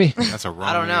 Hold on, let me That's a wrong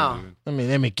I don't know. name, dude.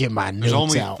 let me get my There's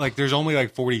notes only out. there's only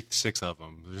 46 of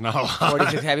them. There's not a lot.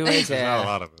 46 heavyweights? There's not a Yeah.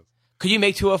 lot of us. Could you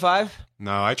make 205?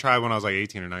 No, I tried when I was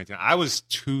 18 or 19. I was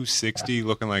 260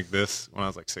 looking like this when I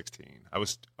was 16.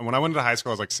 When I went to high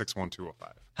school, I was 6'1", 205.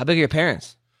 How big are your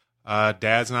parents?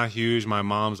 Dad's not huge. My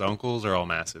mom's uncles are all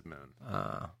massive men.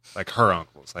 Her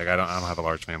uncles. I don't have a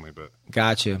large family, but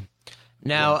Got you.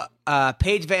 Now,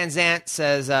 Paige Van Zant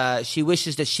says she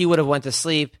wishes that she would have went to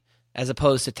sleep as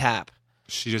opposed to tap.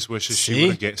 she just wishes See? she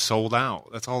would get sold out.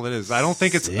 That's all it is. I don't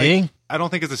think it's. See? I don't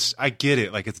think it's. I get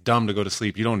it. It's dumb to go to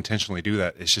sleep. You don't intentionally do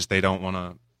that. It's just they don't want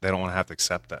to. They don't want to have to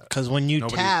accept that. Because when you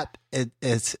Nobody- tap,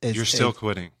 it's You're still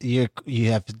quitting. you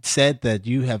have said that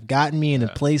you have gotten me in a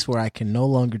place where I can no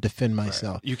longer defend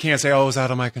myself. You can't say, "Oh, it was out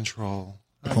of my control.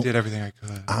 I did everything I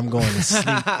could." I'm going to sleep.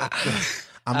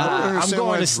 I'm understand why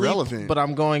going to it's sleep, relevant. but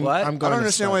I'm going. What? I'm I going. don't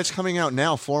understand why it's coming out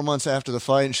now, 4 months after the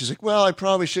fight, and she's like, "Well, I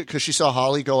probably should," because she saw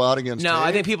Holly go out against. No, Tate,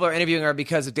 I think people are interviewing her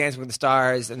because of Dancing with the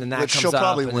Stars, and then that which comes she'll up.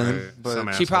 probably and- win. Some But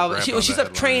ass- She probably Grab she, on well, she's the a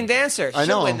trained headline. dancer. She I should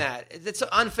know. win that. It's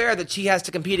unfair that she has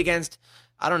to compete against,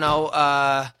 I don't know,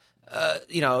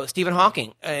 Stephen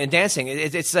Hawking in dancing.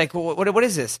 It's like, what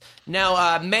is this?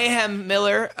 Now, Mayhem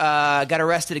Miller got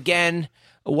arrested again,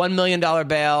 a $1 million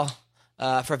bail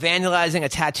for vandalizing a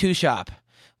tattoo shop,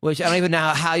 which I don't even know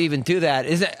how you even do that.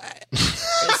 Is it?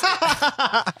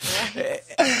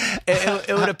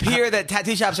 It would appear that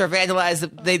tattoo shops are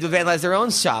vandalized. They vandalize their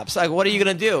own shops. What are you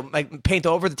going to do? Paint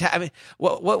over the I mean,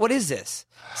 what is this?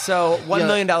 So $1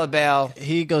 million bail.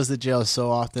 He goes to jail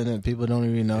so often that people don't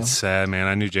even know. It's sad, man.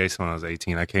 I knew Jason when I was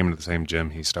 18. I came to the same gym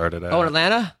he started at. Oh, in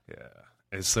Atlanta? Yeah,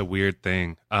 it's a weird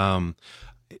thing.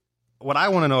 What I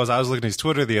want to know is, I was looking at his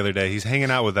Twitter the other day. He's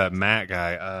hanging out with that Matt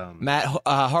guy, Matt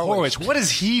Horwich. Horwich. What is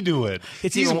he doing?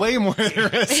 It's He's even- way more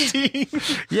interesting.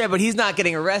 Yeah, but he's not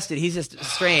getting arrested. He's just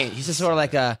strange. He's just sort of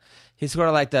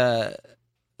like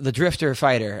the drifter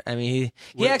fighter. I mean,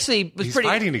 he actually was He's pretty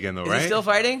fighting again, though, Is right? he still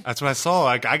fighting? That's what I saw.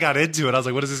 I got into it. I was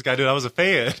like, what is this guy doing? I was a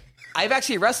fan. I've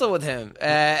actually wrestled with him,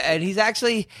 and he's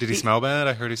actually. Did he smell bad?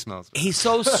 I heard he smells bad. He's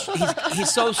so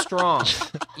strong.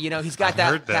 He's got I've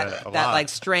heard that a lot. like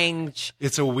strange.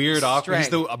 It's a weird, awkward. He's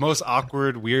Strength. the most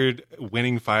awkward, weird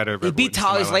winning fighter I've He ever beat witnessed in my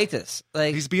Tali's life. Latis.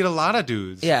 Like, He's beat a lot of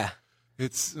dudes. yeah.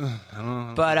 It's I don't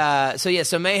know. But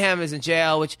so Mayhem is in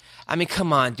jail. Which, I mean,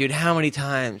 come on, dude. How many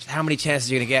times? How many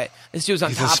chances are you gonna get? This dude's on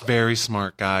He's top. a very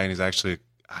smart guy, and he's actually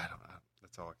I don't know.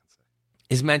 That's all I can say.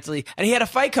 Is mentally, and he had a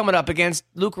fight coming up against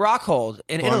Luke Rockhold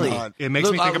in Italy. Barnard. It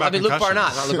makes me think about Luke concussions.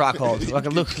 Barnard, not Luke Rockhold. Like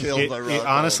Luke. killed by It Rockhold.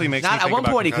 honestly makes me Not think at one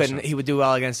about point he concussions. couldn't. He would do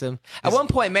well against him. At one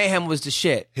point, Mayhem was the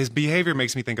shit. His behavior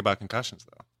makes me think about concussions,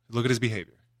 though. Look at his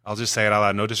behavior. I'll just say it out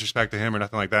loud. No disrespect to him or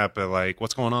nothing like that, but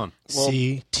what's going on? Well,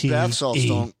 bath salts CTE.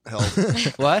 don't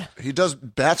help. What? He does.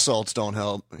 Bath salts don't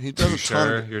help. He does a ton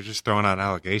Sure, of. you're just throwing out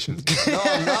allegations. No,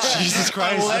 I'm not. Jesus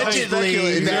Christ!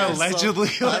 Allegedly. You're allegedly.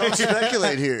 I don't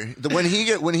speculate here.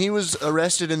 When he was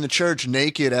arrested in the church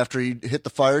naked after he hit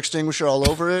the fire extinguisher all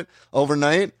over it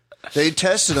overnight, they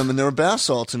tested him and there were bath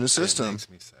salts in his system. Makes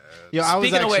me sad. Yo, I was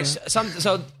Speaking of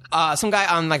actually- which, some guy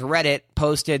on Reddit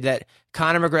posted that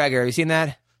Conor McGregor. Have you seen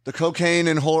that? The cocaine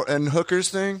and hookers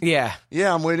thing. Yeah.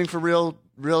 Yeah, I'm waiting for real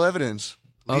evidence.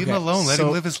 Leave him alone. Let So-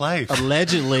 him live his life.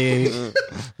 Allegedly,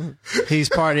 he's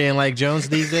partying like Jones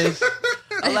these days.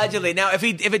 Allegedly. Now, if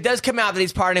it does come out that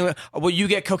he's partying, will you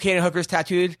get cocaine and hookers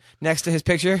tattooed next to his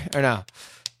picture or no?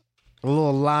 A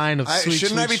little line of sweet.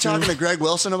 Shouldn't I be talking to Greg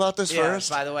Wilson about this first?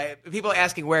 By the way, people are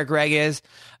asking where Greg is.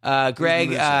 Greg,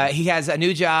 he has a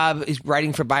new job. He's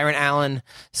writing for Byron Allen,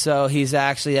 so he's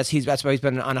actually that's why he's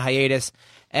been on a hiatus.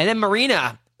 And then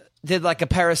Marina did like a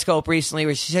Periscope recently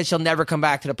where she said she'll never come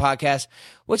back to the podcast.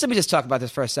 Let me just talk about this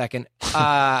for a second.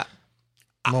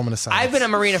 Moment of silence. I've been a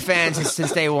Marina fan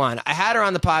since day one. I had her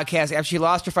on the podcast after she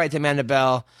lost her fight to Amanda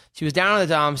Bell. She was down on the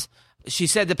dumps. She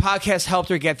said the podcast helped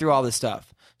her get through all this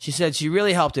stuff. She said she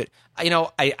really helped it.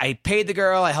 I paid the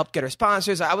girl. I helped get her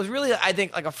sponsors. I was really, I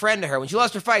think, like a friend to her. When she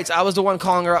lost her fights, I was the one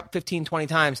calling her up 15, 20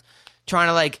 times, trying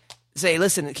to like say,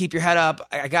 listen, keep your head up.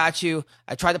 I got you.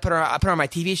 I tried to put her on my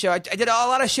TV show. I did a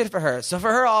lot of shit for her. So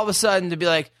for her all of a sudden to be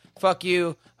like, fuck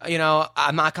you,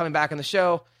 I'm not coming back on the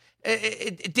show.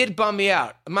 It did bum me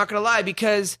out. I'm not going to lie,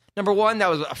 because number one,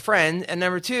 that was a friend. And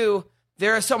number two,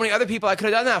 there are so many other people I could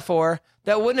have done that for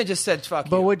that wouldn't have just said fuck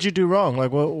you. But what'd you do wrong? Like,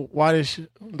 why did she?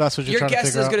 That's what you're trying to figure out. Your guess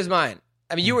is as good as mine.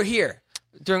 I mean, you were here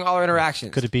during all our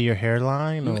interactions. Could it be your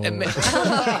hairline? Or?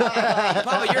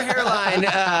 Papa, your hairline,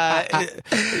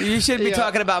 you shouldn't be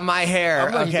talking about my hair.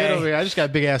 I'm not good over here. I just got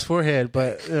a big ass forehead,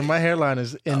 but my hairline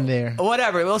is in there.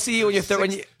 Whatever. We'll see you when you're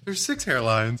There's 6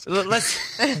 hairlines. We'll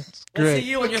see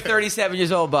you when you're 37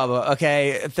 years old, Bubba.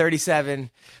 Okay,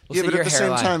 37. Yeah, but at the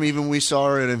same time, even we saw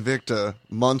her at Invicta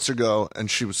months ago,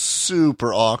 and she was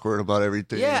super awkward about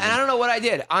everything. Yeah, and I don't know what I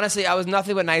did. Honestly, I was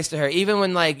nothing but nice to her. Even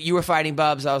when like you were fighting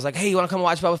Bubs, I was like, "Hey, you want to come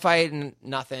watch Bubba fight?" And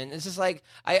nothing. It's just like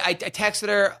I texted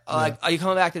her, like, "Are you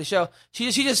coming back to the show?"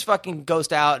 She just fucking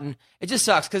ghosted out, and it just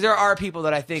sucks because there are people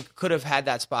that I think could have had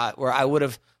that spot where I would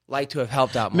have liked to have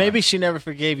helped out more. Maybe she never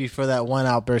forgave you for that one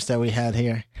outburst that we had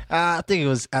here. I think it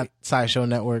was at Sideshow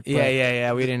Network.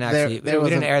 Yeah. We didn't actually. We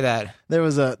didn't air that. There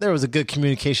was a good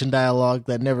communication dialogue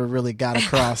that never really got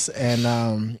across,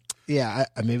 and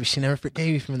maybe she never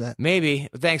forgave you from that. Maybe.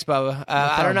 Thanks, Bubba.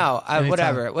 I don't know.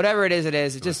 Whatever it is, it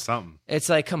is. It's just something. It's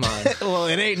like, come on. Well,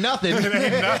 it ain't nothing.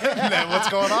 Man, what's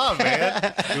going on,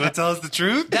 man? You want to tell us the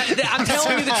truth? I'm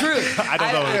telling you the truth. I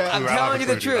don't know. I'm telling you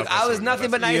the truth. I was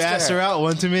nothing but nice You to her. asked her out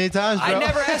one too many times, bro. I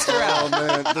never asked her out. Oh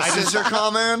man, the scissor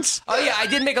comments. Oh yeah, I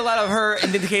did make a lot of her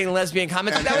indicating lesbian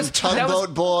comments. And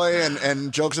Tugboat Boy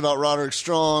and jokes about Roderick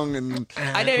Strong and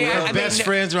I didn't. Best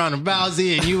friends Ronda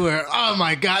Rousey, and you were, oh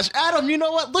my gosh, Adam, you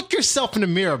know what? Look yourself in the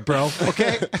mirror, bro.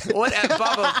 Okay. What,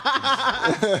 Bubba?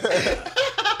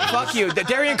 Fuck you,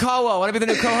 Darian Caldwell. Want to be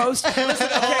the new co-host? Listen,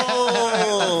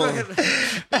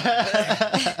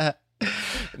 okay.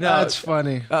 No, that's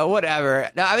funny. Whatever.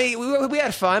 No, I mean, we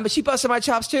had fun, but she busted my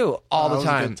chops too all the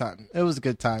time. It was a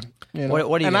good time. You know?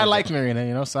 What do you? And I like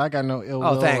Marina, so I got no ill will.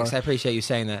 Oh, thanks. I appreciate you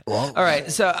saying that. All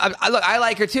right, so I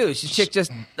like her too. She's chick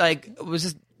just like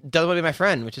doesn't want to be my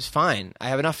friend, which is fine. I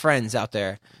have enough friends out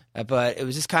there, but it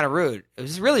was just kind of rude. It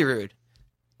was just really rude.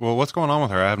 Well, what's going on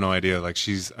with her? I have no idea. Like,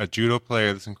 she's a judo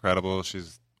player that's incredible.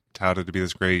 She's touted to be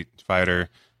this great fighter.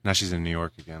 Now she's in New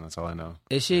York again. That's all I know.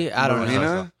 Is she? I don't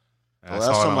know. I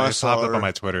saw it popped up on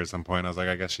my Twitter at some point. I was like,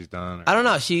 I guess she's done. I don't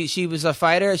know. She was a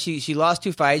fighter. She lost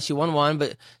 2 fights. She won 1,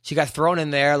 but she got thrown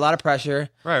in there. A lot of pressure.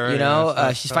 Right. You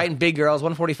know, she's fighting big girls.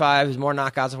 145. There's more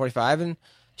knockouts than 45, and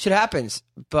shit happens.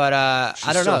 But I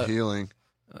don't know. She's still healing.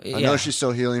 Yeah. I know she's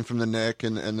still healing from the neck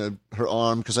and her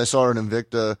arm, because I saw her in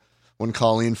Invicta when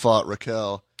Colleen fought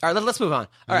Raquel. All right, let's move on.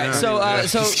 All right, so I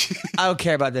don't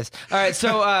care about this. All right,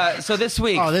 so this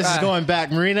week. Oh, this is going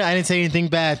back, Marina. I didn't say anything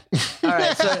bad. All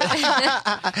right,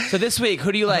 so this week,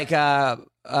 who do you like,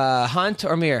 Hunt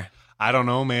or Mir? I don't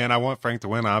know, man. I want Frank to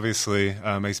win. Obviously,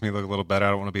 makes me look a little better. I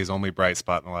don't want to be his only bright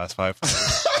spot in the last 5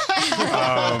 fights.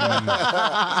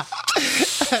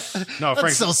 No, Frank.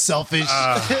 That's so selfish.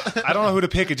 I don't know who to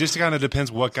pick. It just kind of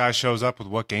depends what guy shows up with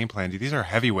what game plan. These are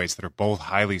heavyweights that are both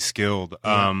highly skilled.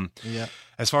 Yeah.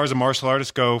 As far as the martial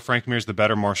artists go, Frank Mir's the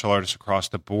better martial artist across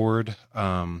the board.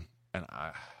 You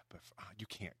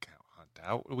can't count Hunt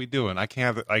out. What are we doing? I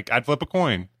can't. I'd flip a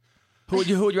coin. Who would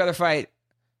you rather fight?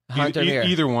 Hunt or Mir?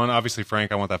 Either one. Obviously,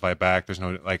 Frank, I want that fight back. There's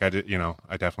no I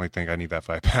definitely think I need that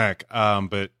fight back.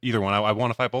 But either one, I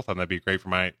want to fight both of them. That'd be great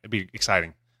it'd be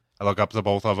exciting. I look up to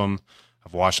both of them.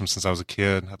 I've watched them since I was a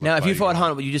kid. Now, if you fought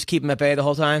Hunt, would you just keep him at bay the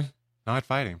whole time? No, I'd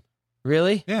fight him.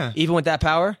 Really? Yeah. Even with that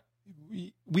power?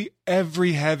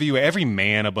 Every heavyweight, every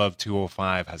man above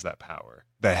 205 has that power.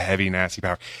 The heavy, nasty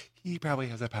power. He probably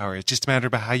has that power. It's just a matter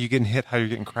about how you're getting hit, how you're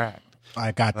getting cracked.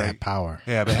 I got that power.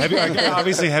 Yeah, but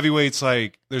obviously heavyweights,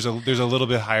 there's a little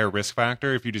bit higher risk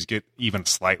factor. If you just get even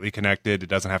slightly connected, it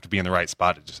doesn't have to be in the right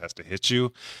spot. It just has to hit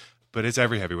you. But it's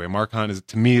every heavyweight. Mark Hunt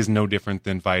to me is no different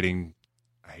than fighting.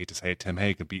 I hate to say it, Tim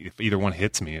Hay. If either one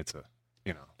hits me, it's a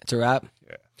wrap.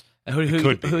 Yeah. And who are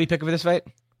you picking for this fight?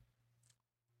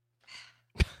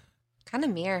 Kind of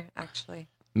Mir, actually.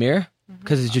 Mir?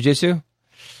 Because it's jiu-jitsu?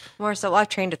 More so. Well, I've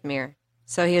trained with Mir.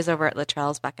 So he was over at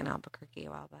Luttrell's back in Albuquerque a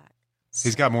while back.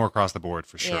 He's got more across the board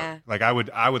for sure. Yeah.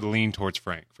 I would lean towards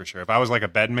Frank for sure. If I was like a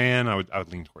bed man, I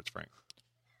would lean towards Frank.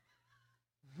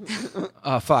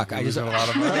 Oh fuck! I just losing a lot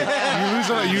of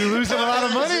money. You losing a lot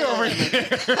of money over here.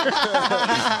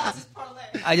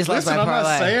 I just Listen, lost my I'm parlay.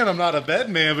 not saying I'm not a bet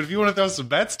man, but if you want to throw some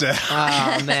bets down,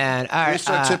 Oh man! All We right.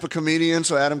 start tip a comedian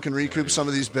so Adam can recoup some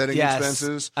of these betting Yes.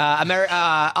 expenses.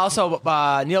 Also,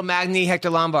 Neil Magny, Hector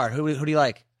Lombard. Who do you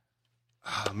like?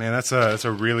 oh, man, that's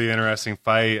a really interesting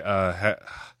fight.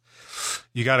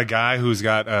 You got a guy who's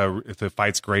got if the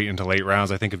fight's great into late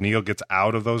rounds. I think if Neil gets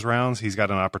out of those rounds, he's got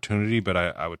an opportunity. But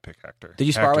I would pick Hector. Did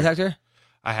you spar with Hector?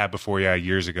 I had before,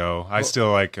 years ago. I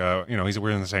still like, we're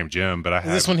in the same gym, but I Is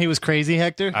had. this when he was crazy,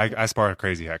 Hector? I spar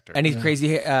crazy Hector. Any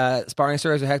crazy sparring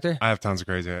stories with Hector? I have tons of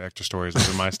crazy Hector stories.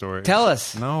 Those are my stories. Tell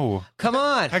us. No. Come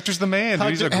on. Hector's the man. Dude.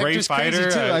 He's a great Hector's crazy,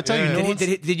 fighter. too. I tell you, no one's-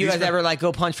 Did you guys ever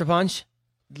go punch for punch?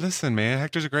 Listen, man,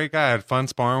 Hector's a great guy. I had fun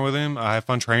sparring with him. I had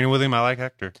fun training with him. I like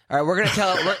Hector. All right, we're gonna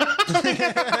tell. We're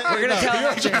gonna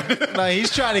tell Hector. No,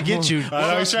 he's trying to get you.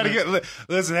 I know he's trying to get.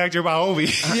 Listen, Hector, my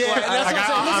homie.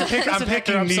 I'm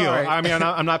picking Neil. sorry. I mean,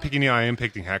 I'm not picking Neil. I am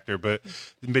picking Hector, but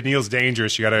Neil's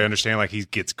dangerous. You got to understand, like he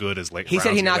gets good as late. He said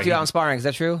he rounds knocked go. you out in sparring. Is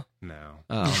that true? No,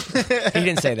 Oh, he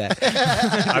didn't say that.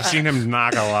 I've seen him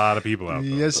knock a lot of people out. Though.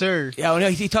 Yes, sir. Yeah, no,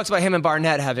 he talks about him and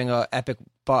Barnett having an epic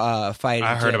fight.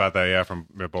 I heard about that. Yeah, from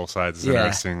both sides. It's Yeah.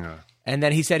 interesting. And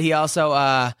then he said he also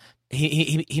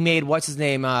he made what's his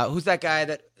name? Who's that guy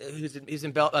that he's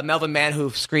in Melvin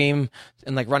Manhoof scream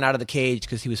and like run out of the cage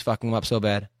because he was fucking him up so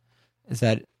bad.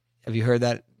 Have you heard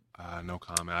that? No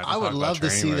comment. I would love to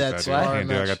see that dude. I sparring can't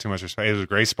do it. I match. got too much respect. It was a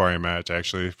great sparring match,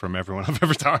 actually, from everyone I've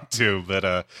ever talked to. But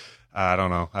I don't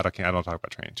know. I don't talk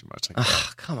about training too much. Like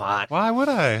that. Come on. Why would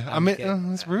I? I mean,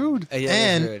 kidding. it's rude. Yeah,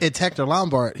 And dude. it's Hector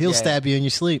Lombard. He'll Yeah. stab you in your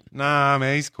sleep. Nah,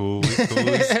 man, he's cool. He's cool.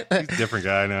 He's a different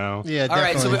guy now. Yeah, all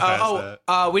right. So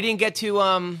definitely. we didn't get to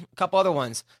a couple other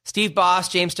ones. Steve Boss,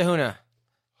 James Tahuna.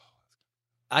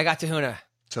 I got Tahuna.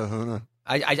 Tahuna.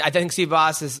 I think Steve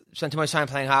Boss has spent too much time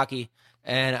playing hockey,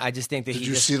 and I just think that Did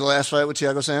you see the last fight with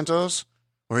Thiago Santos?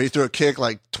 Where he threw a kick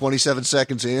like 27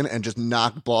 seconds in and just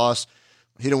knocked Boss.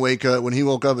 He didn't wake up. When he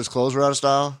woke up, his clothes were out of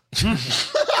style.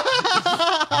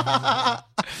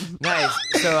 Nice.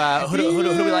 So who do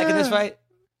we like in this fight?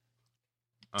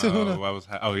 Tahuna.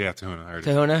 Tahuna. I heard it.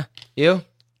 Tahuna. You?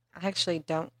 I actually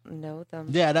don't know them.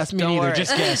 Yeah, that's me Don't neither. worry.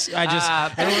 Just guess. I just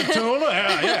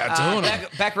Tahuna.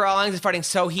 Beck Rawlings is fighting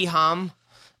Sohee Ham.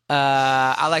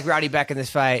 I like Rowdy Beck in this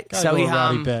fight. Gotta go Sohee with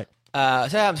Rowdy Ham. Beck.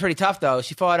 Sohee Ham's pretty tough though.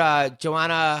 She fought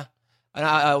Joanne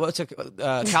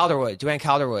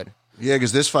Calderwood. Yeah,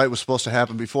 because this fight was supposed to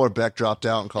happen before Beck dropped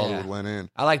out and Calderwood Yeah. went in.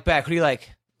 I like Beck. Who do you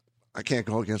like? I can't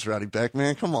go against Rowdy Beck,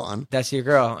 man. Come on. That's your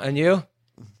girl. And you?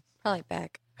 Probably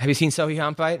back. Have you seen Sohee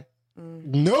Ham fight?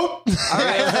 Nope. All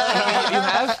right. You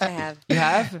have? I have. You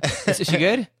have? Is she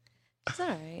good? It's all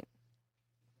right.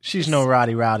 She's no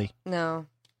Rowdy. No.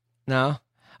 No?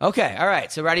 Okay. All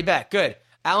right. So Rowdy Beck. Good.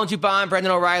 Alan Juban,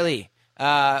 Brendan O'Reilly.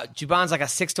 Juban's like a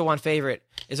 6-1 favorite.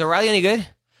 Is O'Reilly any good?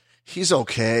 He's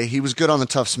okay. He was good on the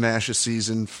Tough Smash this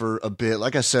season for a bit.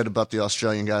 Like I said about the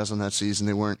Australian guys on that season,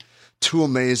 they weren't too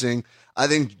amazing. I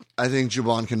think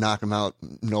Juban can knock him out,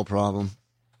 no problem.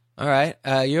 All right.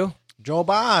 You? Joe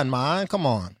Biden, man. Come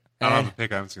on. I don't have a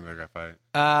pick. I haven't seen that guy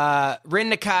fight.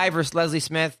 Rin Nakai versus Leslie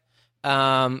Smith.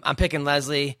 I'm picking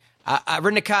Leslie.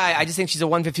 Rin Nakai, I just think she's a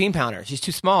 115 pounder. She's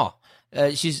too small.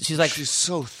 She's like She's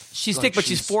so she's like thick, but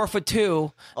she's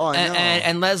 4'2". Oh, I know.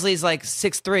 And Leslie's like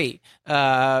 6'3".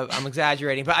 I'm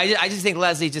exaggerating, but I just think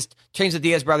Leslie just trains the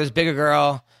Diaz brothers, bigger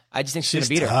girl. I just think she's She's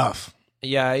gonna beat her. tough.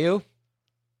 Yeah, you?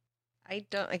 I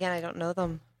don't know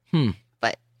them. Hmm.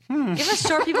 But give us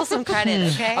short people some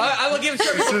credit, okay? I will give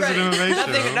short people This is an credit.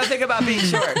 MMA show. Nothing about being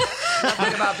short.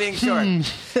 Nothing about being short.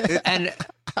 And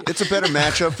It's a better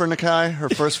matchup for Nakai. Her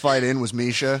first fight in was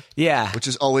Misha, yeah, which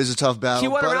is always a tough battle. she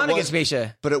won a but it round was- against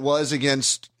Misha. But it was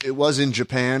in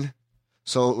Japan,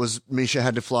 so it was Misha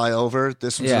had to fly over.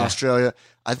 This was in Yeah. Australia.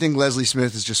 I think Leslie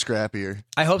Smith is just scrappier.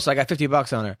 I hope so. I got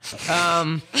 $50 on her.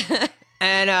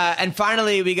 And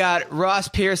finally, we got Ross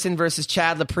Pearson versus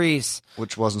Chad Laprise,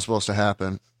 Which wasn't supposed to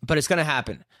happen. but it's going to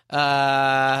happen.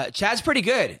 Chad's pretty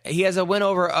good. He has a win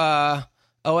over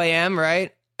OAM,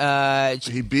 right?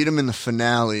 He beat him in the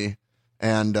finale,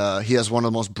 and he has one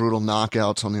of the most brutal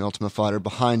knockouts on The Ultimate Fighter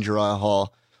behind Uriah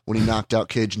Hall when he knocked out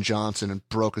Cajun Johnson and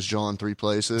broke his jaw in 3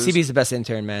 places. CB's the best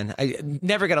intern, man. I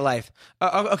never get a life.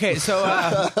 Okay, so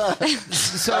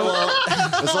As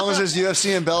long as there's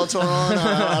UFC and Bellator on,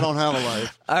 I don't have a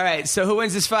life. all right. So who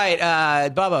wins this fight?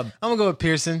 Bubba, I'm gonna go with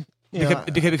Pearson. You know,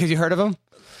 because you heard of him.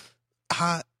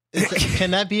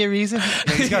 Can that be a reason?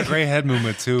 He's got great head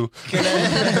movement too.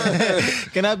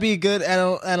 Can that be good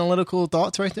analytical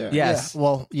thoughts right there? Yes. Yeah.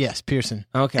 Well, yes, Pearson.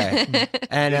 Okay.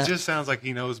 And It just sounds like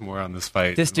he knows more on this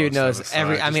fight. This than dude most of knows us, so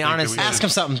every- just I mean, think that we honestly- should- Ask him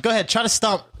something. Go ahead. Try to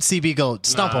stump CB Gold.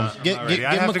 Stump him. I'm not ready. Give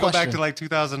I him have a to go question. back to like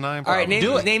 2009. all right,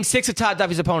 probably. name 6 of Todd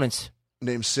Duffy's opponents.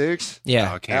 Name 6. Yeah,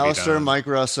 No, it can't Alistair, be done. Mike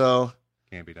Russo,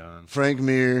 Can't be done. Frank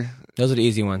Mir. those are the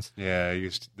easy ones. Yeah,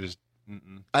 there's.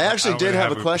 I actually don't did really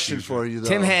have a a question confusion. for you, though.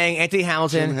 Tim Hang, Anthony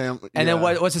Hamilton, and then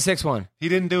yeah. what's the 6th one? He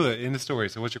didn't do it in the story.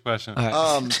 So what's your question? All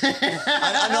right.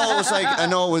 I know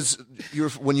it was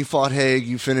like when you fought Haig,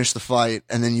 you finished the fight,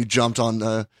 and then you jumped on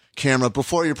the camera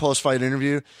before your post-fight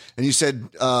interview, and you said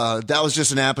that was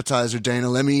just an appetizer, Dana.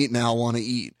 Let me eat now. I want to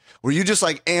eat. Were you just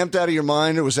like amped out of your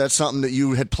mind, or was that something that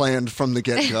you had planned from the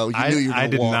get-go? You knew you were I going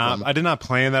did to walk not. him. I did not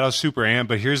plan that. I was super amped.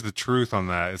 But here's the truth on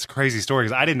that. It's a crazy story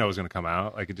because I didn't know it was going to come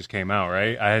out. Like it just came out,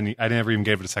 right? I never even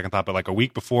gave it a second thought. But like a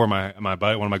week before, my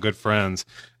buddy, one of my good friends,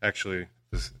 actually,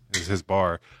 this is his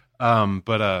bar.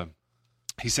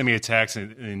 He sent me a text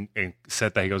and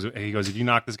said that he goes, if you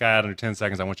knock this guy out under 10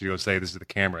 seconds, I want you to go say this to the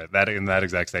camera. In that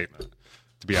exact statement.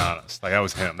 To be honest, like that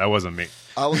was him. That wasn't me.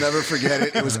 I will never forget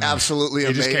it. It was absolutely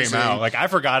It amazing. just came out. Like I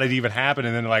forgot it even happened,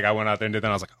 and then like I went out there and did that.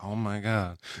 And I was like, oh my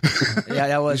god. Yeah,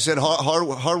 that You was. said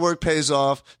hard work pays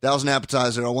off. That was an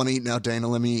appetizer. I want to eat now, Dana.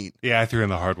 Let me eat. Yeah, I threw in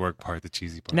the hard work part, the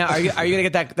cheesy part. Now, are you gonna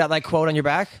get that like quote on your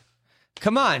back?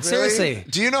 Come on, seriously. Really?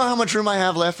 Do you know how much room I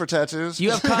have left for tattoos? You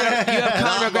have Conor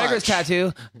Not McGregor's much.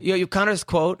 tattoo. You have Conor's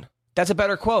quote. That's a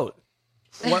better quote.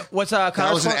 What's That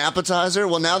Conor's was an quote? appetizer.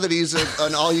 Well, now that he's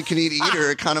an all-you-can-eat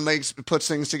eater, it kind of puts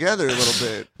things together a little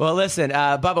bit. Well, listen,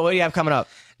 Bubba, what do you have coming up?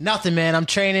 Nothing, man. I'm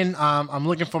training. I'm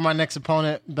looking for my next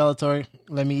opponent, Bellator.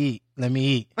 Let me eat. Let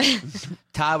me eat.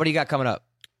 Todd, what do you got coming up?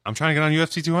 I'm trying to get on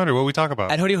UFC 200. What we talk about?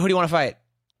 And who do you want to fight?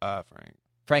 Frank.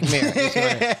 Frank Mir.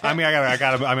 I mean, I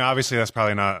got. I mean, obviously, that's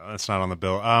probably not. That's not on the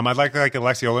bill. I'd like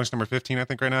Alexi Olenich, number 15. I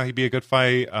think right now he'd be a good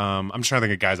fight. I'm just trying to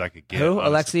think of guys I could get. Who?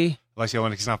 honestly. Alexi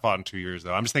Olenich. He's not fought in 2 years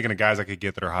though. I'm just thinking of guys I could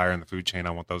get that are higher in the food chain. I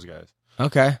want those guys.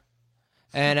 Okay.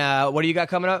 And what do you got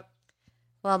coming up?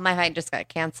 Well, my fight just got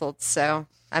canceled, so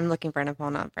I'm looking for an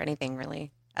opponent for anything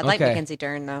really. I'd like Okay. Mackenzie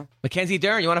Dern though. Mackenzie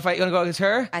Dern. You want to fight? You want to go against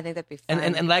her? I think that'd be fun.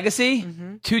 And Legacy?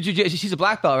 Two jiu-jitsu. She's a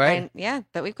black belt, right? Yeah,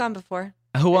 but we've gone before.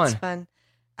 Who won? It's fun.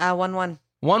 1-1.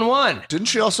 1-1. Didn't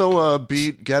she also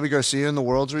beat Gabby Garcia in the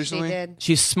Worlds She recently? did.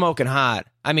 She's smoking hot.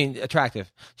 I mean,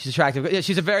 attractive. She's attractive. Yeah,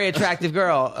 she's a very attractive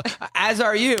girl. As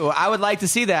are you. I would like to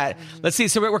see that. Let's see.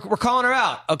 So we're calling her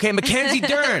out. Okay, Mackenzie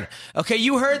Dern. Okay,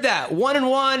 you heard that.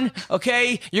 1-1.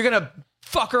 Okay, you're gonna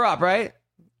fuck her up, right?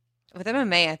 With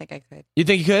MMA, I think I could. You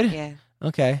think you could? Yeah.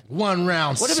 Okay. One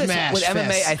round What if it's smash with MMA?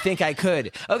 fest. I think I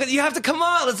could. Okay, you have to come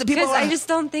on. Let's the people. Because I just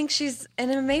don't think she's an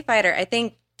MMA fighter. I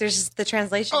think there's the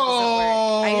translation doesn't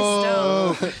work. I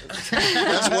just don't.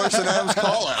 That's worse than Adam's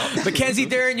call out. Mackenzie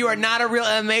Dern, you are not a real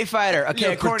MMA fighter. Okay,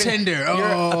 You're a pretender.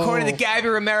 According to Gabby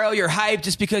Romero, you're hyped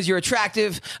just because you're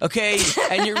attractive. Okay,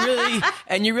 and you're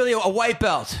really a white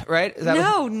belt, right? Is that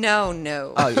what-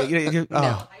 No.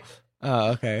 Oh,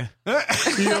 oh, okay.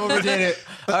 You overdid it.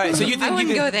 All right, so you think I you wouldn't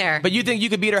could, go there. But you think you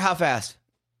could beat her how fast?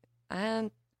 I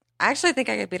actually think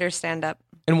I could beat her stand up.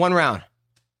 In 1 round?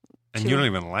 And you don't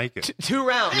even like it. 2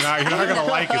 rounds. You're not gonna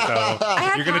like it though. I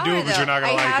have You're gonna do power, it, but you're not though.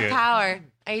 gonna I like have it. power.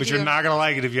 I But do. you're not gonna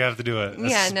like it if you have to do it. That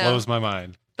Yeah, no. blows my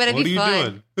mind. But it'd what be are fun. you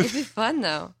doing? It'd be fun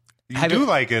though. You Have do you-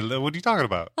 like it. What are you talking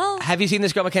about? Well, Have you seen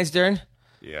this girl, Mackenzie Dern?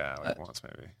 Yeah, like once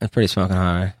maybe. That's pretty smoking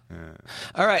hot.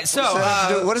 All right, so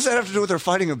What does that have to do with her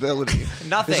fighting ability?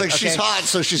 Nothing, It's like she's okay. hot,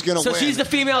 so she's gonna so win. she's the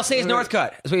female Say's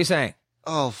Northcutt. Is what you're saying?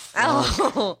 oh,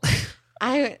 fuck. oh,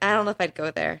 I don't know if I'd go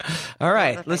there. All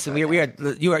right, listen,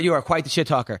 you are quite the shit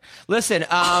talker. Listen,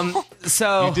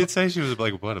 so You did say she was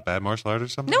like what, a bad martial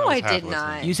artist or something? No, was I half did listening.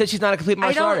 not. you said she's not a complete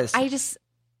martial artist.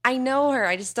 I know her.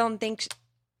 I just don't think.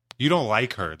 You don't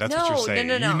like her. That's no, what you're saying.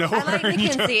 no. You know I like her and you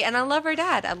don't- Mackenzie, and I love her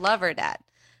dad.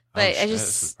 But Oh, I shit, this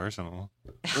is just personal.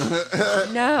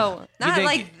 no, You not think-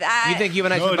 like that. You think you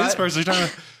have a nicer No, it butt? is personal. You're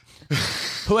talking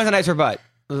Who has a nicer butt?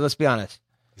 Let's be honest.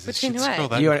 Is this Between shit what? still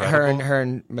that You and incredible? her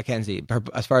and Mackenzie.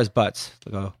 As far as butts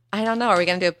go. I don't know. Are we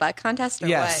gonna do a butt contest or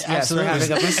Yes, what? yes. We're having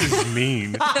This is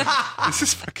mean. This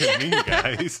is fucking mean,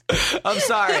 guys. I'm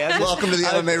sorry. Welcome to the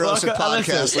MMA Roasted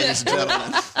podcast, ladies and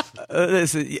gentlemen.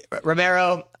 Listen,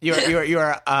 Romero, you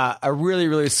are a really,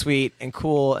 really sweet and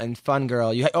cool and fun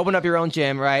girl. You opened up your own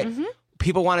gym, right? Mm-hmm.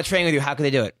 People want to train with you. How can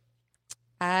they do it?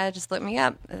 Just look me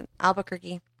up,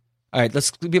 Albuquerque. All right,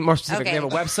 let's be more specific. Okay. Do you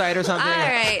have a website or something? All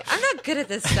right, I'm not good at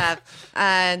this stuff.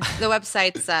 The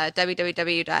website's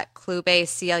www.clube,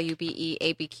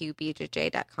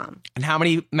 CLUBEABQBJJ.com. And how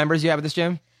many members do you have at this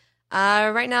gym?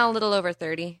 Right now, a little over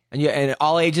 30. And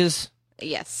all ages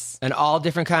Yes, and all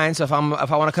different kinds. So if I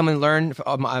want to come and learn,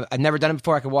 I've never done it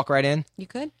before. I could walk right in. you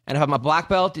could. And if I'm a black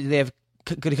belt, do they have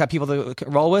good people to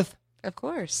roll with? Of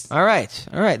course. All right.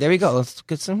 There we go. Let's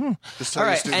get some. Just All tell your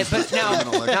right. students But it's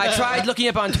criminal, like- now I tried looking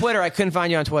up on Twitter. I couldn't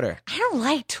find you on Twitter. I don't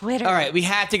like Twitter. All right. We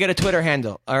have to get a Twitter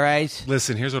handle. All right.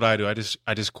 Listen, here's what I do. I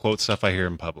just quote stuff I hear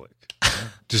in public.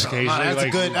 Just occasionally, that's a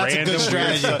like good- that's a good random weird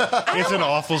strategy. stuff. It's an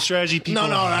awful strategy. People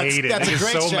hate it. that's a They get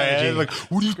great so strategy. mad. Like,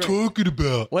 what are you talking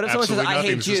about? What if someone says, Absolutely I nothing.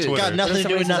 hate It's just Jews? Twitter. Got nothing If to do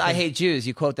somebody with says, I nothing. hate Jews.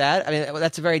 You quote that? I mean,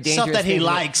 that's a very dangerous Stuff that he thing to-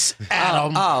 likes,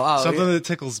 Adam. Something that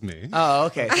tickles me. Oh,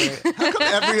 okay. So- How come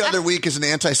every other week is an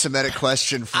anti-Semitic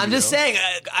question for I'm you? just saying,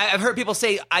 I've heard people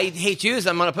say, I hate Jews.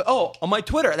 I'm going to put, on my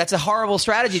Twitter. That's a horrible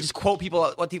strategy. Just quote people,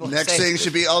 what people Next say. thing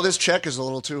should be, this check is a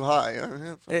little too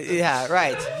high. Yeah,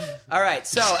 right. All right.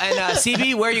 So, and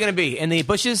CB, where are you going to be? In the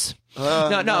bushes? No,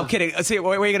 I'm kidding. Let's see,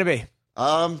 where are you going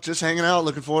to be? Just hanging out,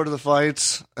 looking forward to the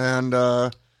fights, and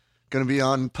going to be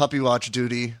on puppy watch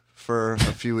duty for a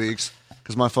few weeks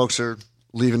because my folks are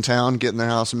leaving town, getting their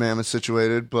house in Mammoth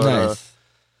situated. But Nice.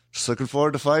 just looking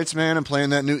forward to fights, man, and playing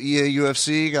that new EA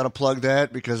UFC. Got to plug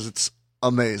that because it's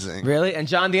amazing. Really? And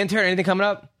John the intern, anything coming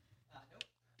up?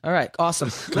 All right,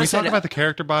 awesome. Can we talk about the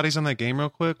character bodies on that game real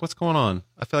quick? What's going on?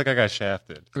 I feel like I got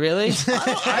shafted. Really?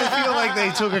 I feel like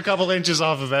they took a couple inches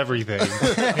off of everything,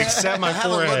 except my I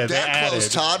haven't forehead. looked They that close,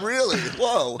 added. Todd. Really?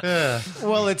 Whoa.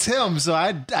 Well, it's him, so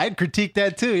I'd critique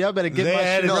that too. Y'all better get They my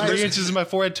added shit right. 3 inches in my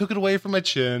forehead, took it away from my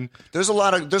chin. There's a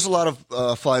lot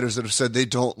of fighters that have said they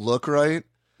don't look right.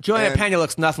 Joanna And- Pena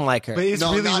looks nothing like her. But it's No,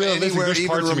 really not realistic. anywhere There's even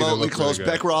parts of me that remotely look close. really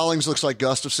good. Beck Rawlings looks like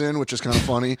Gustafson, which is kind of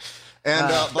funny. And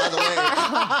by the way,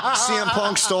 CM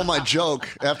Punk stole my joke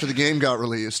after the game got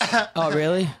released. Oh,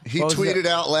 really? He What was tweeted it?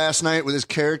 out last night with his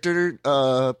character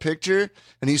picture,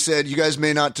 and he said, "You guys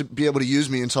may not be able to use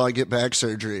me until I get back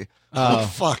surgery." Oh,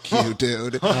 fuck you,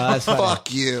 dude.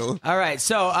 Fuck you. All right,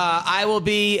 so I will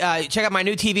be check out my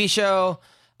new TV show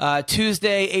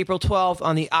Tuesday, April 12th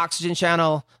on the Oxygen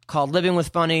channel called Living with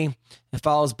Funny. It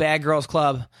follows Bad Girls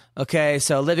Club. Okay,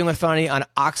 so Living with Funny on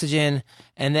Oxygen.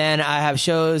 And then I have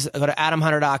shows. Go to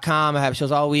adamhunter.com. I have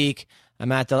shows all week.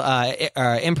 I'm at the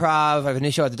Improv. I have a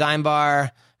new show at the Dime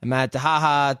Bar. I'm at the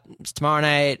Haha tomorrow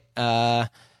night.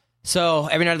 So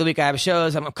every night of the week I have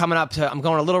shows. I'm going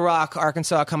to Little Rock,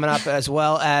 Arkansas coming up, as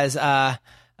well as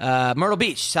Myrtle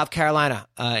Beach, South Carolina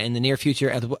in the near future,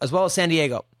 as well as San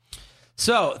Diego.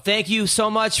 So thank you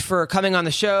so much for coming on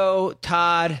the show,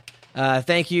 Todd.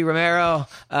 Thank you, Romero.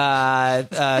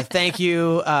 Thank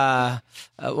you,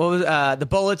 the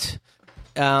Bullet.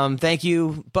 Thank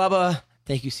you, Bubba.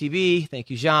 Thank you, CB. Thank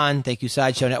you, Jean. Thank you,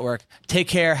 Sideshow Network. Take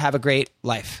care. Have a great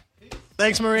life.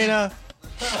 Thanks, Marina.